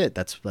 and that's it.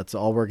 That's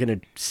all we're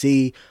going to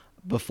see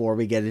before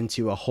we get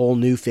into a whole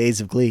new phase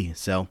of Glee.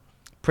 So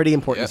pretty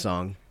important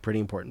song, pretty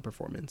important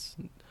performance.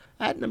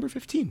 At number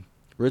 15.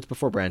 Roots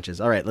Before Branches.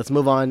 All right, let's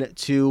move on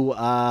to,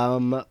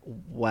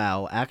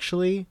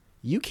 actually,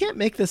 you can't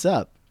make this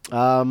up.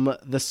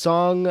 The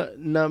song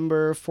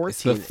number 14.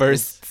 It's the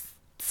first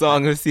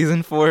song of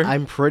season 4.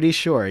 I'm pretty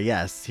sure,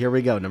 yes. Here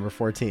we go, number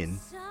 14.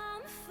 Some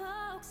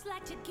folks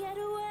like to get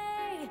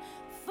away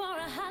for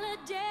a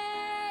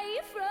holiday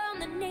from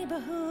the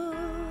neighborhood.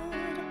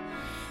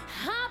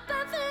 Hop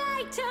a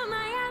flight to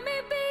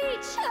Miami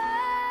Beach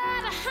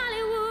or to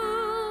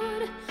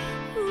Hollywood.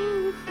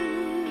 Ooh,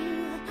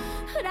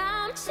 but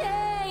I'm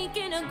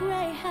taking a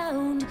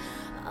Greyhound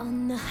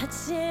on the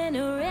Hudson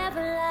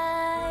River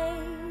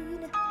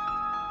line.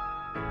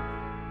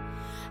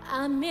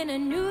 I'm in a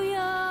New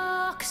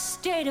York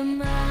state of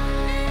mind.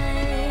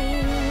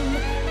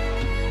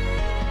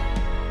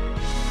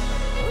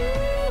 Ooh,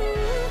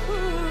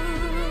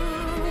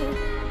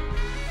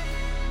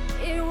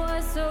 it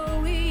was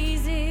so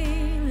easy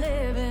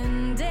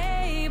living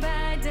day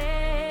by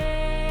day,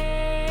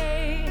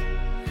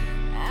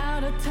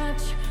 out of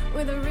touch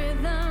with the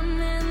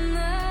rhythm and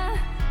the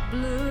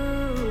blues.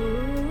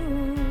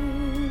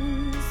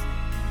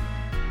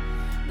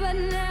 But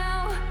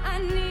now I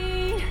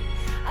need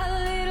a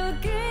little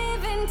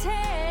give and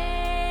take.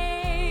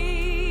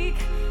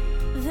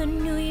 The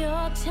New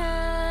York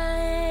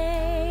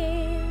Times,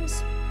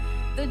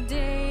 the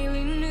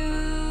Daily News.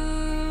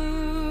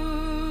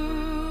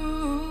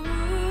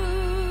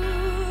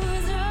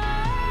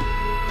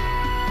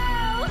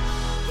 Oh,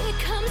 it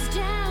comes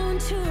down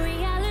to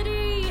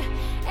reality,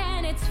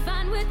 and it's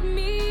fine with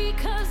me,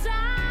 'cause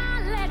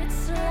I let it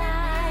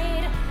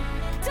slide.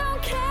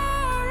 Don't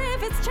care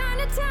if it's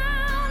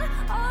Chinatown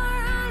or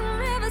on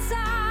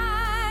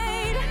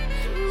Riverside.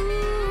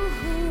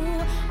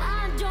 Ooh,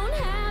 I don't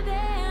have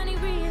any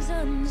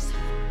reasons.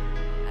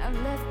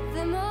 I've left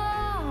them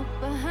all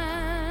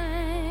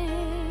behind.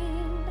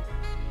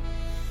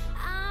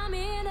 I'm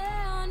in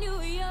a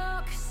New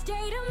York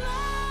state of mind.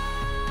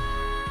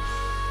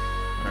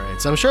 All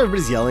right, so I'm sure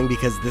everybody's yelling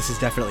because this is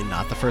definitely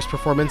not the first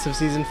performance of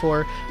season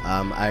 4.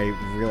 I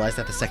realized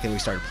that the second we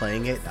started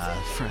playing it.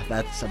 I'm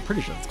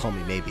pretty sure it's Call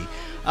Me Maybe.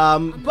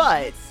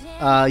 But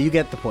you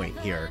get the point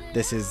here.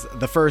 This is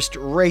the first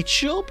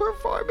Rachel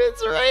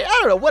performance, right? I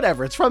don't know,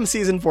 whatever. It's from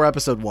season 4,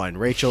 episode 1,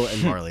 Rachel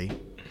and Marley.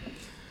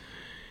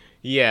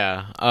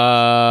 Yeah,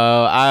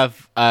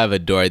 I've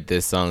adored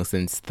this song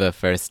since the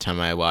first time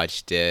I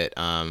watched it.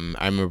 I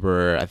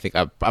remember, I think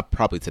I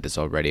probably said this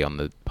already on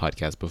the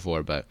podcast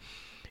before, but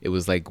it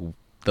was like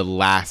the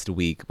last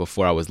week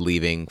before I was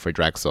leaving for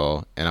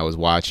Drexel, and I was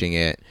watching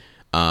it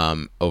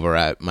over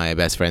at my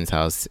best friend's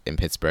house in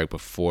Pittsburgh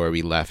before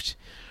we left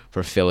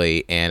for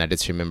Philly, and I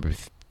just remember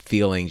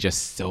feeling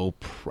just so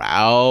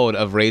proud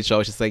of Rachel. I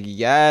was just like,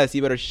 yes,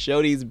 you better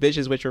show these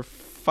bitches what you're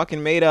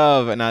fucking made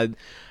of, and I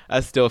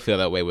still feel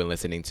that way when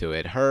listening to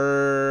it.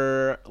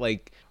 Her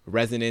like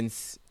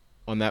resonance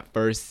on that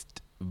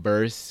first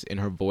verse in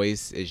her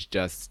voice is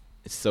just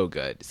so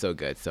good, so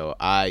good. So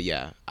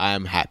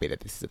I'm happy that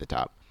this is at the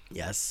top.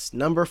 Yes,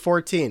 number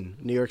 14,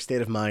 New York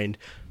State of Mind,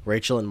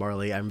 Rachel and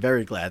Marley. I'm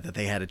very glad that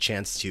they had a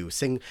chance to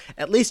sing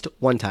at least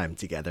one time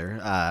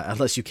together,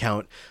 unless you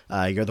count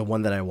You're the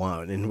One That I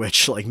Want, in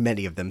which like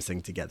many of them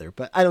sing together,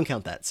 but I don't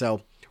count that.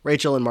 So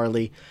Rachel and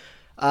Marley.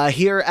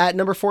 Here at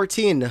number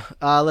 14,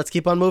 let's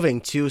keep on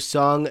moving to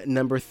song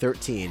number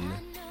 13. I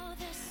know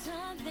there's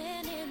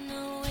something in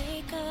the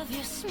wake of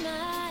your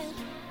smile.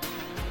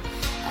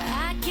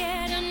 I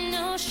get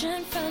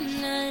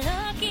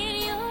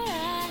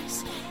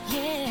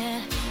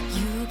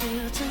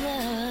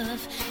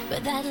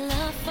that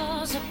love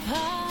falls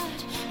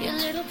apart, your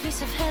little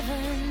piece of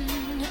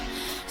heaven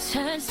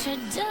turns to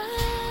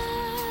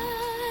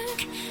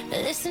dark.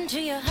 Listen to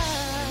your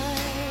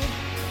heart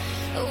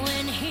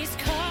when he's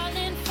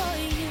calling for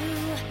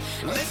you.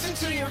 Listen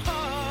to your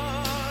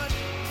heart.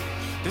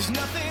 There's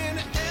nothing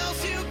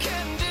else you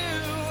can do.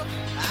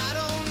 I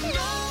don't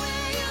know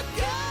where you're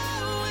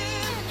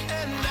going,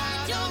 and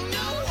I don't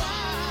know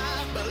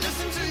why. But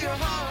listen to your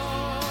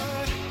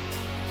heart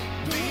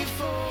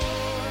before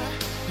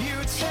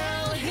you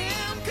tell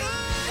him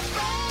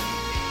goodbye.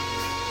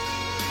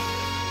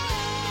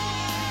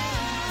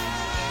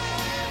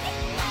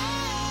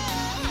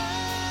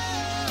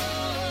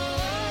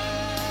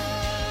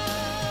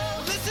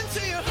 Listen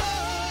to your heart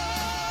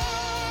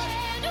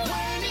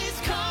when he's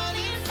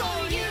calling for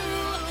you.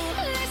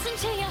 Listen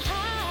to your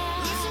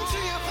heart. Listen to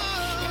your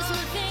heart. There's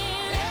nothing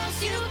else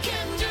you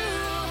can do.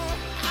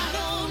 I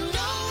don't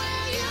know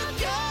where you're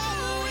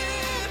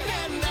going,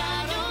 and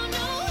I don't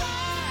know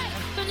why.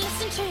 But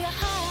listen to your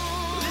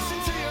heart. Listen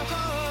to your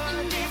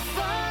heart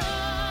before.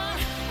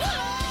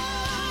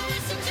 Oh,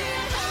 listen to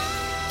your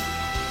heart.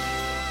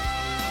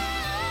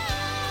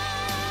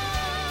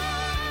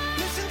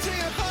 Listen to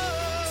your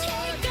heart.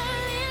 Take a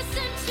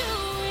listen to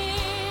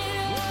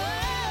it.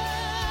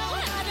 Oh,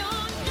 I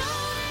don't know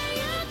where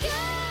you're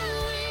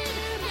going,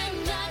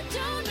 and I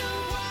don't know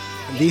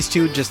why. These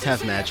two just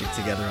have magic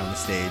together on the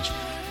stage.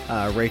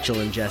 Rachel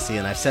and Jesse,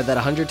 and I've said that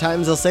 100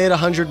 times. I'll say it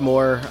 100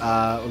 more.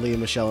 Leah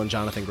Michelle and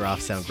Jonathan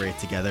Groff sound great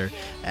together,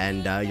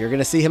 and you're going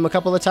to see him a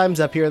couple of times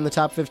up here in the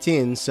top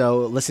 15. So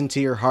Listen to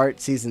Your Heart,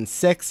 season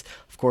 6.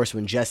 Of course,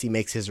 when Jesse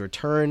makes his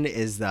return,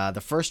 is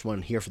the first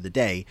one here for the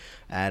day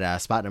at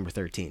spot number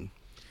 13.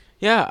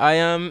 Yeah,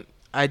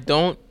 I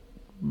don't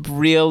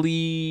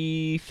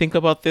really think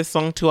about this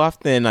song too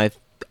often. I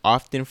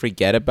often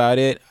forget about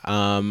it.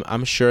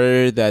 I'm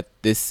sure that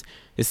this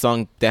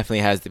song definitely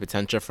has the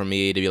potential for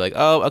me to be like,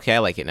 oh, okay, I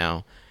like it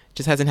now. It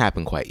just hasn't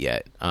happened quite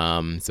yet.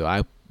 So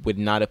I would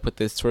not have put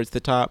this towards the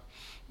top.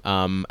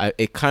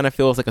 It kind of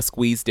feels like a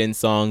squeezed in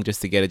song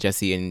just to get a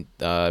Jesse and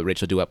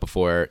Rachel duet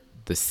before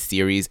the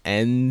series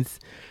ends.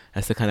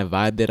 That's the kind of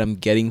vibe that I'm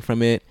getting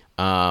from it.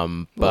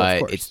 But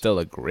course. it's still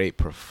a great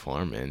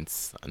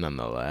performance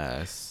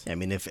nonetheless. I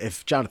mean,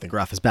 if Jonathan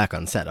Groff is back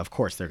on set, of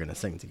course they're going to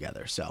sing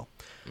together. So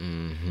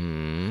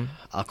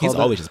I'll call He's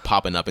always just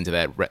popping up into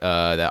that that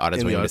in the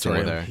auditorium to sing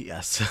with her. auditorium.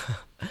 Yes.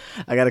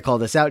 I got to call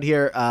this out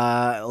here.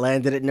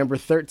 Landed at number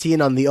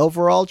 13 on the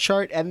overall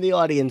chart and the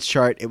audience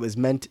chart. It was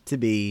meant to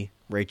be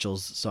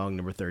Rachel's song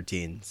number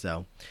 13.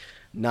 So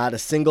not a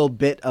single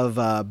bit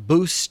of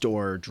boost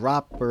or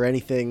drop or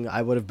anything.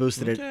 I would have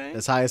boosted it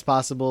as high as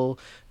possible.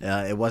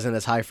 It wasn't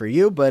as high for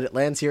you, but it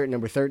lands here at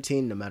number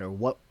 13 no matter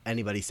what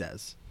anybody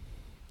says.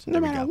 So No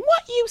matter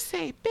what you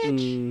say,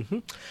 bitch.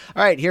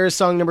 All right, here's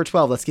song number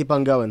 12. Let's keep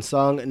on going.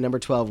 Song number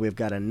 12, we've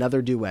got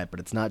another duet,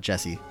 but it's not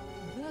Jesse.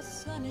 The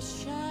sun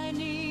is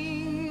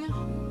shining.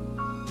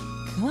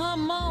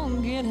 Come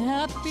on, get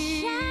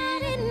happy.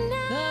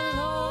 The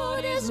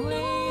Lord is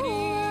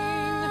waiting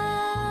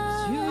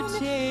to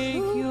take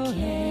your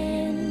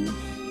hand.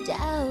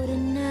 Doubt it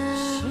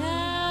now.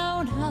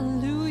 Shout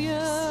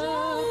hallelujah.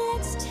 So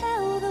let's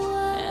tell the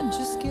world And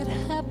just get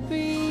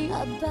happy.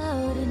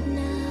 about it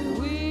now.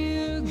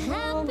 We're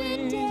Happy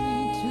going to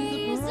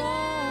days the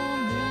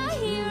are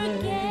here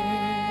promised land.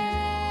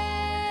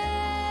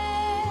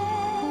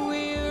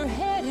 We're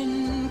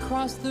heading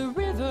across the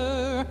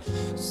river.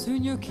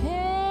 Soon your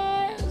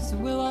cares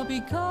will all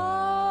be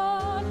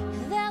gone.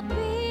 There'll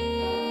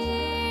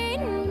be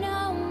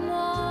no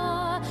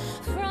more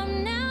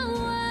from now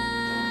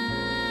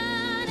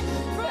on.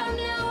 From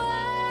now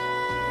on.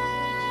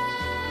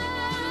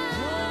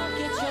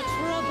 Forget your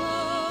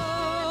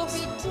troubles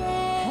Every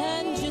day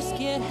and just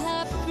get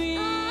happy.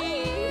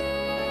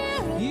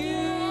 You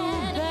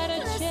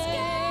better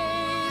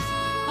chase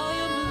all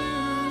your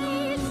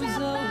blues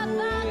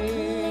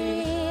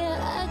away.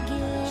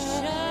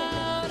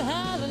 Shout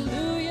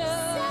hallelujah.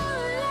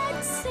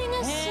 Let's sing a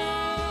And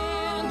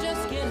song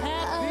just get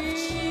happy.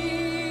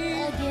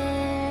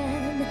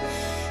 again.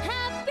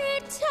 Happy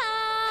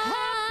times,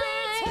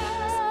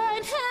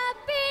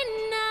 happy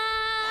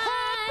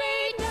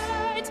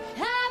nights,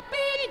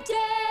 happy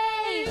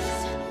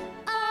days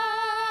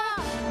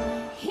are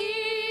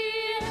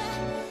here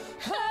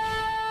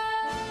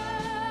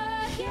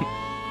again.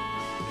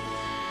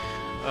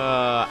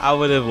 I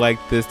would have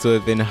liked this to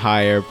have been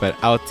higher, but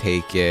I'll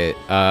take it.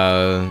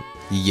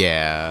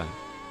 Yeah.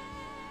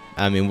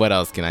 I mean, what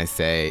else can I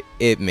say?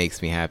 It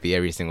makes me happy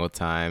every single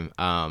time.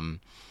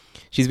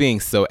 She's being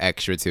so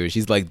extra too.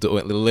 She's like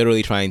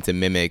literally trying to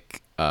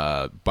mimic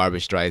Barbra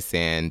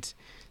Streisand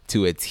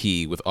to a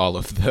T with all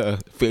of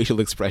the facial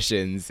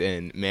expressions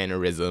and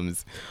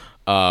mannerisms,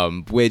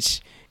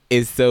 which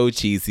is so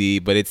cheesy,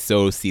 but it's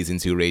so season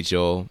 2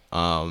 Rachel.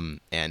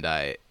 And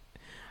I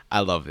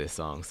love this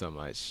song so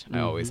much. I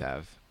always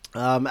have.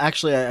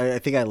 Actually, I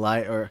think I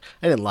lied, or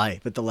I didn't lie,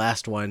 but the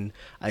last one,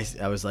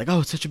 I was like,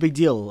 oh, it's such a big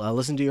deal.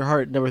 Listen to Your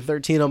Heart, number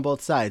 13 on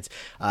both sides.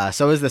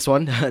 So is this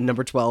one,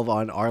 number 12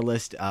 on our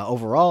list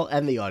overall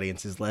and the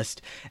audience's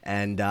list.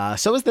 And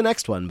so is the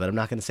next one, but I'm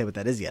not going to say what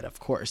that is yet, of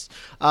course.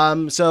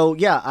 So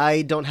yeah,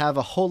 I don't have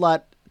a whole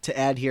lot to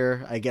add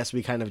here. I guess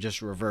we kind of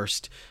just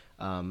reversed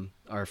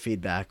our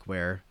feedback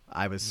where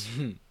I was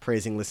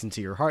praising Listen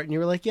to Your Heart, and you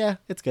were like, yeah,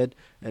 it's good.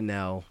 And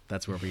now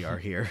that's where we are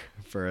here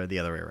for the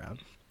other way around.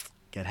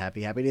 Get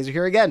Happy, Happy Days Are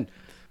Here Again.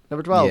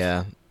 Number 12.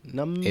 Yeah.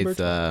 Number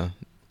 12.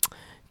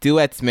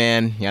 Duets,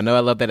 man. Y'all know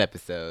I love that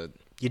episode.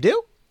 You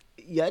do?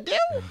 You do?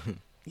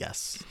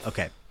 Yes.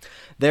 Okay.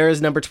 There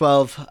is number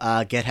 12.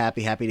 Get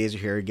Happy, Happy Days Are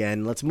Here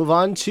Again. Let's move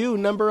on to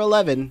number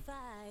 11.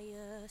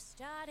 Fire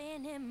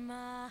starting in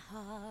my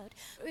heart,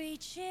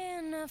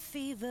 reaching a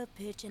fever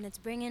pitch, and it's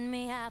bringing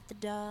me out the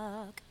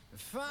dark.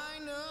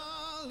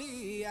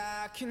 Finally,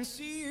 I can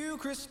see you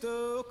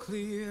crystal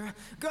clear.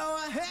 Go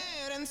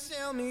ahead and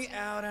sell me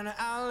out, and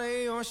I'll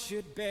lay your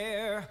shit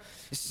bare.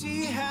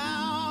 See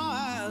how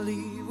I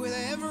leave with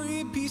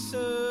every piece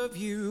of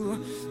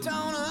you.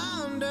 Don't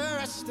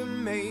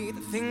underestimate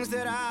the things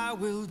that I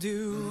will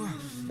do.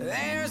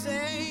 There's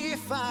a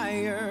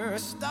fire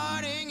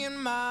starting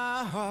in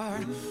my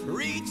heart,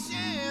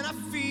 reaching a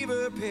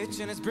fever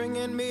pitch, and it's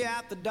bringing me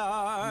out the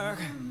dark.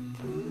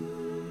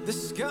 The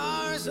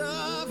scars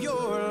of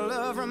your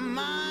love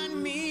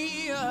remind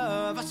me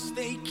of us.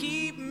 They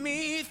keep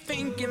me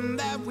thinking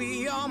that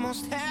we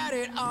almost had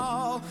it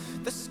all.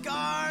 The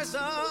scars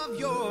of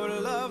your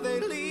love, they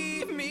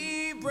leave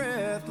me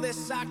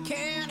breathless. I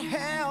can't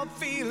help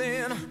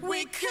feeling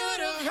we could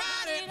have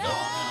had it all.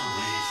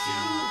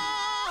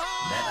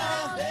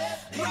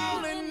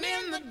 Rolling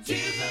in the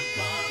deep.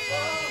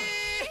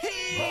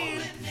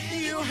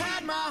 You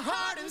had my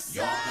heart inside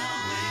your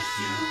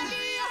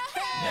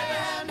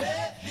hand,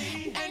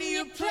 and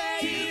you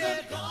played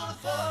it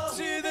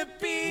to the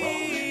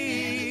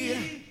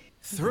beat.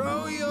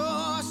 Throw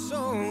your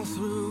soul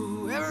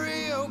through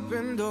every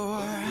open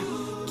door.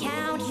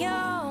 Count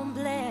your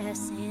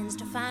blessings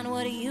to find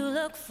what you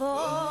look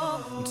for.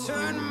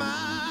 Turn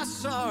my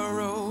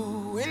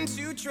sorrow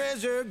into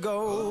treasure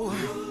gold.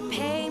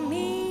 Pay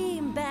me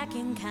back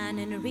in kind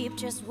and reap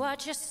just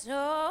what you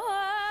sow.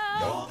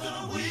 You're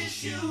gonna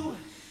wish you,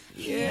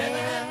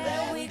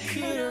 yeah, we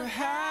could have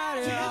had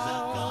it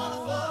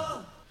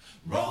all.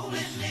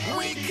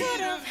 We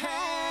could have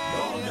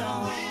had it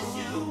all.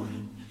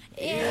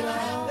 It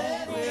all,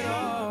 it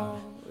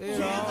all,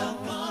 it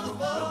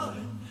all.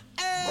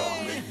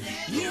 Hey,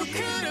 you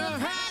could have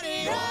had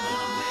it all.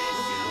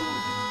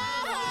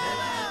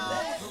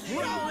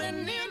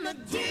 Rolling in the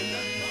deep.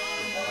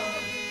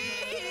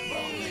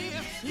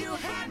 You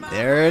had my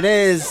There it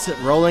is,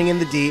 Rolling in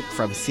the Deep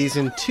from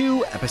season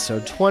 2,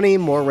 episode 20.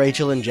 More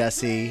Rachel and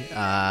Jesse.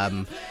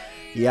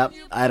 Yep,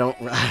 I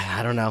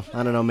don't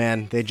know,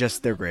 man.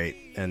 They're great,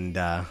 and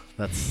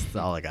that's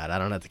all I got. I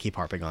don't have to keep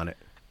harping on it.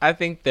 I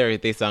think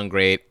they sound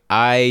great.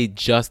 I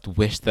just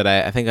wish that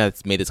I think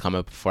I've made this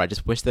comment before. I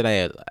just wish that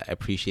I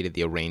appreciated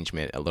the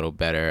arrangement a little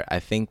better. I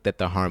think that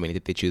the harmony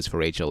that they choose for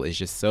Rachel is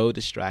just so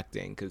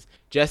distracting because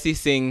Jesse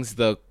sings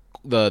the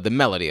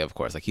melody, of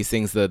course. Like he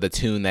sings the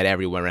tune that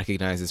everyone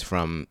recognizes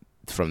from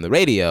the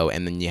radio,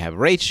 and then you have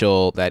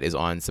Rachel that is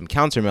on some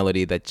counter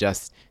melody that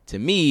just, to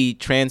me,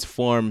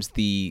 transforms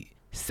the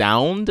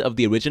sound of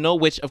the original,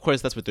 which of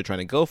course that's what they're trying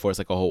to go for. It's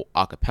like a whole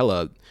a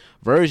cappella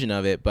version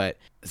of it, but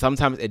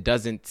sometimes it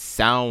doesn't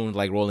sound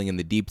like Rolling in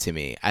the Deep to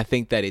me. I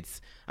think that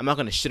I'm not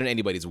going to shit on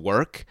anybody's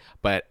work,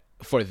 but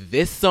for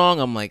this song,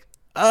 I'm like,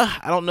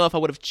 I don't know if I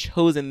would have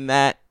chosen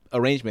that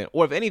arrangement,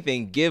 or if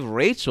anything, give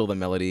Rachel the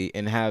melody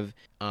and have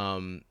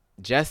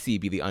Jesse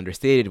be the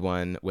understated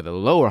one with a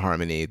lower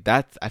harmony.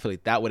 I feel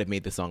like that would have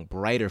made the song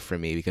brighter for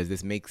me, because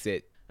this makes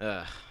it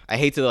I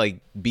hate to like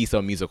be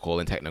so musical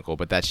and technical,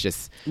 but that's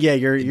just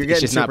You're getting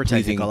just not super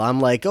pleasing. technical. I'm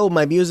like, oh,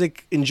 my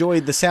music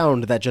enjoyed the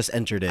sound that just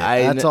entered it.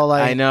 That's all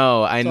I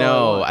know. that's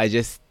all I I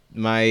just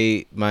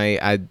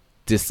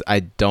I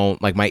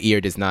don't like, my ear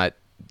does not.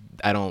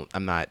 I'm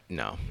not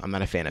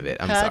a fan of it.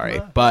 I'm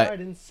sorry, but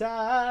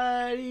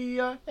inside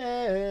your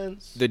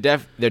hands. there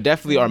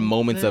definitely are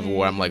moments of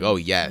where I'm like, oh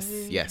yes,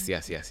 but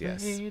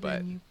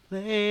You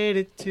played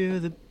it to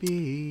the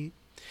beat.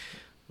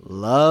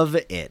 Love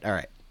it. All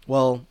right.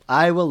 Well,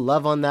 I will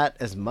love on that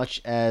as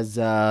much as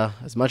I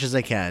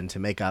can to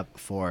make up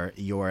for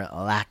your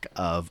lack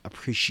of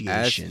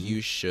appreciation. as you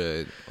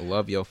should.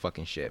 Love your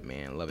fucking shit,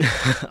 man. Love it.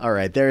 All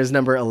right, there is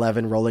number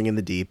 11, Rolling in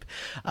the Deep.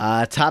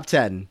 Top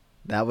 10.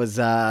 That was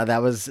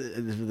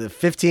the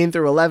 15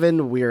 through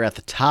 11. We are at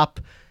the top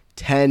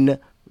 10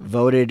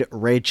 voted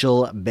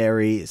Rachel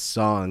Berry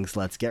songs.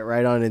 Let's get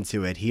right on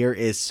into it. Here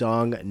is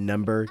song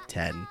number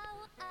 10.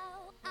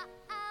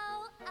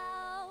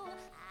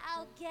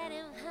 I'll get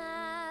him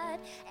hot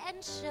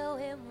and show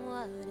him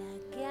what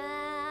I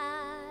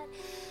got.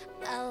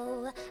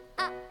 Oh,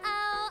 oh,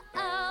 oh,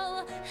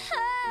 oh,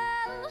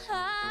 oh,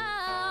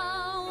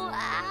 oh.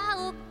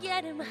 I'll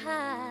get him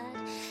hot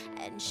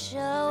and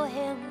show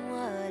him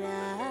what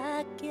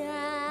I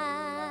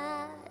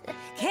got.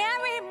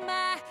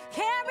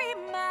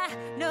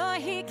 No,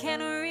 he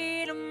can't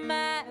read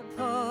my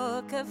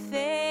poker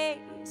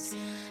face.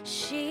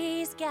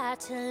 She's got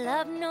to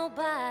love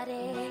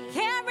nobody.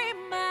 Can't read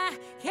my.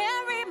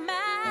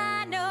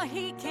 No,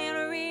 he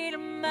can't read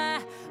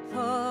my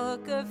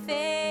poker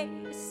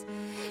face.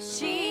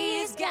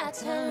 She's got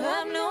to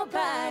love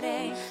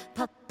nobody.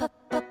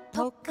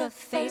 Poker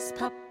face,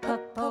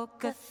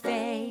 poker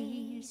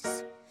face.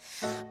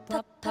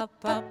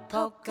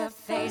 Poker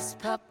face,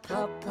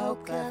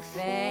 poker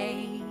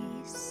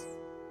face.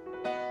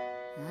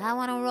 I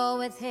wanna roll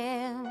with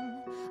him,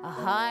 a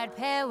hard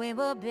pair we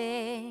will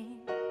be.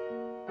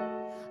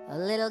 A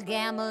little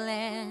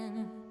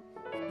gambling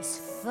is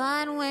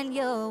fun when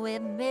you're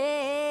with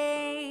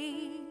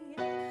me.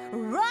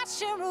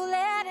 Russian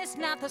roulette is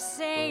not the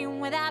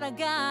same without a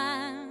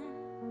gun.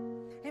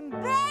 And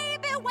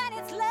baby, when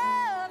it's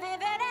love,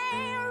 if it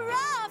ain't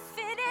rough,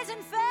 it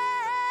isn't fun.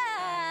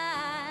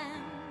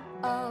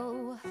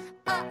 Oh,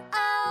 oh,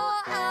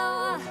 oh,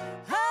 oh,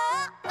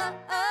 oh, oh,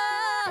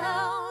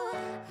 oh.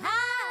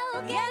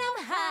 I'll get him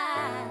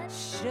high,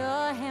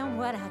 show him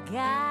what I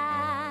got.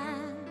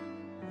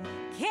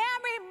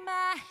 Can't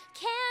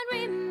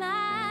read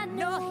my,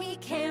 no, he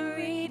can't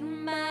read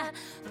my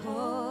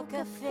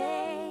poker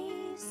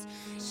face.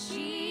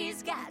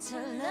 She's got to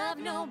love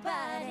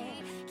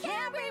nobody.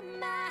 Can't read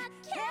my,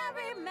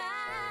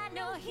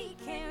 no, he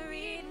can't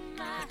read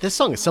my. This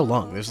song is so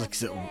long. There's like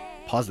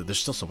pause it. There's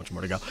still so much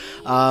more to go.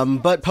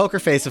 But Poker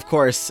Face, of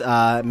course,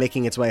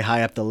 making its way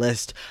high up the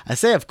list. I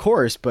say of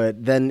course,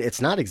 but then it's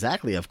not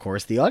exactly of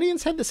course. The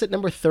audience had this at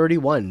number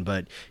 31,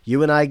 but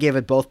you and I gave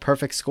it both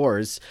perfect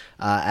scores,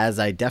 as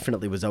I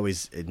definitely was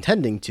always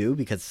intending to,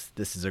 because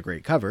this is a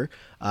great cover.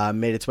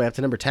 Made its way up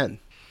to number 10.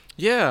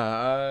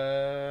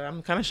 Yeah,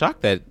 I'm kind of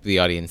shocked that the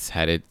audience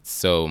had it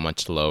so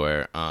much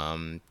lower.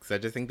 Because I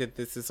just think that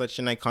this is such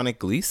an iconic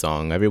Glee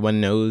song.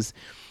 Everyone knows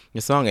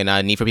the song, and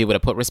I need for people to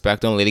put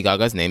respect on Lady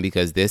Gaga's name,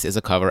 because this is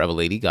a cover of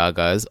Lady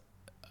Gaga's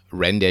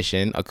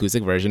rendition,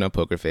 acoustic version of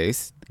Poker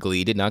Face.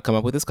 Glee did not come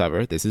up with this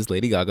cover. This is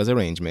Lady Gaga's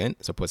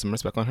arrangement, so put some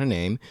respect on her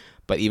name.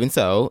 But even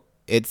so,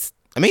 it's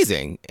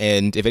amazing.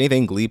 And if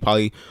anything, Glee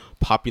probably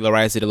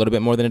popularized it a little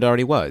bit more than it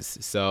already was.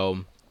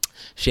 So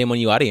shame on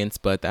you, audience,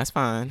 but that's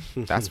fine.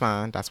 That's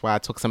fine. That's why I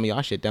took some of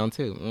y'all shit down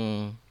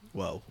too.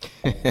 Whoa.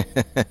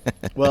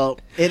 Well,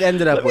 it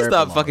ended up Let me where it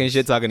stop belongs. fucking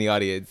shit talking the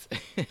audience.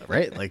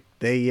 Right? Like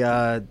they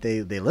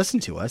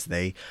listen to us.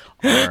 They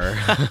are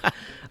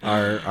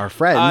our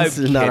friends,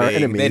 I'm not our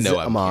kidding. They enemies. know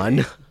I'm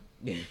Amon.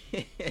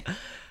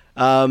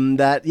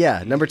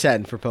 Number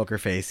 10 for Poker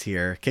Face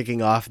here,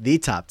 kicking off the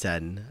top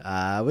 10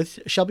 with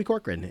Shelby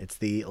Corcoran. It's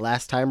the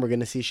last time we're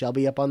going to see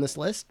Shelby up on this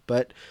list,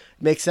 but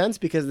it makes sense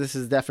because this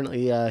is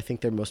definitely, I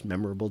think, their most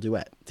memorable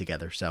duet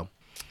together. So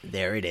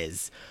there it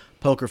is.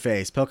 Poker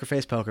Face, Poker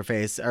Face, Poker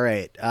Face. All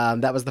right.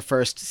 That was the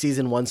first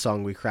season 1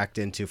 song we cracked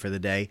into for the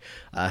day.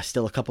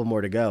 Still a couple more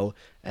to go.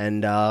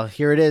 And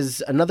here it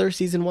is, another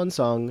season 1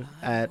 song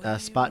at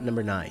spot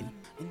number 9.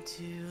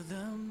 Into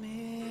the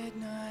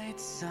midnight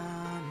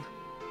sun,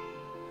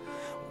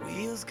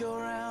 wheels go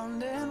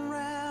round and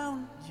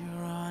round,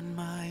 you're on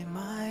my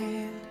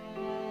mind.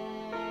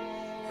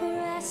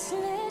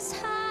 Restless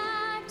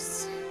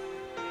hearts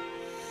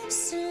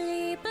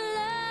sleep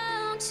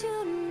alone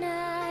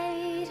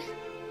tonight,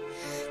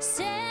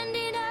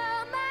 sending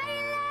all my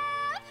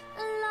love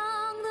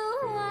along the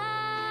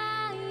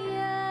wire.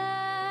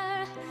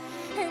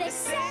 They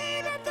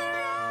say that the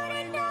road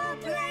ain't no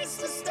place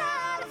to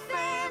start a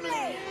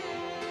family.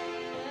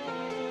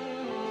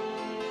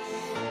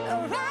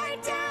 Right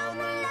down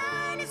the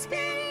line, it's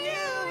been you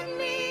and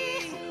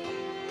me.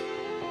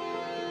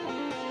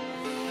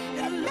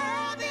 The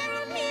love and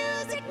the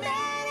music,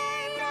 that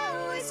ain't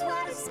always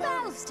what it's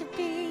supposed to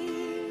be.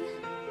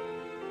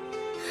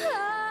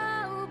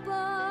 Oh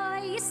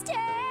boy, you stand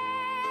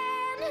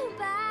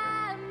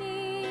by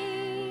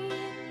me.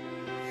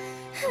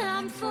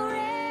 I'm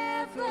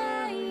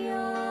forever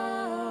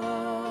yours,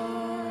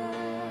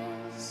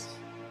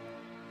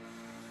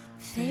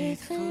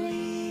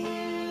 faithfully.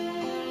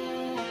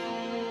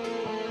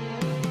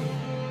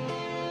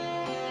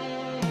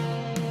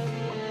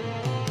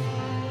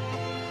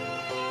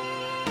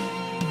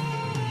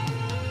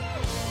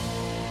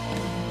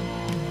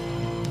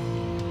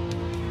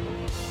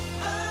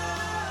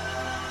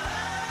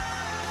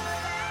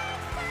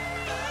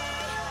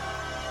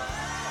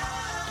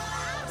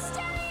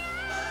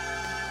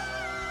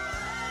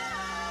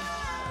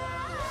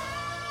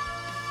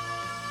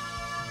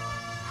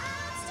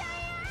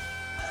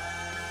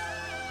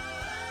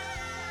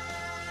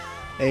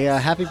 A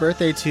happy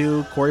birthday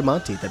to Corey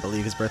Monteith. I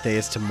believe his birthday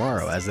is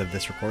tomorrow as of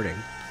this recording.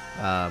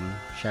 Shout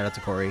out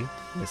to Corey.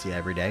 Miss you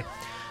every day.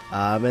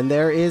 And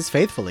there is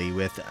Faithfully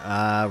with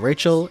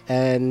Rachel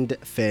and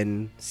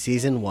Finn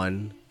season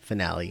 1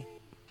 finale.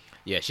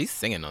 Yeah, she's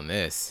singing on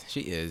this.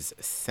 She is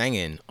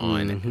singing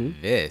on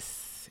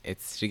this.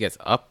 She gets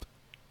up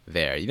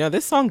there. You know,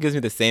 this song gives me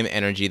the same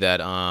energy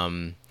that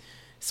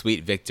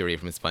Sweet Victory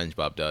from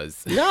SpongeBob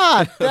does.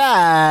 Not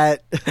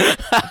that.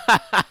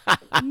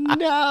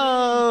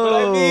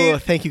 No.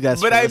 Thank you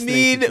guys. But for I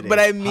listening to mean,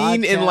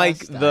 today's in like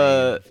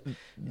podcast.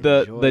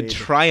 the enjoyed-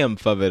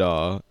 triumph of it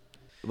all.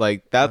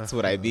 Like that's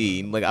what I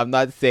mean. Like I'm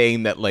not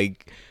saying that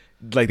like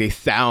they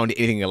sound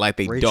anything alike.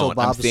 They Rachel don't. I'm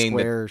Bob saying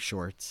square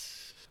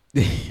shorts.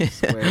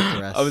 Square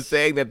dress. I'm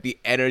saying that the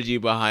energy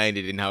behind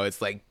it and how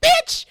it's like,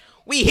 bitch,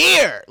 we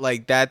here.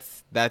 Like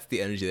that's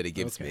the energy that it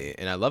gives me,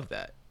 and I love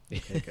that.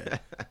 Okay, good.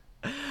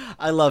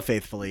 I love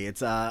Faithfully.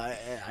 It's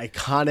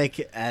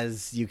iconic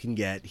as you can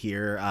get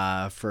here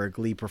for a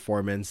Glee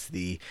performance.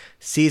 The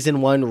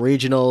season 1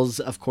 regionals,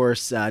 of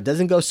course,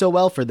 doesn't go so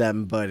well for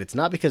them, but it's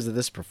not because of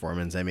this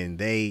performance. I mean,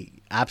 they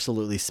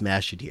absolutely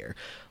smashed it here.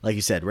 Like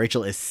you said,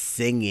 Rachel is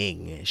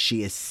singing.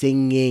 She is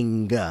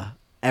singing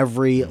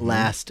every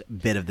last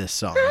bit of this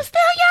song.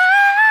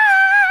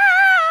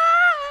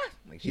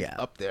 Like she's Yeah.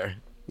 up there.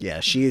 Yeah,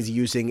 she is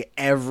using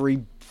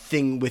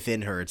everything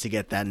within her to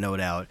get that note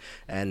out,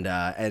 and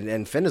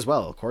Finn as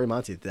well. Corey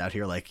Monteith out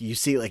here, like you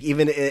see, like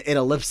even in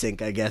a lip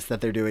sync, I guess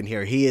that they're doing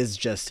here, he is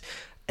just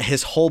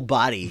his whole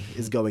body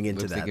is going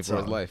into Lip-syncing that for his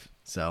song. life.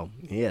 So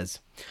he is.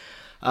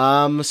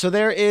 So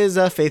there is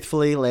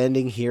Faithfully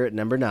landing here at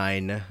number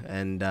 9,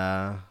 and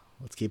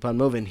let's keep on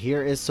moving.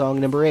 Here is song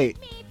number 8.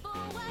 Me for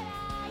what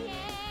I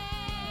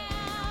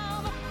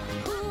am,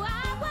 who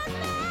I was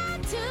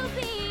meant to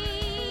be.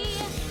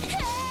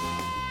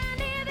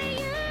 And if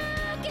you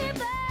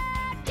give a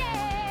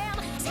damn,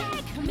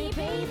 take me,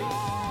 baby,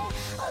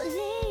 or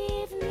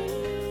leave me.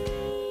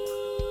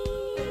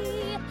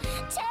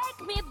 Take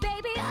me,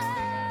 baby, or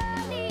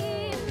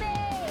leave me.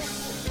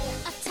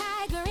 A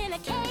tiger in a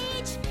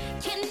cage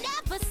can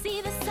never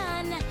see the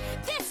sun.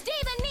 This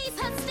diva needs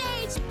her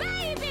stage,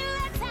 baby.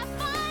 Let's have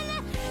fun.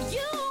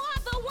 You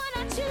are the one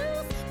I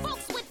choose.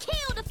 Folks would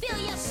kill to fill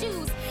your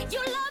shoes. You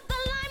love the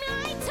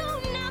limelight too,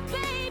 now,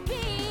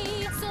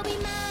 baby. So be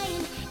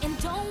mine and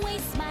don't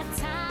waste my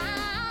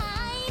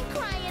time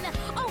crying.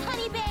 Oh,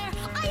 honey bear,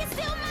 are you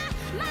still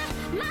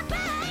my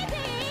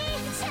baby?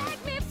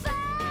 Take me for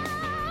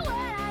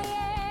what I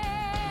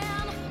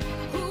am,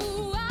 who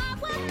I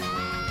was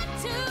meant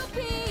to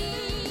be.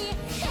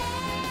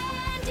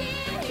 And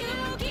if you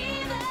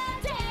give a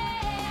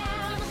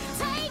damn,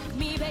 take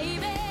me,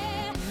 baby,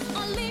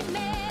 or leave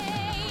me.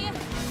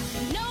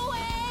 No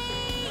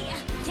way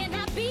can I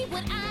be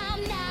what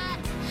I'm not.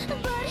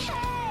 But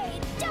hey,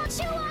 don't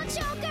you want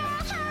your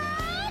girl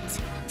hot?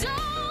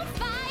 Don't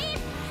fight,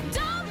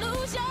 don't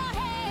lose your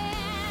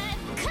head.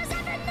 'Cause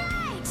every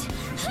night,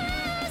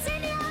 who's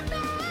in your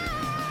bed?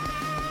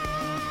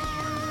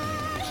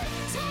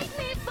 Take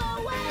me for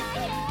what I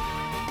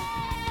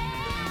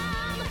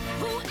am,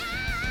 who I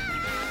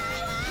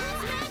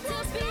was meant to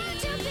be.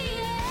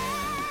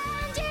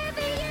 And if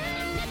you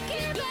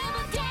give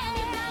a damn,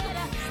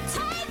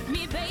 take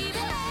me,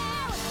 baby,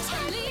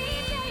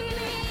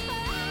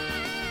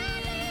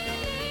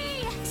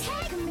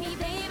 take me,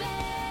 baby.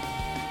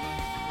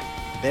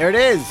 There it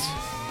is.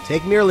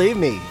 Take Me or Leave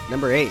Me,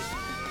 number 8.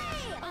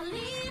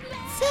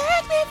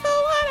 Take me for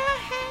what I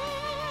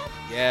have.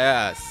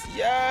 Yes.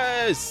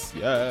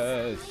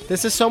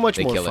 This is so much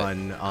They more kill it.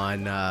 fun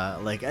on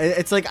like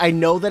it's like I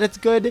know that it's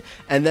good,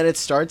 and then it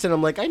starts and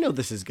I'm like, I know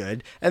this is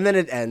good, and then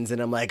it ends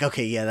and I'm like,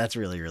 okay, yeah, that's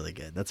really, really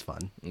good. That's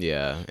fun.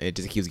 Yeah, it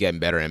just keeps getting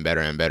better and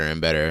better and better and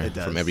better. It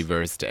does. From every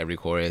verse to every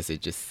chorus. They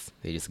just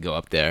go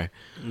up there.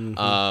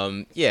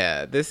 Mm-hmm.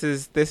 Yeah, this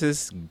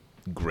is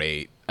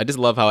great. I just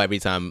love how every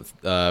time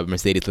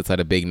Mercedes lets out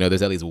a big note,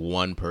 there's at least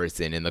one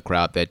person in the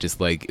crowd that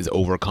just like is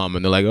overcome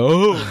and they're like,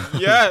 oh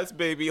yes,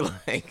 baby.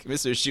 Like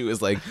Mr. Shu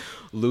is like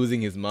losing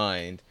his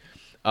mind.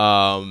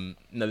 No,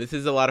 this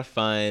is a lot of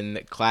fun.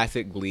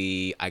 Classic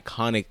Glee,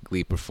 iconic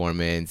Glee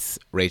performance.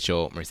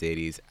 Rachel,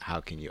 Mercedes, how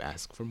can you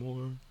ask for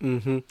more?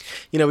 Mm-hmm.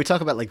 You know, we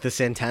talk about like the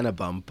Santana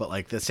bump, but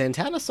like the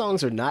Santana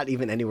songs are not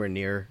even anywhere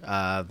near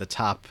the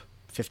top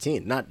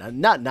 15.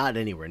 Not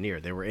anywhere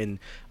near. They were in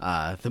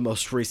the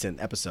most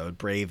recent episode,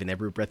 Brave and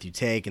Every Breath You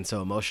Take, and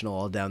So Emotional,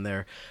 all down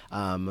there.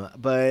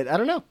 But I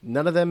don't know.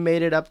 None of them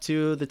made it up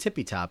to the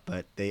tippy top,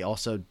 but they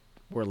also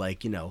were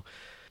like, you know,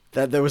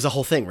 that there was a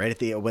whole thing right at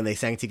the when they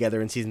sang together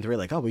in season 3,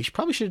 like, oh, we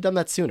probably should have done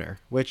that sooner.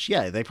 Which,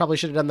 yeah, they probably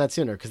should have done that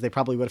sooner because they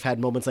probably would have had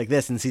moments like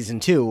this in season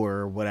 2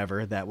 or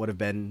whatever that would have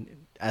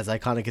been as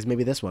iconic as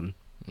maybe this one.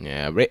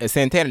 Yeah,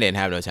 Santana didn't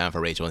have no time for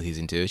Rachel in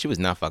season 2. She was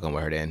not fucking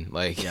with her then.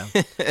 Like, Yeah.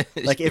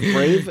 Like if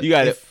Brave, You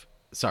got it.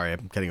 Sorry,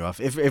 I'm cutting you off.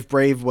 If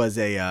Brave was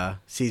a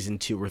season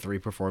 2 or 3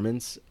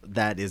 performance,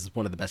 that is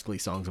one of the best Glee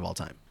songs of all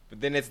time.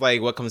 But then it's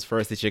like, what comes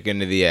first, the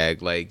chicken or the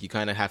egg? Like, you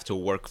kind of have to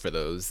work for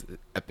those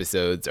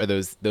episodes or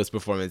those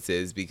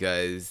performances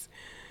because,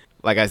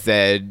 like I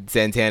said,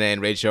 Santana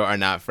and Rachel are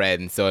not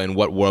friends. So in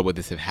what world would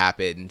this have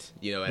happened?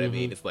 You know what I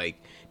mean? It's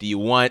like, do you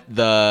want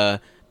the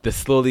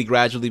slowly,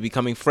 gradually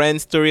becoming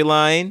friends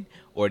storyline,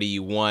 or do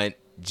you want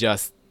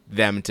just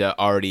them to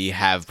already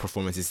have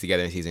performances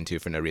together in season 2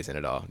 for no reason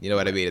at all? You know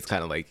what I mean? It's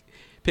kind of like,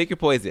 pick your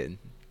poison.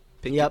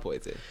 Pick your Yep.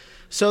 poison.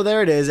 So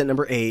there it is at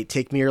number 8,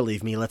 Take Me or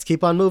Leave Me. Let's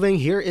keep on moving.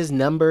 Here is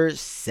number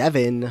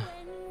 7. You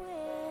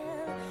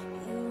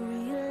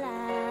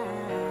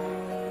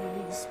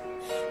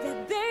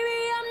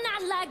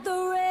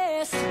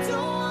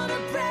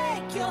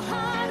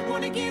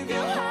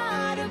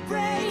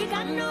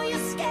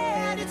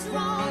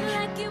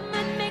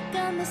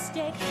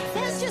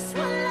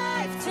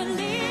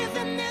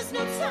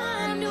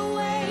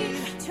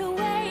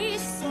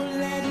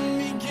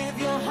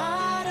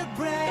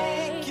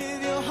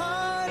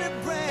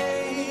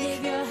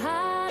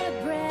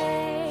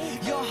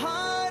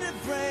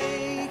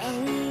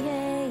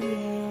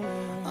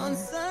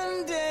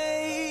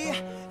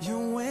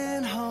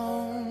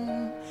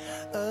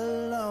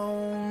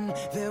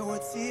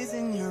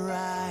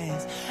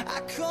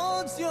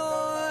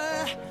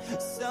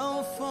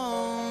cell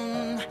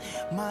phone,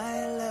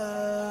 my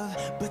love,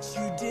 but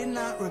you did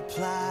not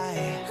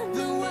reply.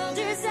 The world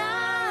is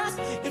ours.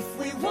 If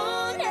we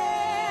want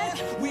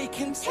it, we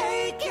can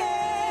take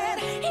it.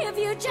 If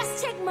you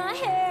just take my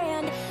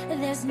hand,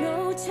 there's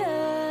no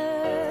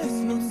There's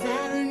no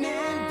turning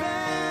turning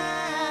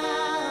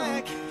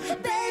back.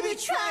 Baby,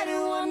 try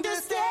to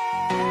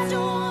understand.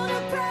 Don't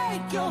wanna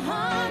break your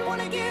heart,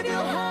 wanna give your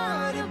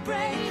heart a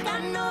break. I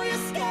know you're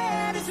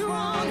scared it's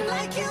wrong,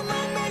 like you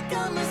might make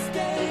a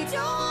mistake.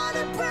 Don't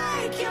wanna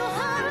break your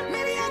heart,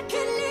 maybe I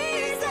can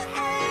ease the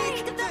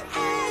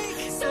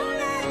ache. So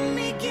let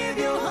me give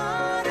your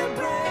heart a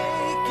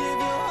break, give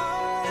your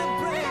heart a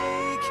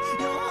break,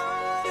 your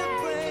heart a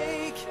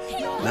break.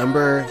 Your heart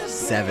Number a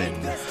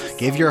 7. break.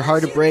 Give Your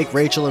Heart a Break,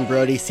 Rachel and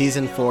Brody,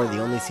 season 4, the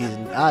only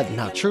season,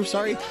 not true,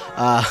 sorry.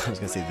 I was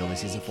going to say the only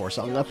season 4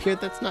 song up here.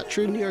 That's not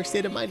true. New York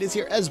State of Mind is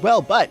here as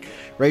well. But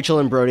Rachel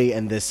and Brody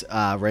and this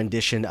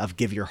rendition of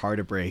Give Your Heart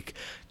a Break,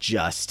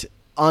 just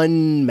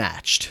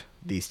unmatched,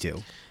 these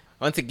two.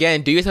 Once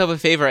again, do yourself a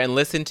favor and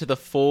listen to the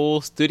full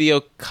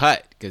studio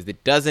cut, because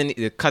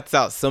it cuts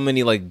out so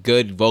many like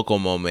good vocal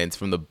moments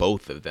from the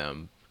both of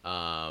them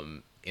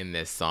in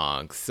this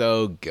song.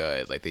 So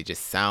good. Like they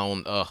just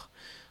sound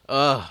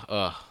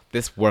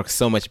this works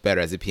so much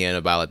better as a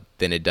piano ballad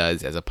than it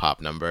does as a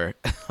pop number.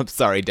 I'm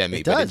sorry,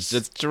 Demi, It but does. it's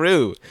just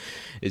true.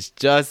 It's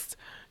just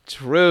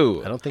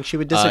true. I don't think she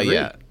would disagree.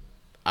 Yeah.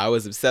 I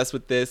was obsessed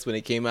with this when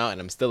it came out,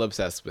 and I'm still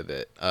obsessed with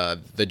it.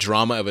 The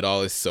drama of it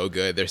all is so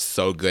good. They're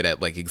so good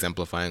at like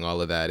exemplifying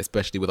all of that,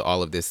 especially with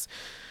all of this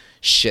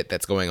shit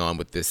that's going on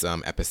with this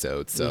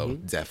episode. So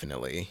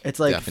definitely,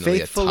 It's like definitely a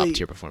faithfully- top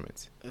tier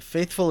performance.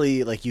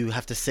 Faithfully, like you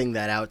have to sing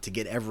that out to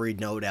get every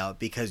note out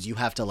because you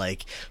have to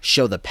like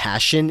show the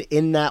passion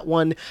in that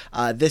one.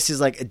 This is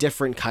like a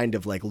different kind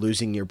of like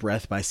losing your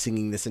breath by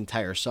singing this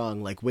entire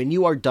song. Like when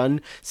you are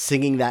done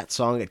singing that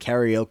song at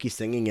karaoke,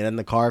 singing it in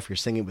the car, if you're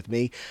singing with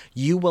me,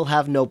 you will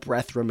have no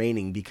breath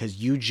remaining because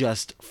you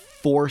just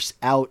force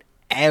out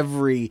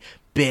every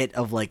bit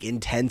of like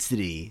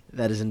intensity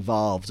that is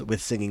involved with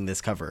singing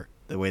this cover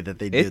the way that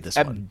they do this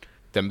one.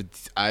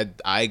 I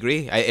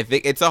agree. I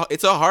think it's a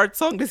hard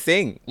song to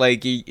sing.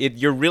 Like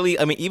you're really,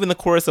 I mean, even the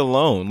chorus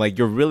alone, like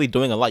you're really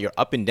doing a lot. You're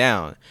up and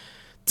down.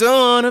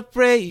 Don't wanna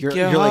break You're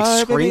your like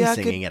heart, scream baby, I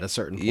singing could- at a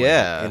certain point.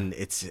 Yeah. And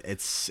it's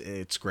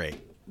great.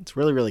 It's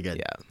really, really good.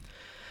 Yeah,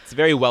 it's a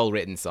very well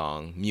written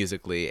song,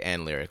 musically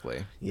and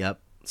lyrically. Yep.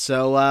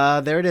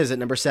 So there it is at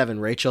number 7,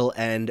 Rachel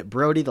and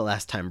Brody. The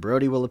last time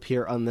Brody will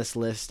appear on this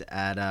list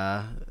at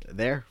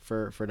there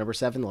for number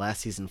 7, the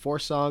last season 4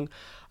 song.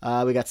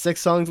 We got 6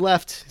 songs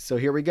left, so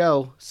here we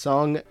go.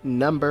 Song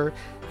number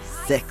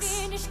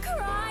 6. Finished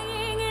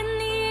crying in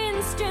the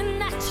instant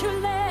that you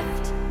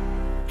left,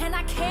 and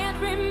I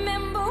can't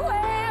remember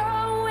where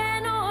or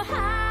when or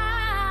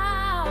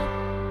how.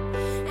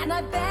 And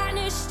I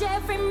banished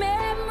every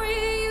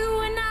memory you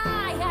and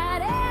I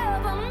had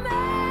ever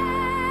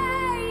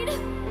made.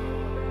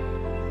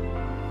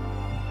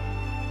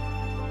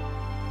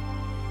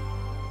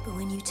 But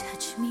when you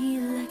touch me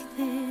like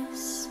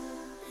this,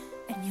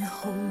 and you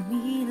hold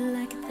me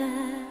like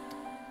that,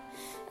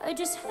 I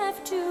just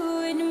have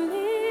to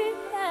admit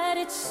that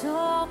it's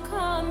all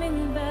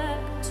coming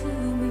back to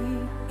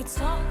me. It's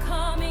all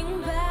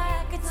coming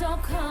back, it's all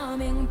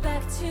coming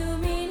back to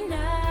me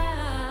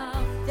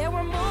now. There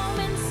were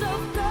moments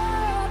of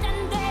gold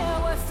and there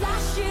were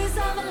flashes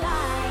of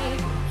light.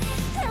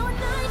 There were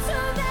nights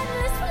of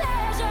endless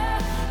pleasure.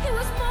 It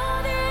was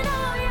more than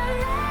all your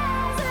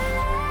lies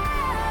allowed.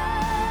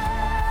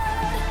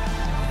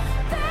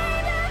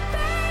 Baby,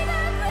 baby,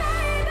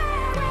 baby,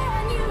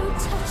 when you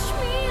touch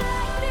me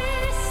like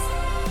this,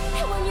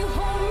 and when you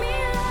hold me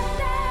like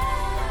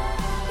that,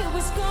 it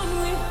was gone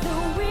with the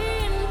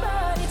wind,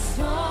 but it's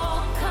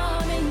all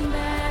coming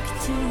back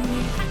to me.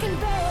 I can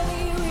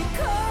barely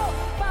recall,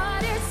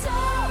 but it's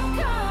all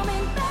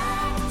coming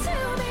back to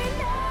me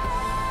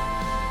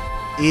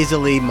now.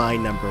 Easily my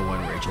number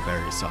 1 Rachel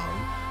Berry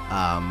song.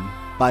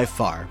 By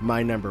far,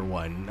 my number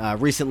 1.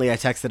 Recently, I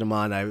texted him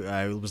on.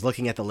 I was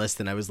looking at the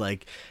list and I was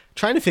like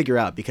trying to figure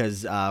out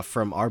because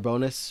from our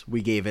bonus,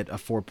 we gave it a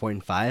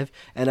 4.5.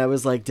 And I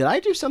was like, did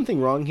I do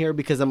something wrong here?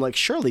 Because I'm like,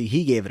 surely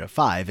he gave it a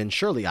 5 and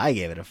surely I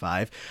gave it a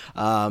 5.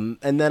 And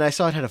then I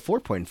saw it had a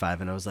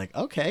 4.5 and I was like,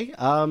 okay,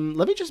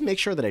 let me just make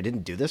sure that I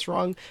didn't do this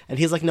wrong. And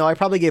he's like, no, I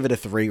probably gave it a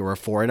 3 or a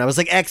 4. And I was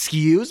like,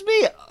 excuse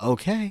me?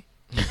 Okay.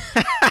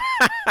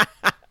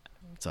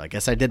 So I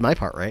guess I did my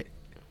part right.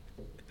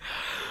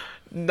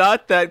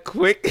 Not that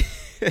quick.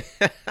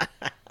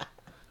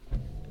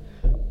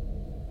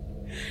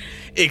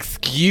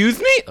 Excuse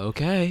me?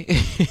 Okay.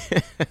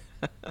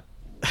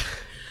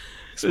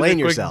 Explain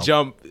yourself.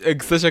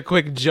 Such a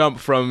quick jump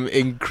from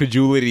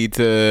incredulity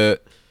to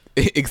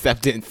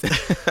acceptance.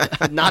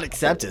 Not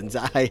acceptance.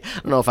 I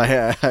don't know if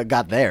I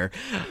got there.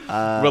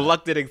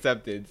 Reluctant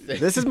acceptance.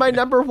 This is my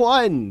number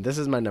 1. This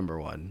is my number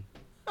 1.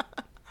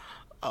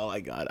 Oh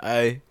my god.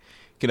 I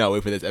cannot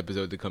wait for this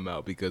episode to come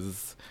out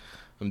because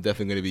I'm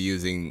definitely going to be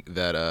using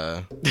that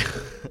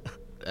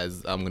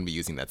as I'm gonna be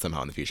using that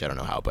somehow in the future. I don't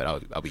know how, but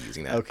I'll be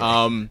using that.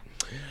 Okay.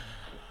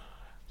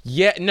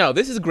 Yeah, no,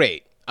 this is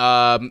great.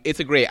 It's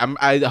a great.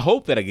 I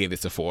hope that I gave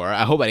this a 4.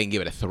 I hope I didn't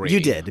give it a 3. You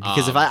did,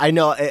 because if I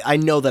know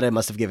that I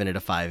must have given it a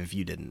 5 if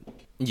you didn't.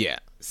 Yeah.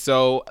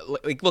 So,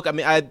 like, look, I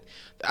mean,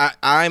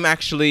 I'm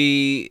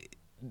actually.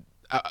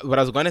 What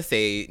I was going to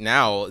say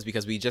now is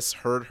because we just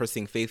heard her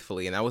sing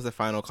Faithfully, and that was the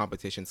final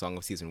competition song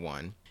of season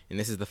 1. And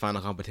this is the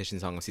final competition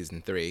song of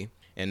season 3.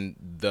 And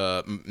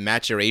the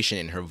maturation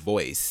in her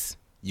voice,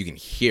 you can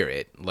hear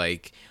it.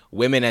 Like,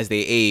 women as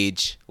they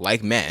age,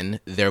 like men,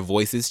 their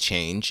voices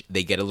change.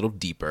 They get a little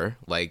deeper.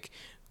 Like,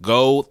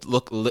 go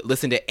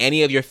listen to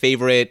any of your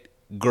favorite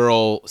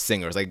girl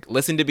singers. Like,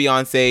 listen to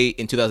Beyonce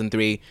in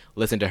 2003.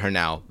 Listen to her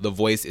now. The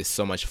voice is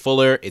so much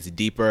fuller. It's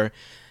deeper.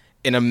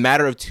 In a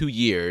matter of 2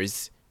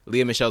 years,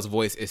 Lea Michele's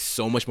voice is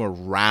so much more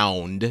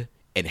round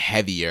and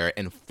heavier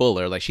and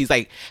fuller. Like, she's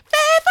like,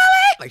 Faithfully!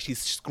 Like, she's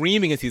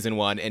screaming in season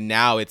 1, and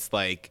now it's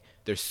like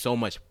there's so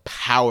much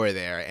power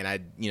there. And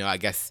I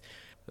guess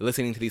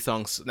listening to these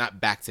songs,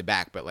 not back to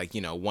back, but like,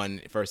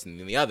 one first and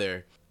then the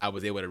other, I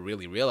was able to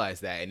really realize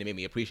that, and it made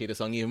me appreciate the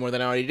song even more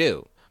than I already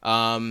do.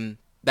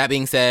 That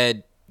being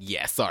said,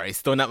 yeah, sorry,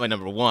 still not my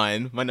number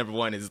 1. My number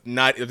 1 is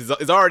not.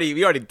 It's already,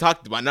 we already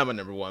talked about not my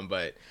number 1,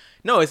 but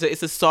no, it's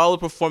a solid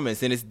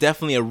performance, and it's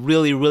definitely a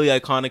really, really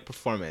iconic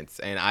performance,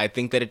 and I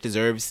think that it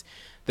deserves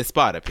the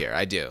spot up here.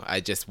 I do. I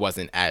just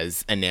wasn't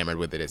as enamored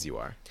with it as you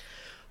are.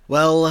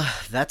 Well,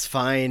 that's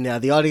fine.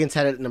 The audience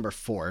had it at number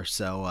 4,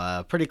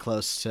 so pretty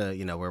close to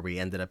where we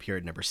ended up here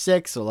at number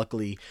 6. So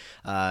luckily,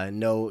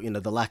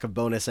 the lack of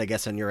bonus, I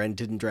guess, on your end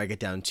didn't drag it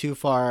down too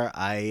far.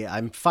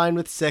 I'm fine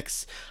with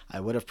 6.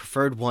 I would have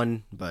preferred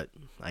 1, but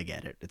I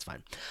get it. It's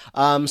fine.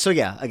 So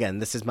yeah, again,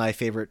 this is my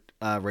favorite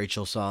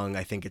Rachel song.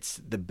 I think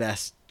it's the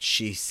best.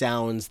 She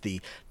sounds,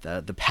 the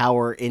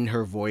power in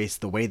her voice,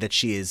 the way that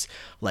she is,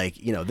 like,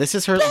 this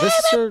is her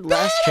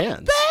last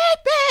chance.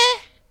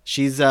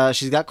 She's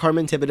got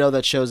Carmen Thibodeau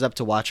that shows up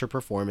to watch her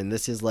perform, and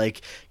this is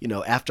like,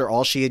 after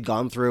all she had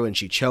gone through and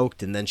she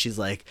choked, and then she's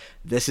like,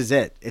 this is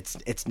it.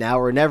 It's now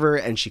or never,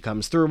 and she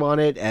comes through on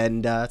it,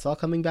 and it's all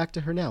coming back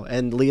to her now.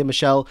 And Lea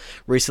Michele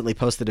recently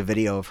posted a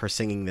video of her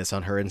singing this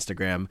on her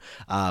Instagram,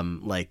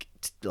 like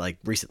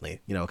recently,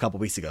 a couple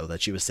weeks ago,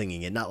 that she was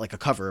singing it, not like a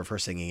cover of her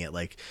singing it.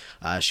 Like,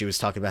 she was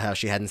talking about how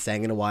she hadn't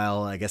sang in a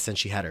while, I guess, since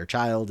she had her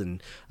child,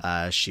 and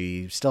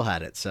she still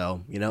had it.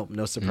 So,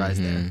 no surprise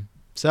there.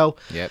 So,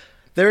 yep.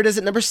 There it is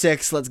at number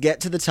 6. Let's get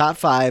to the top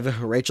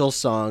 5 Rachel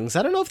songs.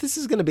 I don't know if this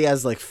is going to be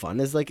as fun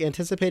as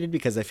anticipated,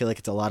 because I feel like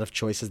it's a lot of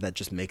choices that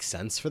just make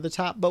sense for the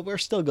top, but we're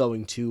still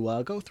going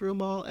to go through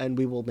them all, and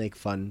we will make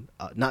fun.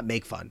 Not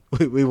make fun.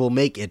 We will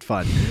make it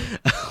fun.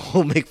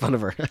 We'll make fun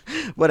of her.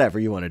 Whatever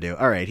you want to do.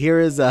 All right, here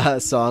is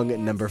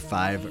song number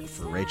 5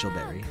 for Rachel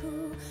Berry.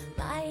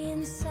 My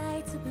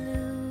insides are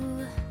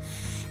blue.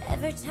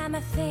 Every time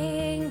I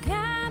think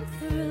I'm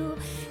through,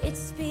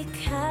 it's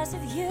because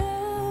of you.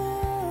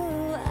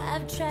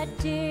 I've tried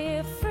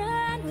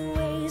different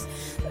ways,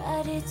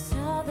 but it's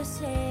all the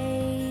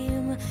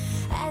same.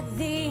 At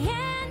the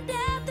end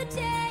of the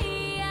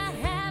day, I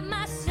have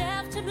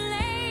myself to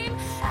blame.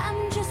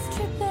 I'm just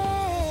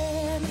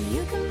tripping.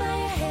 You can buy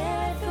your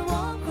hair if it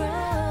won't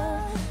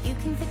grow. You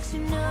can fix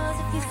your nose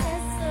if you say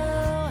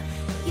so.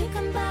 You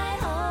can buy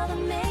all the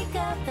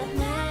makeup that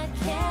man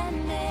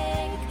can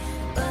make.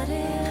 But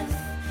if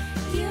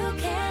you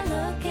can't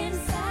look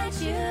inside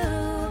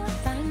you,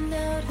 find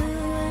out who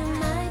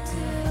am I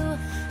to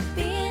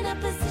be in a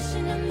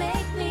position to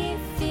make me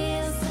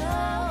feel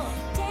so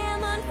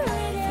damn unpretty.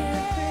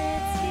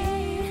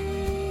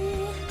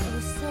 Oh,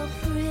 so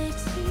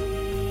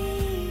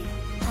pretty.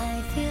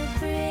 I feel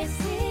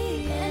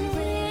pretty and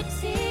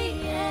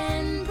witty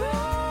and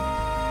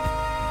bright,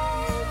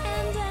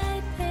 and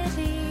I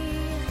pity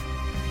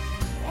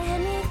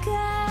any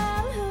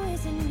girl who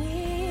isn't me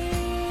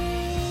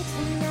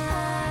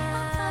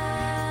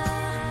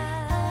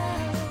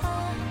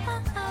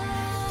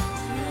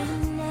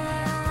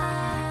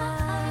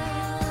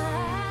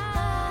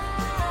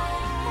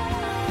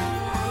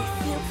I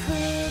feel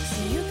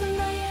pretty. You can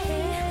buy your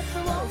hair if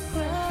it won't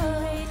grow.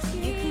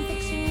 You can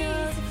fix your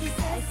nose if you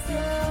say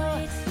so.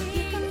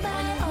 You can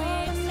buy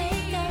all the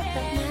makeup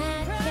that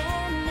man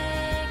can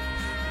make.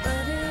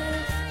 But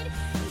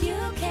if you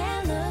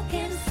can't look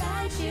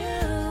inside you,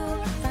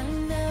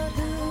 find out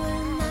who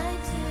am I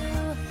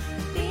to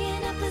be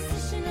in a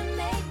position to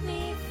make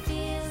me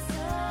feel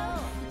so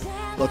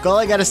damn. Look, all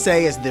I gotta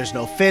say is there's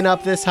no Finn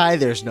up this high,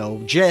 there's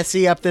no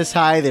Jesse up this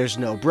high, there's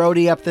no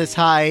Brody up this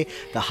high.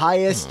 The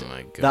highest, Oh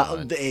my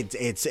God.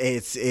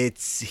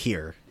 it's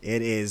here.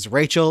 It is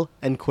Rachel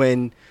and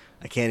Quinn.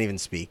 I can't even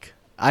speak.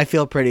 I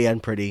Feel Pretty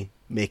Unpretty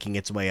making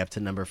its way up to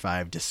number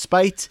 5,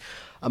 despite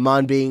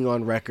Amon being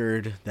on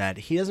record that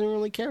he doesn't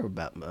really care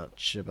about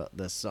much about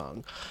this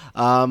song.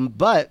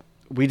 But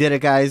we did it,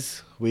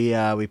 guys. We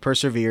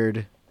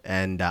persevered,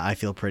 and I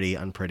Feel Pretty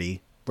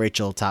Unpretty,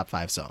 Rachel, top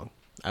 5 song.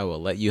 I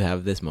will let you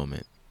have this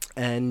moment.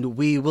 And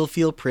we will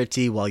feel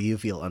pretty while you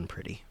feel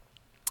unpretty.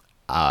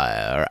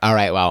 All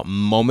right, well,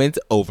 moment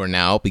over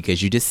now,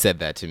 because you just said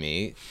that to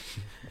me.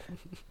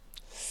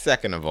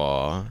 Second of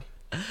all,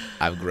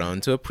 I've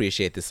grown to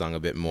appreciate this song a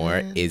bit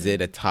more. Is it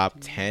a top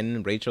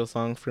 10 Rachel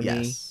song for me?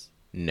 Yes.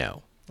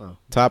 No. Oh,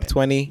 Top okay.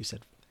 20? You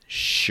said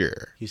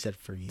Sure.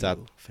 for you. Top-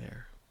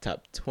 Fair.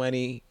 Top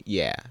 20?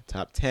 Yeah.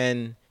 Top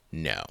 10?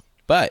 No.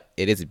 But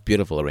it is a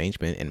beautiful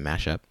arrangement and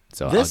mashup,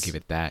 so I'll This- give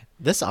it that.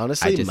 This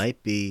honestly just-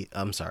 might be.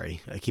 I'm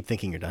sorry. I keep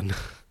thinking you're done.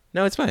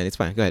 No, it's fine. It's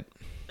fine. Go ahead.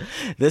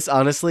 This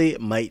honestly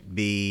might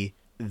be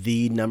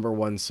the number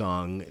one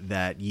song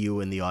that you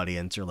and the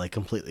audience are like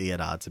completely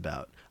at odds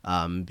about.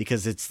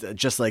 Because it's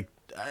just like,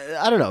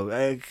 I don't know,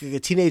 a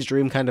Teenage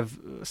Dream kind of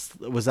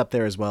was up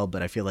there as well,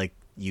 but I feel like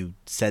you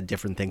said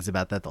different things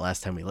about that the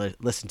last time we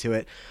listened to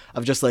it,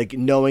 of just like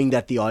knowing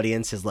that the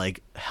audience has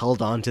like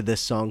held on to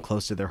this song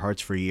close to their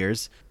hearts for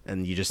years,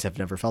 and you just have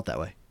never felt that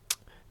way.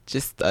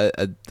 Just,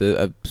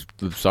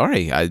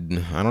 sorry. I don't know.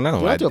 You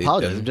don't have to I-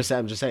 apologize.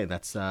 I'm just saying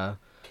that's how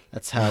I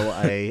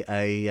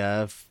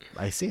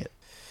see it.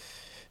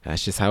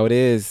 That's just how it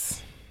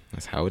is.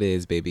 That's how it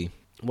is, baby.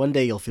 One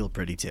day you'll feel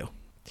pretty too.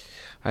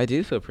 I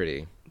do feel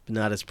pretty. But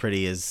not as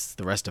pretty as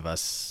the rest of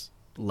us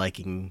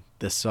liking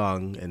this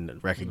song and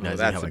recognizing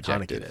Well, how that's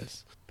iconic it subjective.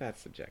 is. That's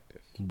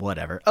subjective.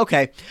 Whatever.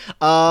 Okay.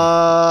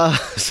 So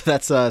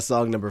that's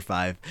song number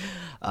 5.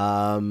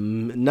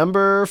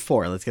 Number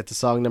 4. Let's get to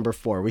song number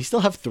 4. We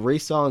still have 3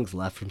 songs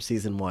left from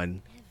season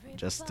 1.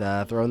 Just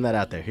throwing that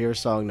out there. Here's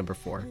song number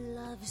 4.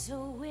 Love's a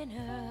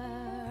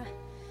winner,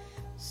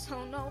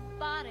 so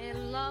nobody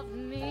loved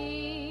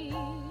me.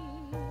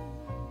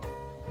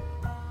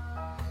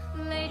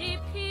 Lady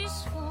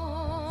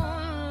peaceful,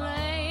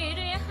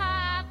 lady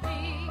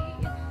happy,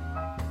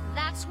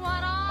 that's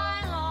what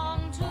I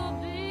long to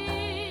be.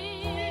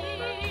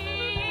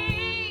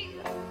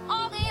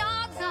 All the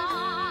odds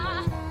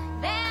are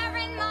they're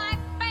in my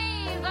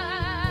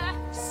favor,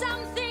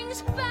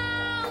 something's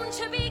bound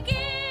to begin.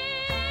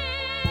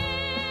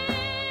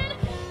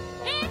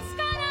 It's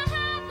gonna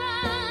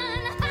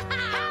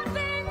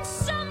happen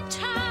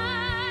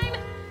sometime.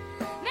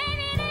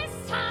 Maybe this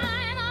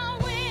time I'll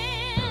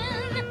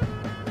win.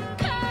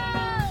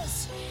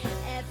 'Cause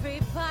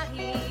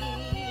everybody,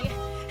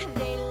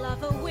 they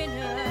love a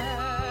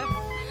winner,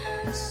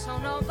 so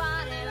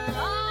nobody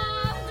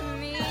loved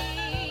me.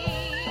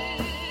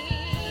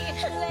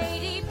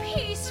 Lady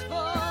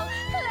peaceful,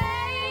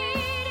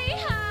 lady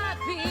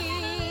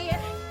happy,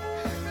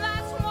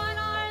 that's what I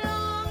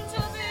long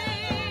to be.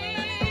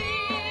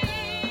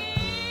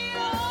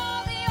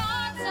 All the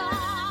odds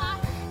are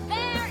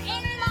they're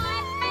in my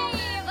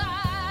favor,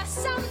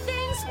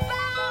 something's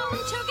bound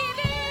to give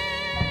in.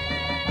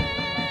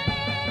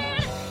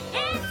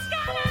 It's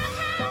gonna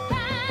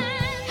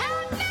happen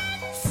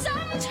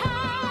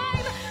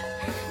sometime.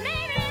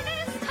 Maybe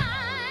this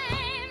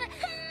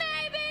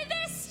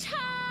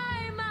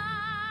time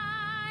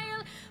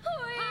I'll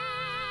win.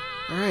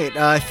 All right.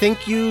 I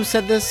think you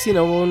said this,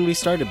 when we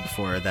started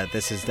before, that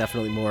this is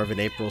definitely more of an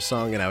April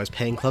song, and I was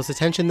paying close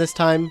attention this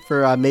time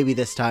for maybe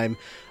this time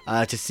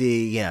to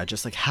see,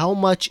 just like how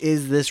much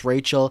is this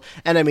Rachel?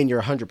 And I mean,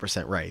 you're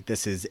 100% right.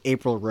 This is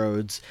April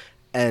Rhodes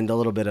and a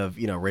little bit of,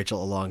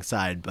 Rachel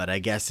alongside, but I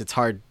guess it's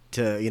hard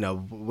to,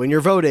 when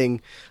you're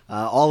voting,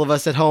 all of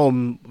us at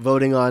home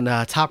voting on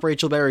top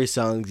Rachel Berry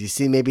songs, you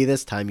see maybe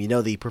this time,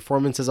 the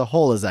performance as a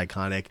whole is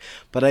iconic,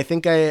 but I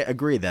think I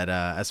agree that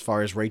as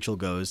far as Rachel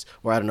goes,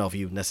 or I don't know if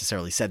you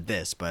necessarily said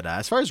this, but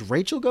as far as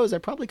Rachel goes, I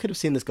probably could have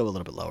seen this go a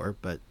little bit lower,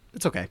 but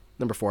it's okay.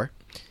 Number 4.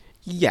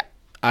 Yeah,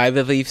 I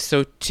believe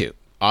so too.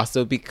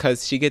 Also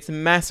because she gets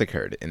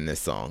massacred in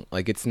this song.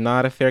 Like, it's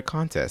not a fair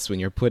contest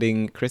when you're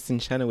putting Kristen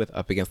Chenoweth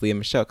up against Leah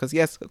Michele. Because,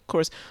 yes, of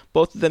course,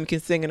 both of them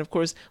can sing. And, of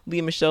course,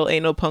 Leah Michele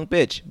ain't no punk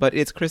bitch. But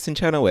it's Kristen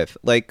Chenoweth.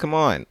 Like, come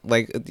on.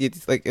 Like,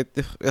 it's like,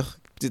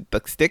 just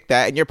stick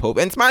that in your pope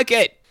and smoke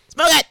it.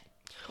 Smoke it!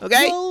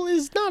 Okay? Well,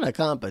 it's not a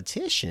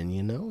competition,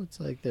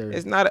 It's like they're...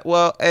 It's not,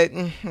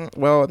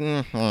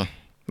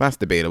 that's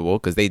debatable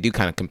because they do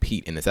kind of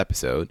compete in this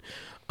episode.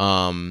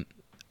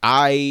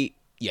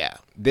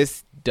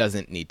 This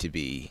doesn't need to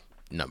be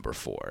number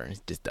 4.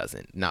 It just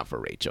doesn't. Not for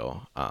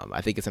Rachel.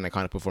 I think it's an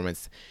iconic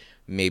performance,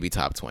 maybe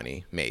top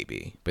 20,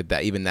 maybe. But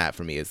that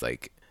for me is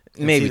like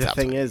maybe the top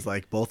thing 20. is,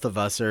 like, both of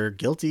us are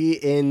guilty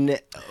in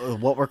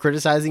what we're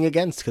criticizing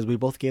against because we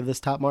both gave this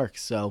top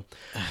marks. So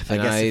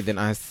Then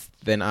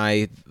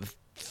I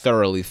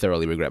thoroughly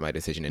thoroughly regret my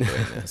decision in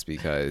doing this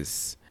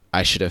because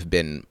I should have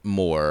been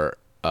more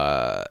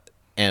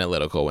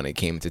analytical when it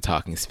came to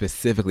talking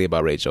specifically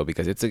about Rachel,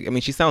 because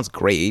she sounds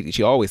great.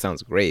 She always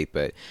sounds great,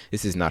 but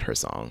this is not her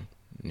song.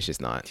 It's just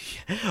not.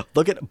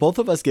 Look at both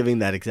of us giving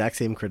that exact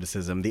same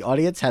criticism. The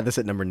audience had this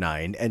at number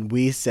 9, and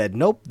we said,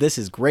 nope, this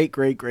is great,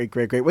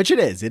 which it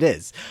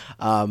is.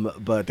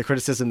 But the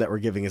criticism that we're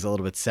giving is a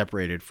little bit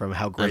separated from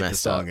how great the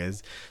song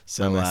is.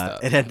 So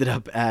it ended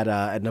up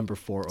at number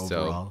 4 overall.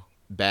 So,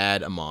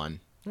 bad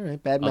Amon. All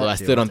right, bad. Although Matt I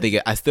too.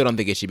 still don't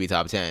think it should be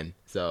top 10.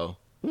 So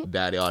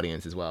bad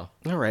audience as well.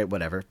 All right,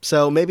 whatever.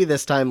 So maybe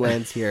this time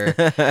lands here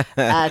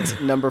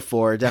at number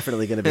 4.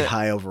 Definitely going to be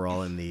high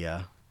overall in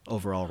the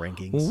overall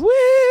rankings. Win.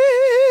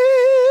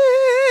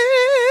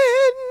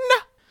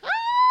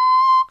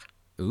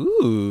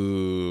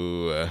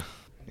 Ooh.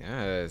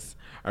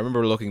 I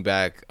remember looking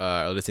back,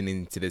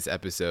 listening to this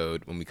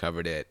episode when we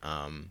covered it,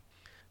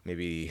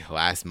 maybe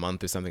last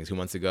month or something, 2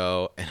 months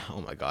ago, and oh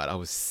my god, I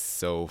was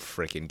so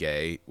freaking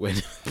gay when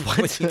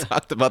when he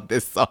talked about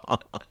this song.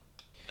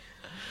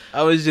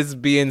 I was just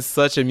being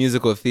such a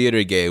musical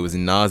theater gay. It was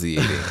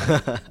nauseating.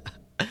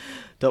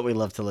 Don't we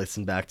love to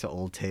listen back to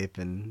old tape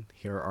and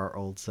hear our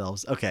old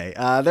selves? Okay,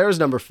 there's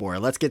number 4.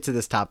 Let's get to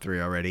this top 3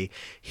 already.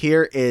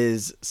 Here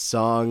is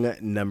song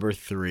number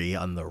 3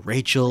 on the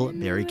Rachel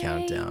Berry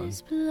Countdown.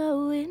 Is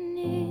blowing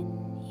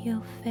in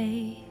your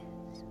face,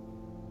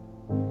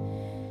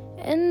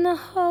 and the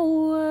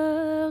whole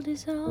world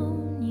is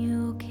on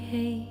your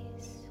case.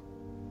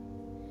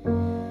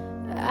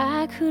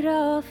 I could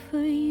offer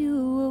you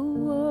a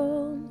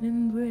warm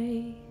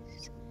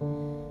embrace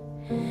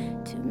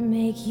to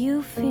make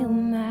you feel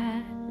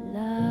my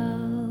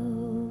love.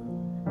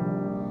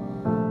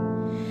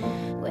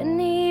 When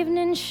the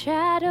evening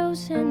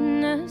shadows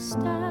and the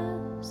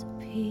stars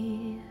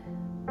appear,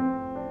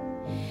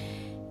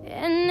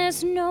 and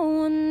there's no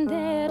one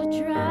there to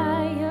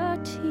dry your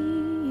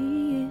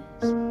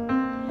tears,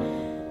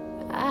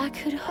 I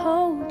could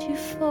hold you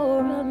for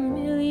a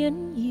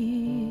million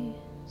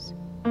years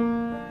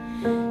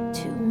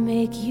to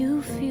make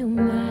you feel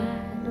my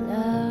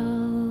love.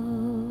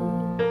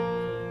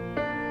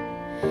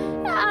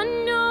 I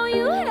know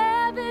you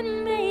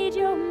haven't made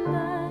your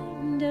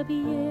mind up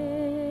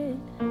yet,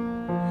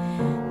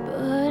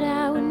 but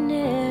I would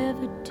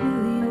never do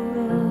you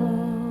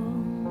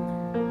wrong.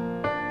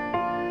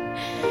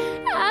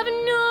 I've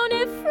known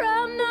it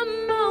from the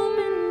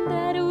moment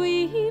that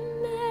we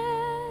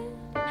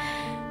met.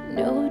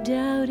 No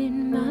doubt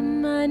in my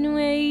mind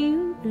where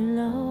you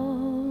belong.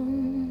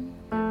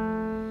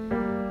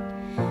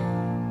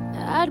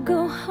 I'd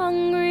go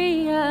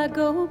hungry, I'd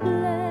go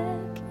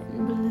black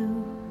and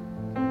blue,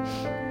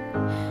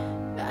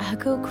 I'd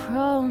go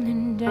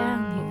crawling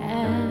down the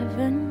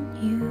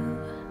avenue.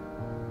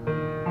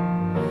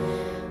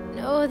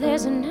 No,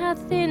 there's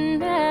nothing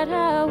that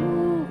I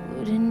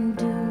wouldn't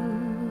do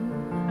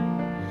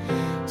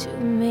to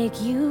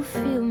make you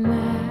feel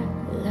my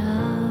love.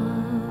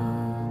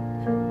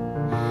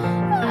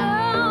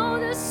 Oh,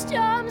 the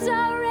storms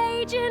are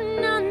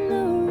raging on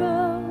the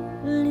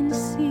rolling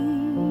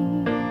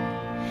sea,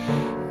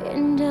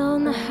 and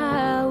on the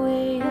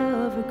highway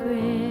of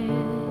regret.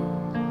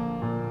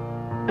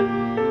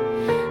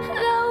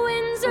 The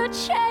winds of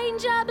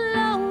change are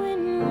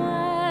blowing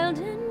wild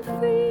and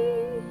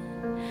free.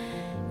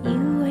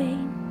 You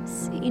ain't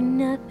seen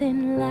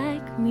nothing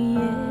like me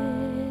yet.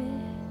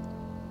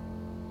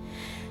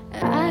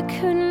 I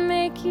could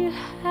make you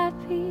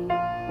happy,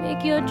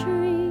 make your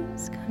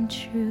dreams come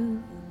true.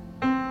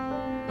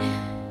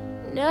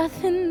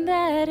 Nothing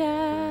that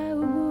I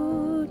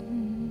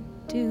wouldn't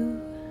do.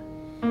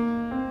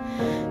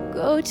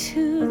 Go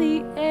to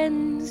the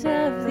ends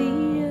of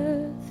the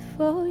earth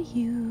for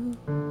you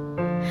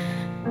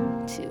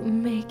to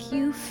make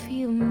you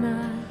feel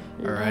my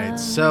All right,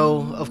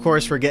 so of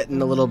course we're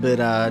getting a little bit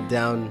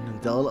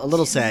down, a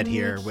little sad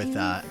here with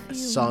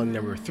song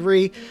number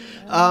 3.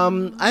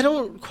 I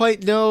don't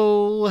quite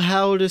know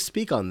how to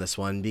speak on this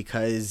one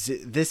because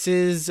this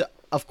is,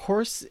 of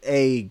course,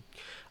 a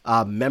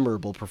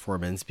memorable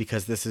performance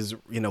because this is,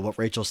 what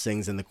Rachel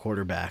sings in The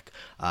Quarterback.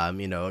 How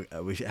many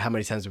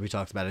times have we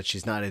talked about it?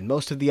 She's not in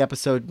most of the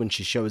episode. When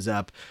she shows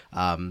up,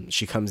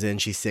 she comes in,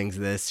 she sings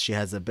this. She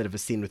has a bit of a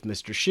scene with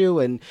Mr. Shu,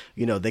 and,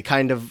 they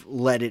kind of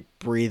let it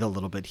breathe a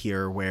little bit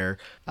here where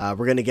we're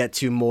going to get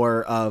to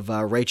more of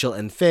Rachel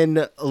and Finn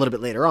a little bit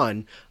later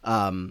on,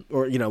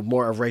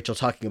 more of Rachel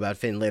talking about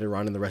Finn later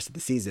on in the rest of the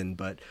season.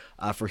 But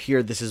for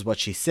here, this is what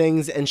she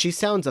sings, and she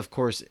sounds, of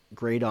course,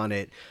 great on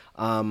it.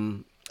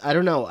 I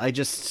don't know. I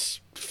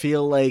just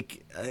feel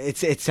like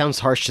it sounds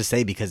harsh to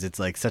say because it's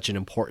like such an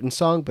important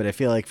song, but I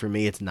feel like for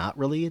me, it's not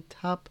really a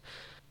top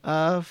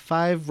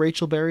 5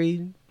 Rachel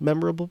Berry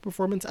memorable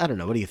performance. I don't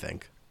know. What do you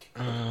think?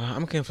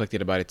 I'm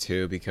conflicted about it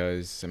too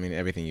because,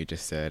 everything you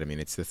just said,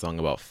 it's the song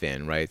about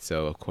Finn, right?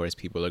 So, of course,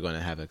 people are going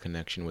to have a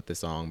connection with the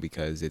song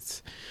because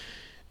it's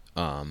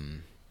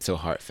so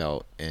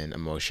heartfelt and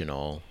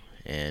emotional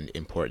and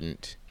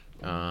important.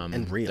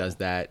 And real. Does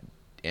that,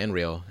 and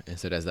real. And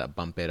so does that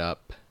bump it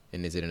up?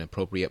 And is it an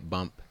appropriate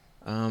bump?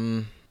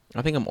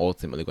 I think I'm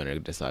ultimately going to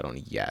decide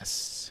on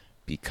yes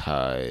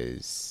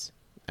because,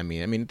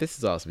 this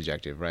is all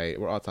subjective, right?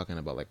 We're all talking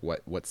about like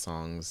what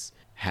songs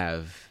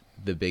have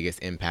the biggest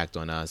impact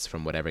on us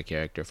from whatever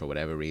character for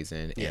whatever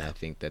reason. Yeah. And I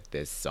think that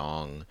this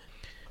song,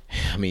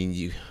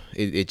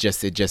 it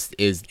just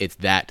is. It's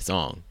that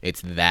song.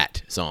 It's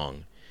that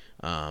song,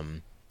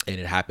 and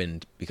it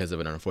happened because of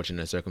an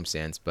unfortunate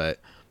circumstance, but.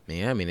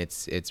 Yeah,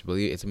 it's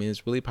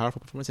really a powerful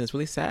performance, and it's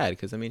really sad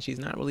because she's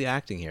not really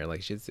acting here.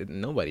 Like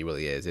nobody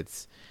really is.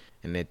 It's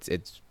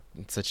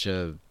such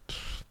a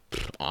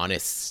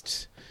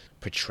honest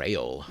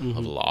portrayal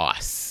of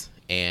loss,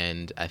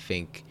 and I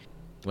think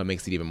what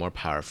makes it even more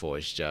powerful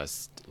is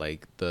just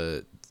like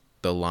the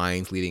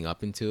lines leading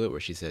up into it,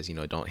 where she says,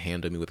 "Don't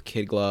handle me with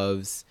kid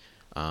gloves."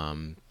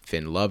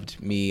 Finn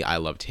loved me, I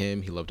loved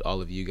him, he loved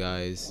all of you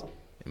guys,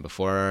 and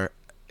before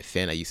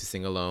Finn, I used to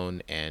sing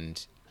alone,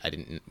 and I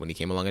didn't. When he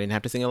came along, I didn't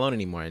have to sing alone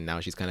anymore, and now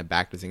she's kind of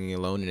back to singing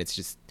alone, and it's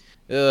just,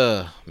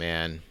 ugh,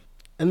 man.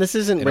 And this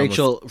isn't It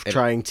Rachel almost- it-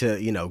 trying to,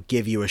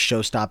 give you a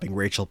show-stopping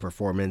Rachel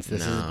performance.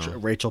 This No. is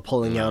Rachel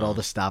pulling out all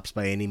the stops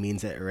by any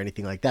means or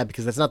anything like that,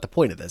 because that's not the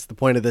point of this. The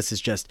point of this is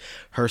just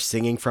her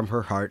singing from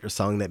her heart, a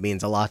song that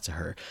means a lot to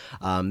her.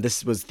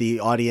 This was the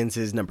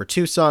audience's number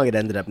 2 song. It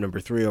ended up number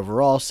 3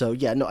 overall. So,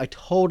 yeah, no, I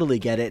totally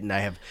get it, and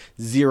I have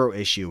zero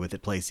issue with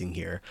it placing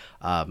here.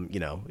 I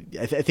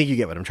think you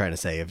get what I'm trying to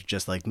say. Of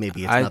just like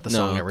maybe it's not the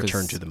song I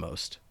return to the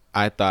most.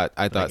 I thought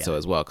get so it.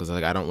 as well, because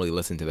like I don't really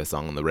listen to the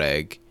song on the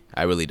reg.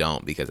 I really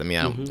don't, because I mean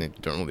I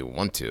don't really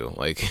want to,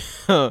 like,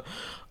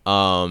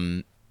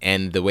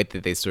 and the way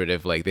that they sort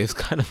of like they've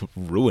kind of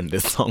ruined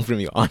this song for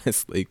me,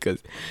 honestly,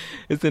 because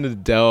it's an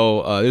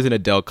Adele. There's an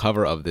Adele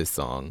cover of this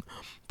song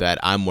that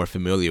I'm more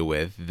familiar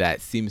with that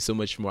seems so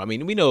much more. I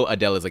mean, we know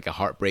Adele is like a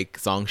heartbreak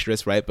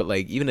songstress, right? But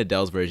like even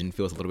Adele's version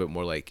feels a little bit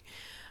more like,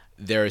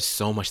 there is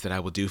so much that I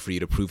will do for you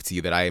to prove to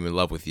you that I am in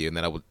love with you, and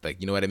that I would, like,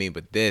 you know what I mean?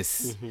 But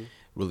this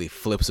really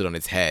flips it on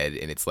its head,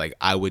 and it's like,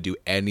 I would do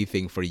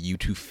anything for you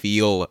to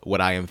feel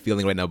what I am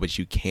feeling right now, but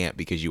you can't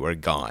because you are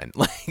gone.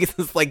 Like, it's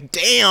just like,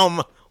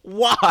 damn,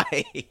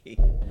 why?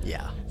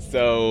 Yeah.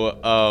 So,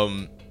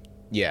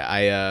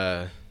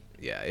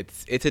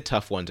 it's a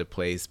tough one to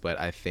place, but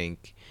I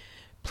think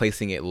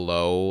placing it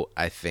low,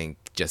 I think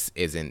just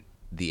isn't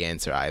the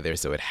answer either,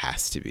 so it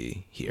has to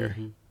be here.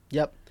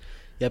 Yep.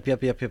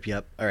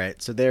 All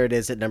right, so there it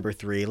is at number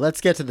 3.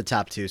 Let's get to the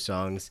top 2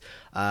 songs.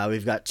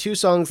 We've got 2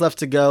 songs left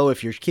to go.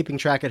 If you're keeping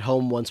track at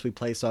home, once we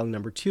play song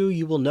number 2,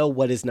 you will know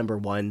what is number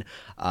 1.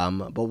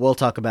 But we'll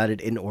talk about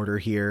it in order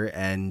here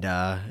and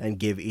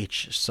give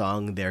each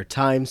song their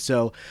time.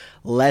 So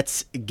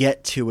let's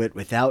get to it.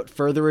 Without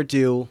further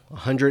ado,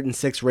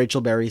 106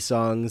 Rachel Berry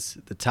songs.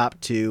 The top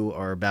 2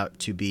 are about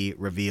to be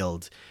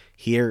revealed.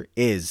 Here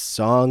is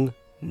song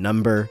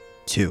number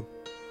 2.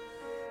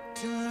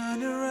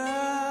 Turn around.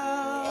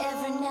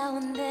 Every now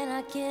and then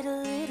I get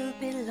a little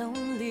bit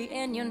lonely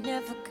and you're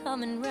never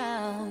coming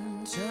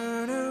round.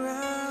 Turn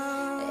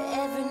around.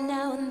 Every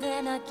now and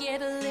then I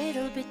get a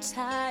little bit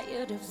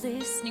tired of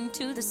listening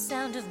to the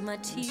sound of my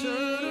tears. Every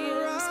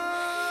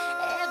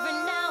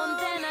now and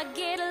then I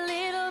get a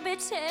little bit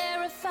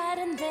terrified,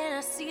 and then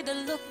I see the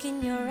look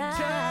in your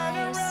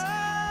eyes.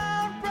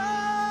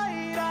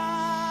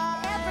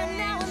 Every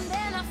now and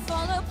then I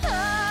fall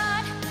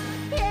apart,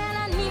 and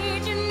I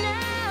need you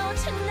now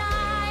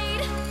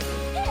tonight,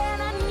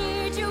 and I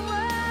need you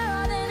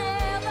more than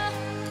ever.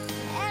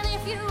 And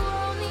if you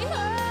only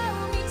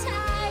hold me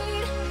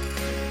tight,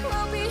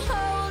 we'll be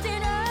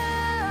holding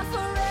on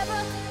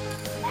forever,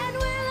 and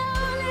we'll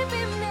only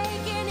be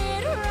making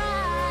it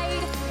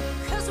right,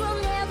 'cause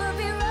we'll never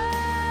be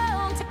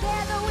wrong.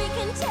 Together we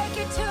can take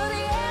it to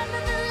the end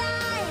of the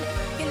line.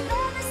 Your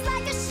love is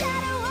like a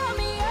shadow on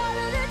me all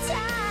of the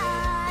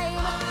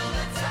time.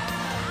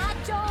 I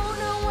don't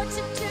know what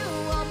to do,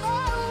 I'm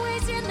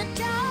always in the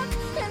dark,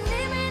 and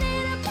living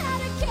in a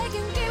powder keg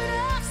and giving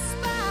off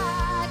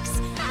sparks.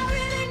 I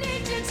really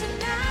need you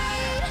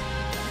tonight,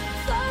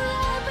 for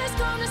love is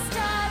gonna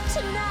start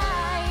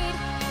tonight.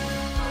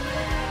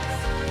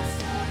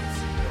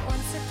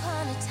 Once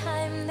upon a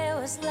time there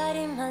was light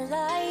in my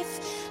life,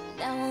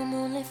 now I'm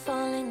only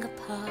falling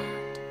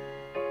apart.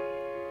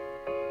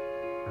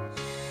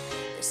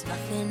 There's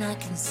nothing I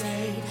can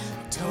say,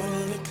 a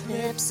total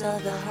eclipse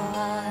of the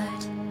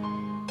heart.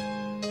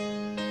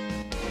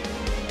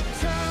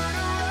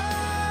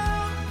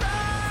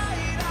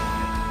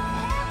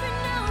 Every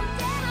now and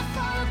then I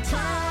fall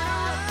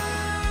apart.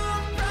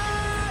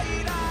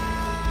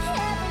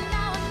 Every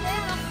now and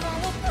then I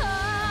fall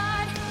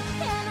apart,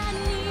 and I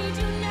need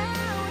you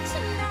now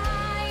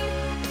tonight,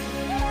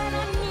 and I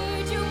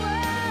need you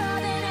more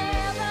than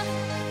ever,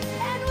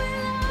 and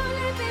we'll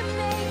only be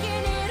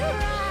making it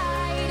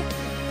right,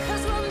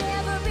 'cause we'll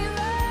never be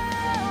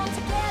wrong.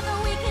 Together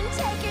we can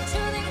take it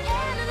to the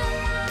end of the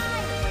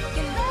line.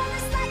 Your love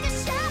is like a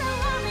shadow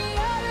on me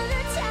all of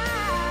the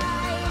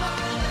time.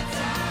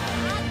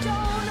 I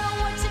don't know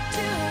what to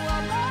do,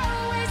 I'm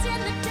always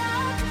in the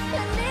dark,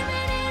 and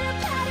living in a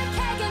powder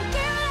keg and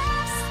giving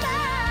off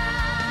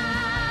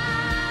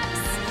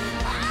sparks.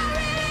 I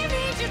really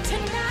need you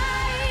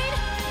tonight,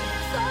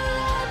 for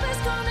love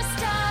is gonna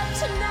start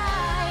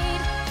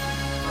tonight.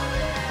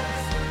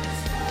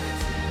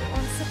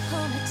 Once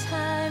upon a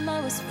time I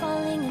was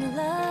falling in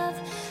love,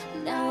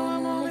 now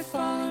I'm only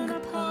falling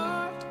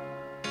apart.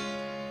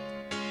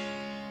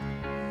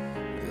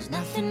 There's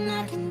nothing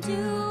I can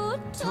do,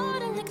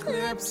 total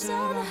eclipse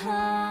of the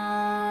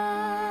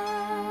heart.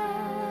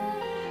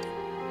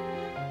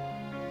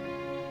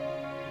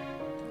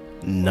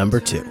 Number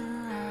 2.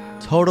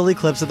 Total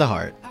Eclipse of the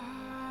Heart.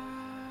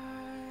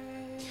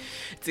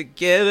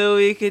 Together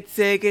we could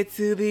take it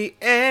to the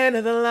end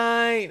of the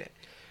line.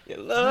 Your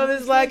love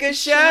is like a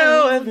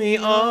shadow of me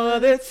all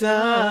the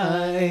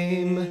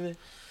time.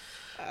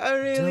 I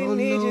really Don't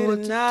need know you what to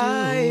do,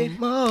 tonight.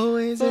 I'm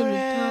always in the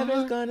Forever's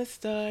dark. gonna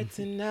start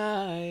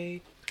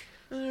tonight.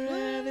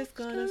 Alright, it's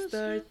gonna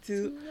start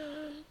to.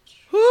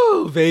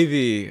 Woo,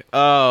 baby.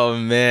 Oh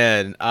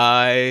man,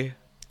 I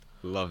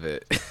love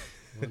it.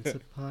 Once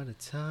upon a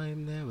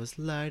time, there was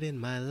light in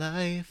my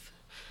life.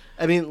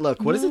 I mean,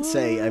 look, what does it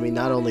say? I mean,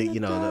 not only,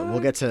 we'll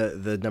get to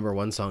the number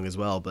one song as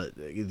well, but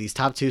these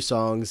top two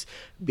songs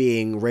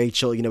being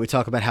Rachel, we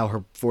talk about how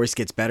her voice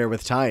gets better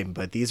with time,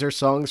 but these are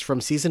songs from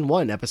season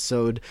 1,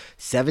 episode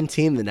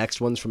 17. The next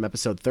one's from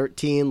episode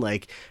 13.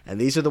 And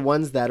these are the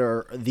ones that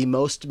are the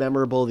most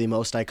memorable, the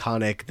most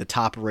iconic, the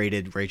top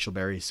rated Rachel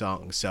Berry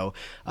songs. So,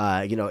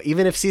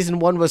 even if season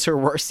 1 was her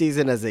worst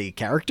season as a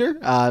character,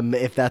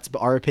 if that's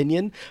our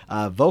opinion,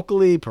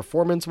 vocally,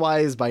 performance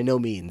wise, by no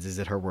means is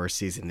it her worst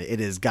season.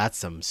 It has got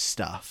some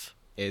stuff.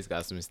 It's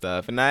got some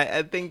stuff, and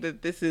I think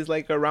that this is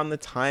like around the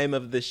time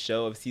of the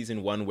show of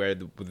season 1 where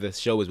the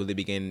show was really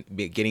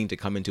beginning to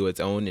come into its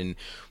own, and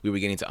we were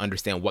getting to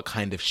understand what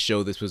kind of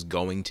show this was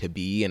going to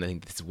be. And I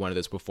think this is one of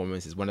those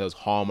performances, one of those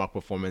hallmark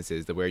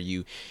performances that where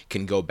you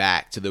can go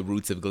back to the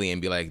roots of Glee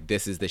and be like,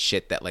 this is the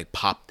shit that like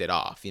popped it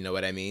off, you know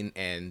what I mean?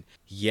 And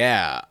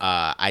yeah,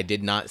 I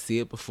did not see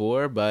it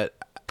before, but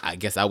I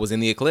guess I was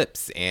in the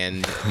eclipse,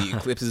 and the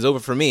eclipse is over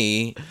for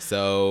me,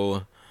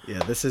 so... Yeah,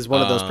 this is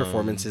one of those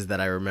performances that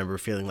I remember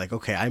feeling like,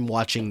 okay, I'm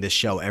watching this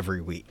show every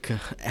week.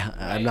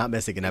 I'm not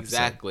missing an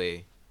episode.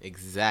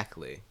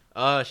 Exactly.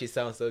 Oh, she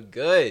sounds so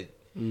good.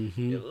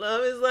 Mm-hmm. Your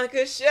love is like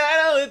a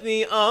shadow with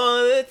me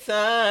all the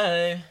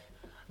time.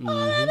 All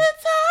the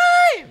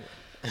time.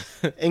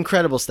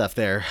 Incredible stuff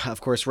there. Of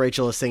course,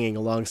 Rachel is singing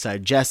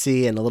alongside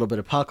Jesse and a little bit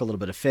of Puck, a little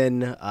bit of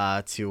Finn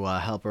to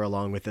help her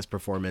along with this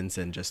performance.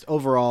 And just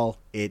overall,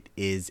 it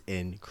is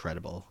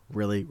incredible.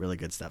 Really, really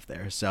good stuff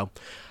there. So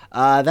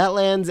that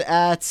lands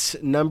at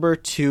number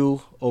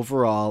 2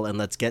 overall. And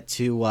let's get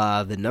to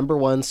the number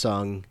 1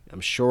 song.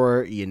 I'm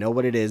sure you know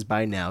what it is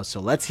by now. So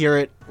let's hear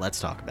it. Let's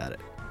talk about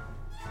it.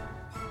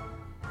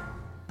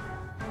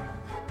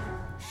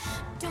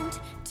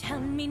 Tell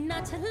me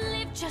not to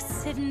live, just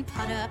sit and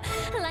putter.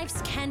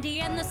 Life's candy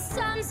and the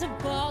sun's a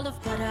ball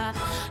of butter.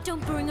 Don't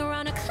bring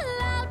around a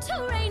cloud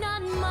to rain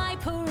on my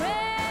parade.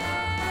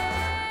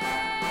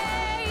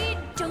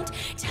 Don't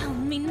tell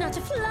me not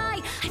to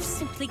fly, I've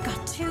simply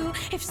got to.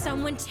 If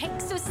someone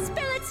takes a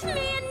spill, it's me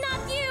and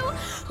not you.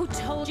 Who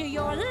told you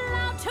you're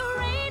allowed to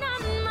rain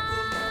on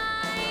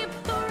my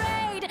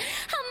parade?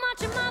 I'm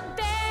marching my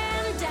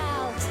band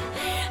out,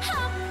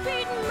 I'll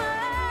beat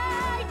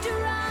my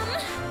drum.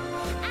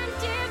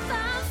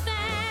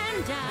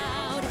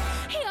 Out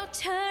your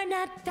turn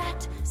at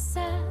that,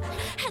 sir.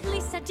 At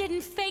least I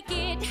didn't fake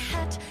it,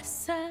 hat,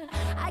 sir.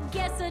 I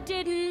guess I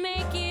didn't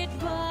make it,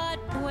 but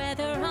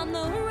whether on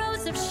the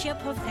rose of sheer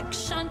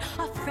perfection,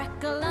 a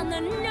freckle on the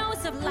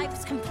nose of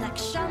life's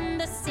complexion,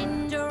 the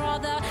cinder or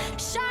the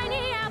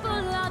shiny apple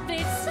of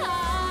its eye,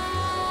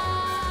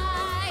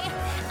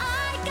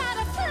 I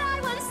gotta fly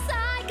once,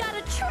 I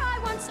gotta try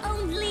once,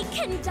 only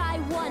can die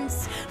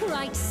once,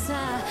 right,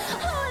 sir?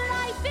 Oh,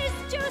 life is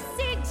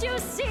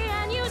juicy,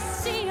 and you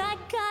see I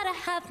gotta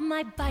have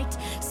my bite,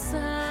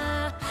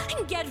 sir.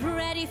 Get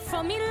ready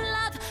for me,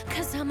 love,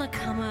 cause I'm a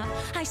comer.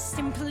 I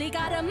simply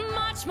gotta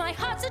march, my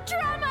heart's a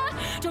drummer.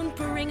 Don't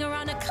bring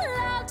around a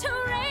cloud to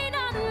rain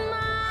on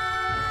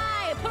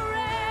my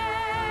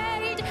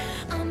parade.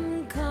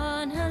 I'm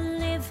gonna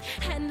live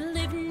and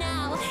live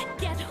now,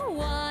 get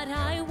what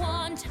I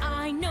want,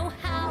 I know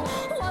how.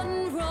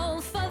 One roll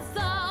for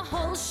the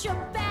whole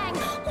shebang,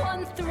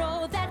 one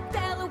throw, that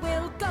bell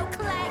will go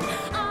clang.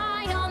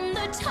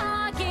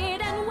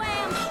 Target and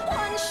wham,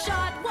 one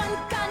shot, one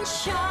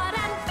gunshot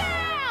and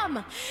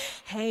bam.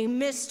 Hey,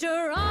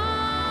 Mr.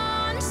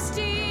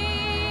 Ornstein,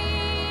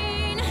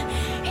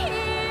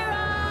 here I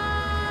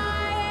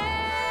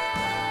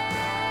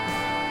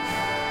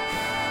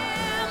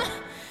am.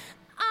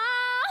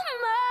 I'll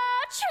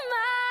march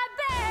my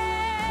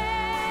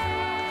band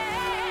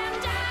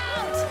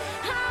out,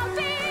 I'll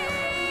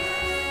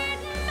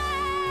beat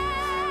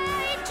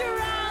my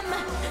drum,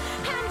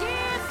 and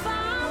if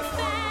I'm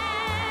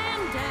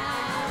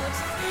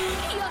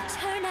your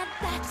turn at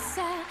that,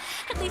 sir.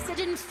 At least I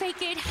didn't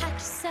fake it, hat,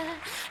 sir.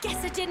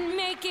 Guess I didn't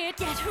make it.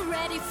 Get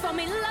ready for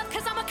me, love,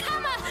 cause I'm a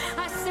comer.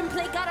 I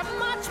simply gotta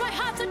march, my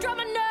heart's a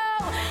drummer.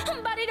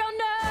 Nobody don't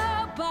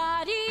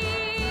nobody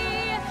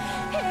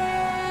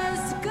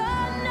is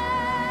gonna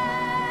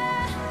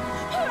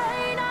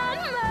rain on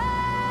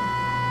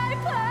my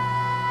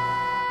parade.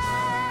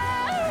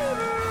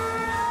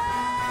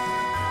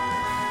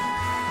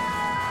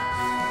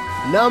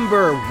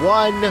 Number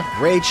 1,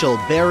 Rachel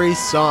Berry's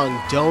song,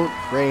 Don't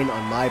Rain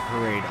on My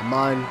Parade.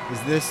 Aman,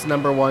 is this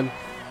number 1?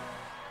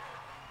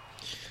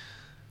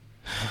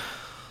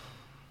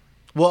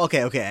 Well,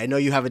 okay. I know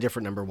you have a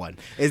different number 1.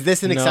 Is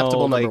this an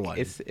acceptable number 1?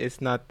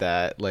 It's not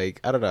that. Like,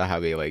 I don't know how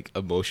many like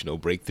emotional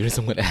breakthroughs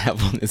I'm gonna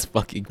have on this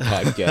fucking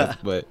podcast,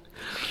 but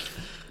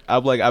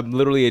I'm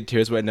literally in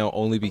tears right now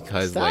only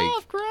because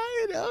Stop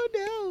crying. Oh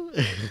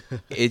no.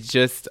 It's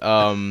just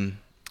I don't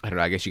know.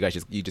 I guess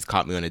you just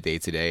caught me on a day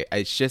today.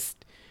 It's just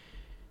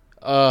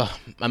I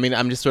mean,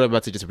 I'm just sort of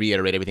about to just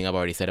reiterate everything I've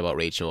already said about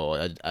Rachel.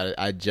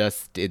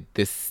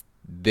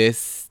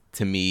 This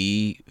to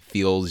me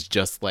feels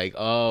just like,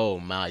 oh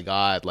my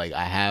God, like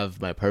I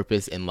have my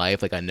purpose in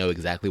life. Like I know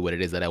exactly what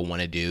it is that I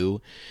want to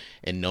do.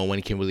 And no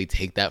one can really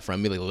take that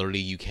from me. Like literally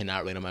you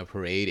cannot rain on my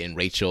parade. And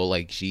Rachel,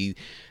 like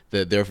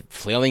they're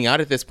flailing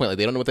out at this point. Like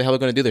they don't know what the hell they're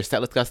going to do. Their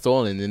set list got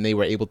stolen. And then they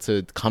were able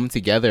to come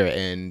together,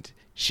 and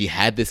she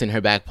had this in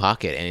her back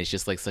pocket. And it's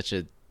just like such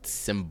a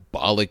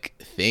symbolic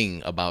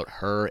thing about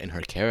her and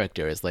her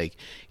character. It's like,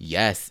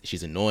 yes,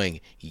 she's annoying.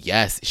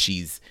 Yes,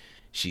 she's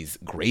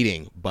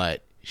grating,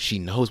 but she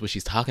knows what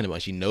she's talking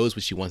about. She knows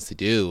what she wants to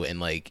do. And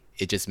like,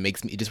 it just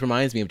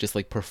reminds me of just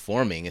like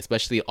performing,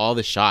 especially all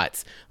the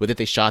shots, whether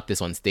they shot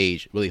this on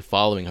stage, really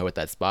following her with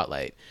that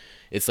spotlight.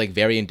 It's like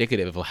very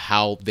indicative of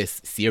how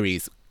this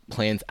series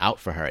plans out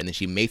for her. And then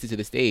she makes it to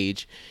the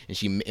stage, and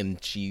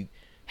she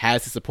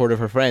has the support of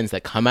her friends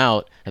that come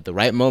out at the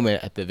right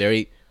moment, at the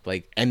very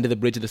like end of the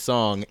bridge of the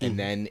song. And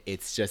then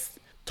it's just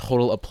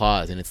total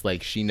applause. And it's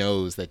like, she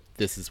knows that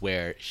this is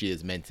where she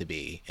is meant to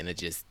be. And it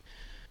just,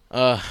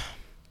 I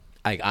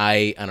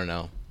don't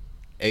know.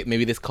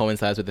 Maybe this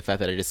coincides with the fact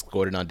that I just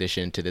scored an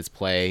audition to this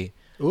play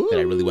that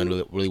I really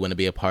want to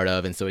be a part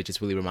of, and so it just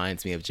really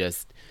reminds me of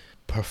just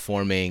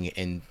performing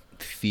in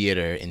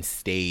theater and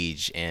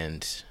stage,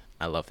 and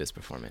I love this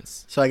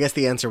performance. So I guess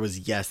the answer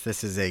was yes.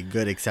 This is a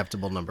good,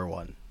 acceptable number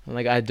one.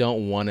 Like I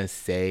don't want to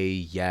say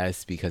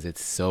yes because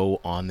it's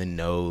so on the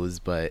nose,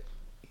 but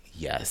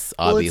yes,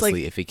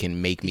 obviously, if it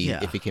can make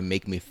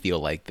me feel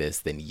like this,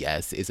 then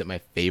yes. Is it my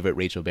favorite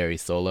Rachel Berry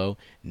solo?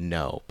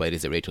 No, but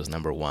is it Rachel's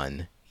number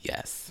one?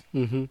 Yes.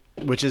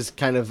 Mm-hmm. Which is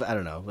kind of, I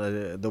don't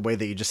know, the way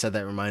that you just said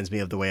that reminds me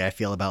of the way I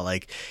feel about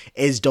like,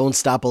 is "Don't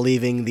Stop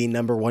Believing" the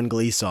number one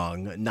Glee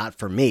song? Not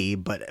for me,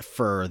 but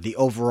for the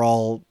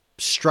overall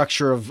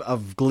structure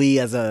of Glee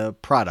as a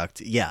product.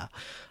 Yeah.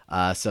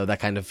 So that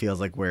kind of feels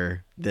like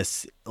where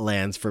this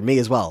lands for me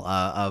as well.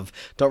 Of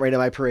 "Don't Rain on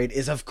My Parade"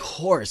 is of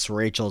course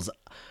Rachel's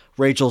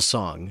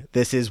song.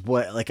 This is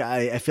what, like,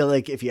 I feel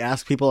like if you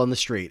ask people on the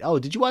street, oh,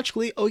 did you watch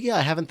Glee? Oh yeah,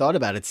 I haven't thought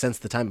about it since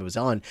the time it was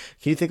on.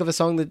 Can you think of a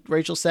song that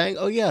Rachel sang?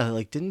 Oh yeah,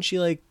 like didn't she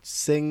like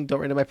sing "Don't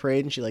Rain on My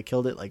Parade" and she like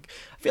killed it? Like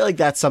I feel like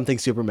that's something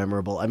super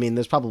memorable. I mean,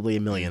 there's probably a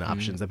million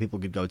options that people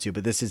could go to,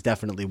 but this is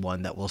definitely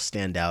one that will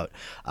stand out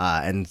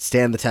and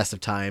stand the test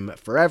of time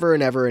forever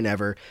and ever and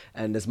ever.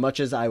 And as much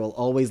as I will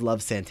always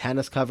love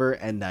Santana's cover,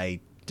 and I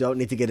don't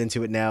need to get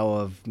into it now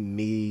of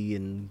me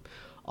and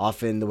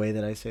often the way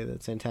that I say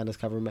that Santana's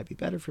cover might be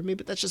better for me,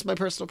 but that's just my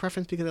personal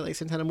preference because I like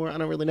Santana more. I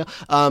don't really know.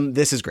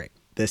 This is great.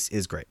 This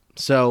is great.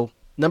 So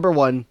number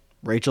one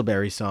Rachel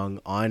Berry song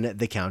on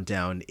the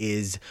countdown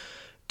is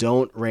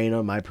 "Don't Rain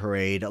on My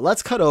Parade."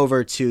 Let's cut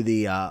over to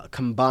the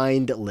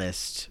combined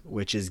list,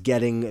 which is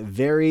getting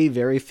very,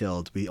 very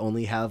filled. We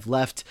only have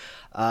left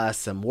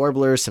some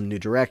Warblers, some New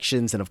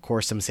Directions, and of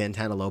course some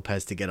Santana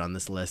Lopez to get on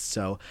this list.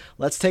 So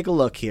let's take a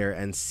look here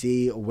and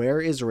see where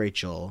is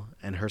Rachel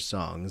and her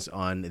songs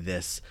on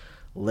this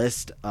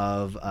list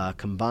of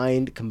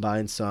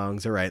combined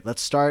songs. All right,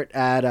 let's start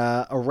at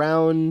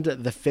around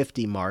the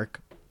 50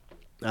 mark.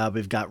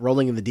 We've got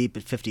 "Rolling in the Deep"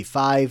 at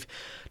 55.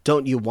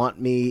 "Don't You Want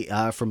Me"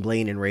 from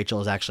Blaine and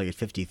Rachel is actually at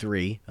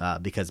 53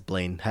 because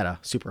Blaine had a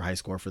super high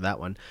score for that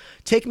one.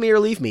 "Take Me or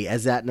Leave Me"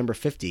 is at number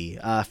 50.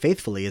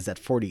 "Faithfully" is at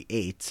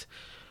 48.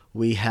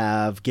 We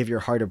have "Give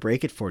Your Heart a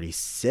Break" at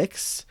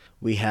 46.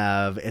 We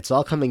have "It's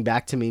All Coming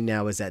Back to Me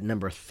Now" is at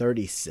number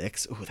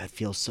 36. Ooh, that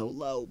feels so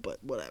low,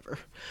 but whatever.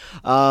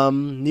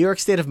 "New York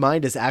State of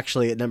Mind" is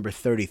actually at number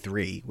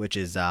 33, which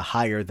is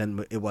higher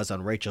than it was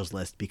on Rachel's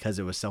list because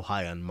it was so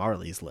high on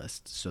Marley's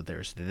list. So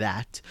there's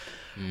that.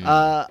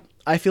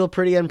 "I Feel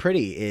Pretty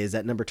Unpretty" is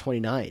at number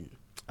 29.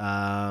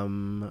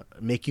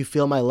 "Make You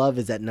Feel My Love"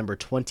 is at number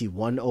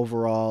 21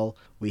 overall.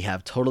 We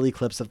have "Total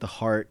Eclipse of the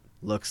Heart."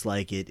 Looks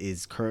like it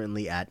is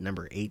currently at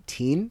number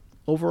 18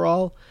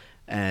 overall.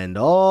 And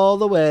all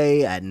the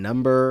way at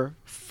number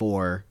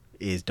 4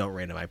 is "Don't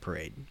Rain on My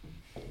Parade."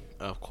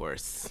 Of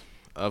course,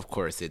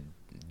 it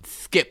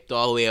skipped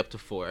all the way up to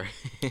 4.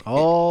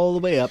 All the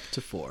way up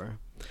to 4.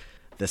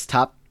 This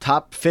top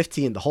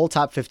 15, the whole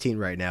top 15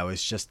 right now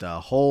is just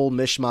a whole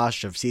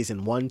mishmash of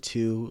season 1,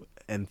 2,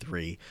 and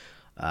 3.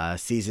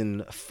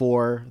 Season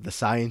 4, The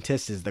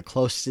Scientist, is the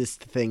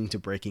closest thing to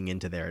breaking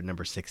into there at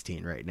number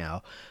 16 right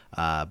now.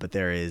 But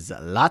there is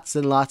lots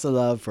and lots of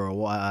love for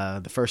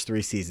the first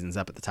 3 seasons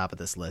up at the top of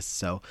this list.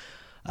 So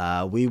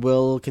we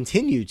will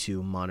continue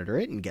to monitor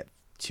it and get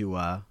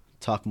to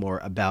talk more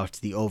about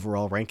the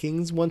overall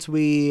rankings once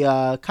we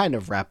kind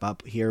of wrap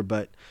up here.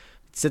 But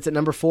it sits at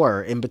number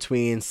 4 in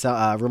between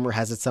Rumor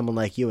Has It Someone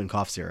Like You and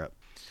Cough Syrup.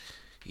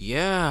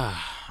 Yeah.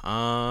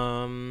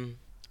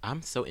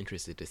 I'm so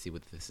interested to see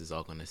what this is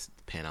all going to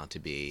pan out to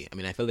be. I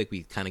mean, I feel like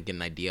we kind of get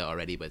an idea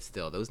already, but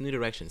still, those New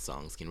Direction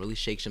songs can really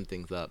shake some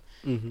things up.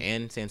 Mm-hmm.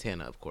 And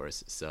Santana, of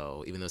course.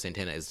 So even though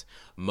Santana is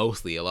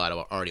mostly a lot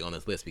of already on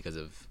this list because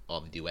of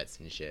all the duets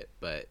and shit.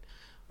 But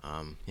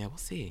yeah, we'll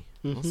see.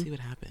 Mm-hmm. We'll see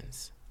what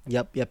happens.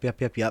 Yep.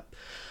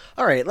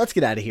 All right, let's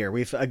get out of here.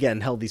 We've,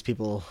 again, held these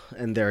people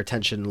and their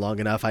attention long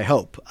enough, I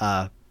hope.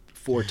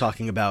 for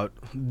talking about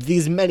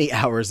these many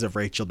hours of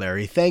Rachel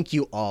Berry. Thank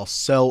you all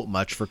so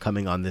much for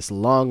coming on this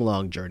long,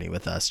 long journey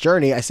with us.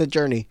 Journey. I said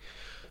journey.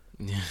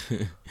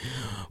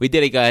 We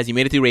did it, guys. You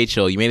made it through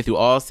Rachel. You made it through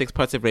all 6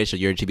 parts of Rachel.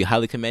 You're to be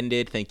highly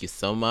commended. Thank you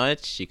so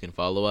much. You can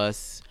follow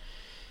us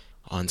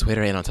on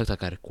Twitter and on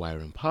TikTok at Choir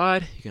Room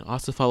Pod. You can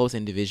also follow us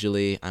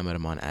individually. I'm at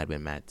Amon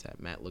Admin, Matt at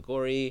Matt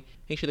Ligori.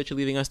 Make sure that you're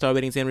leaving us star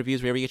ratings and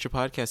reviews wherever you get your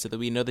podcast so that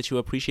we know that you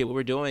appreciate what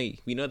we're doing.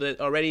 We know that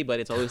already, but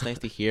it's always nice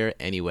to hear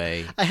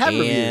anyway. I have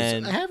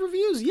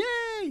reviews.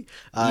 Yay!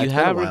 You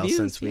have reviews?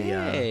 Since we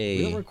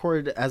don't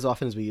record as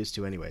often as we used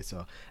to anyway.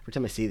 So every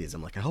time I see these,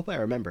 I'm like, I hope I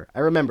remember. I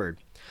remembered.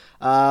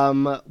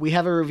 We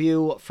have a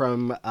review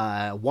from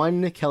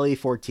one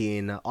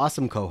Kelly14,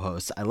 awesome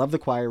co-host. I love the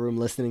Choir Room.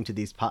 Listening to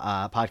these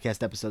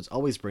podcast episodes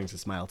always brings a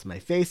smile to my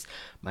face.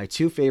 My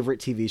 2 favorite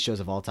TV shows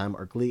of all time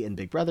are Glee and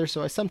Big Brother,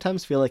 so I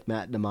sometimes feel like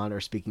Matt and Amon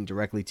are speaking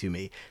directly to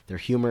me. Their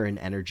humor and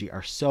energy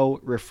are so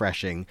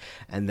refreshing.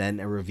 And then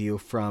a review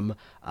from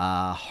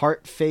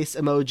heart face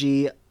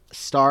emoji,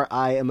 star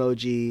eye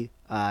emoji,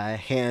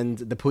 hand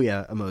the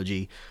puya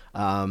emoji,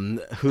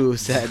 who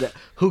said,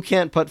 who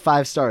can't put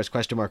 5 stars,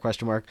 question mark.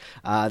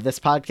 This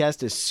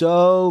podcast is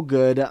so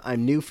good.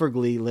 I'm new for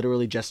Glee,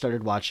 literally just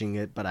started watching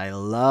it, but I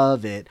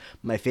love it.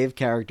 My fave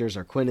characters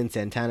are Quinn and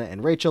Santana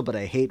and Rachel, but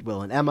I hate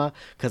Will and Emma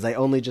because I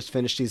only just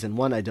finished season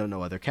 1. I don't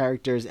know other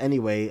characters.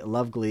 Anyway,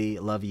 love Glee,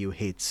 love you,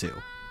 hate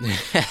Sue.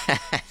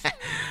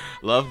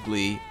 Love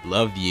Glee,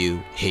 love you,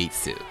 hate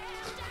Sue.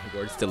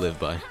 Words to live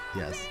by.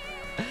 Yes.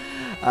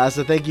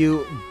 So thank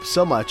you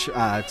so much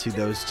to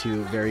those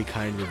 2 very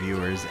kind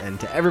reviewers, and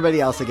to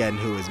everybody else again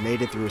who has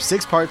made it through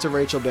 6 parts of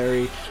Rachel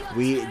Berry.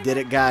 We did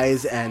it,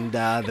 guys, and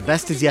the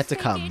best is yet to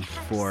come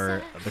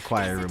for the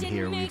Choir Room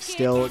here. We've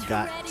still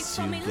got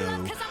to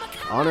go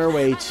on our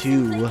way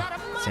to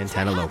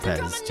Santana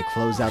Lopez to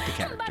close out the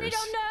characters.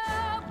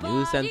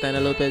 New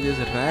Santana Lopez is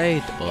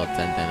right. Old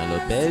Santana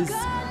Lopez.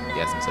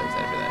 Yes, I'm so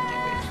excited for that.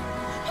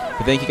 Can't wait.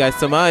 But thank you guys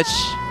so much.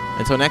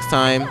 Until next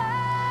time,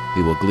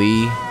 we will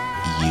Glee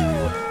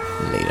you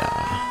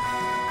later.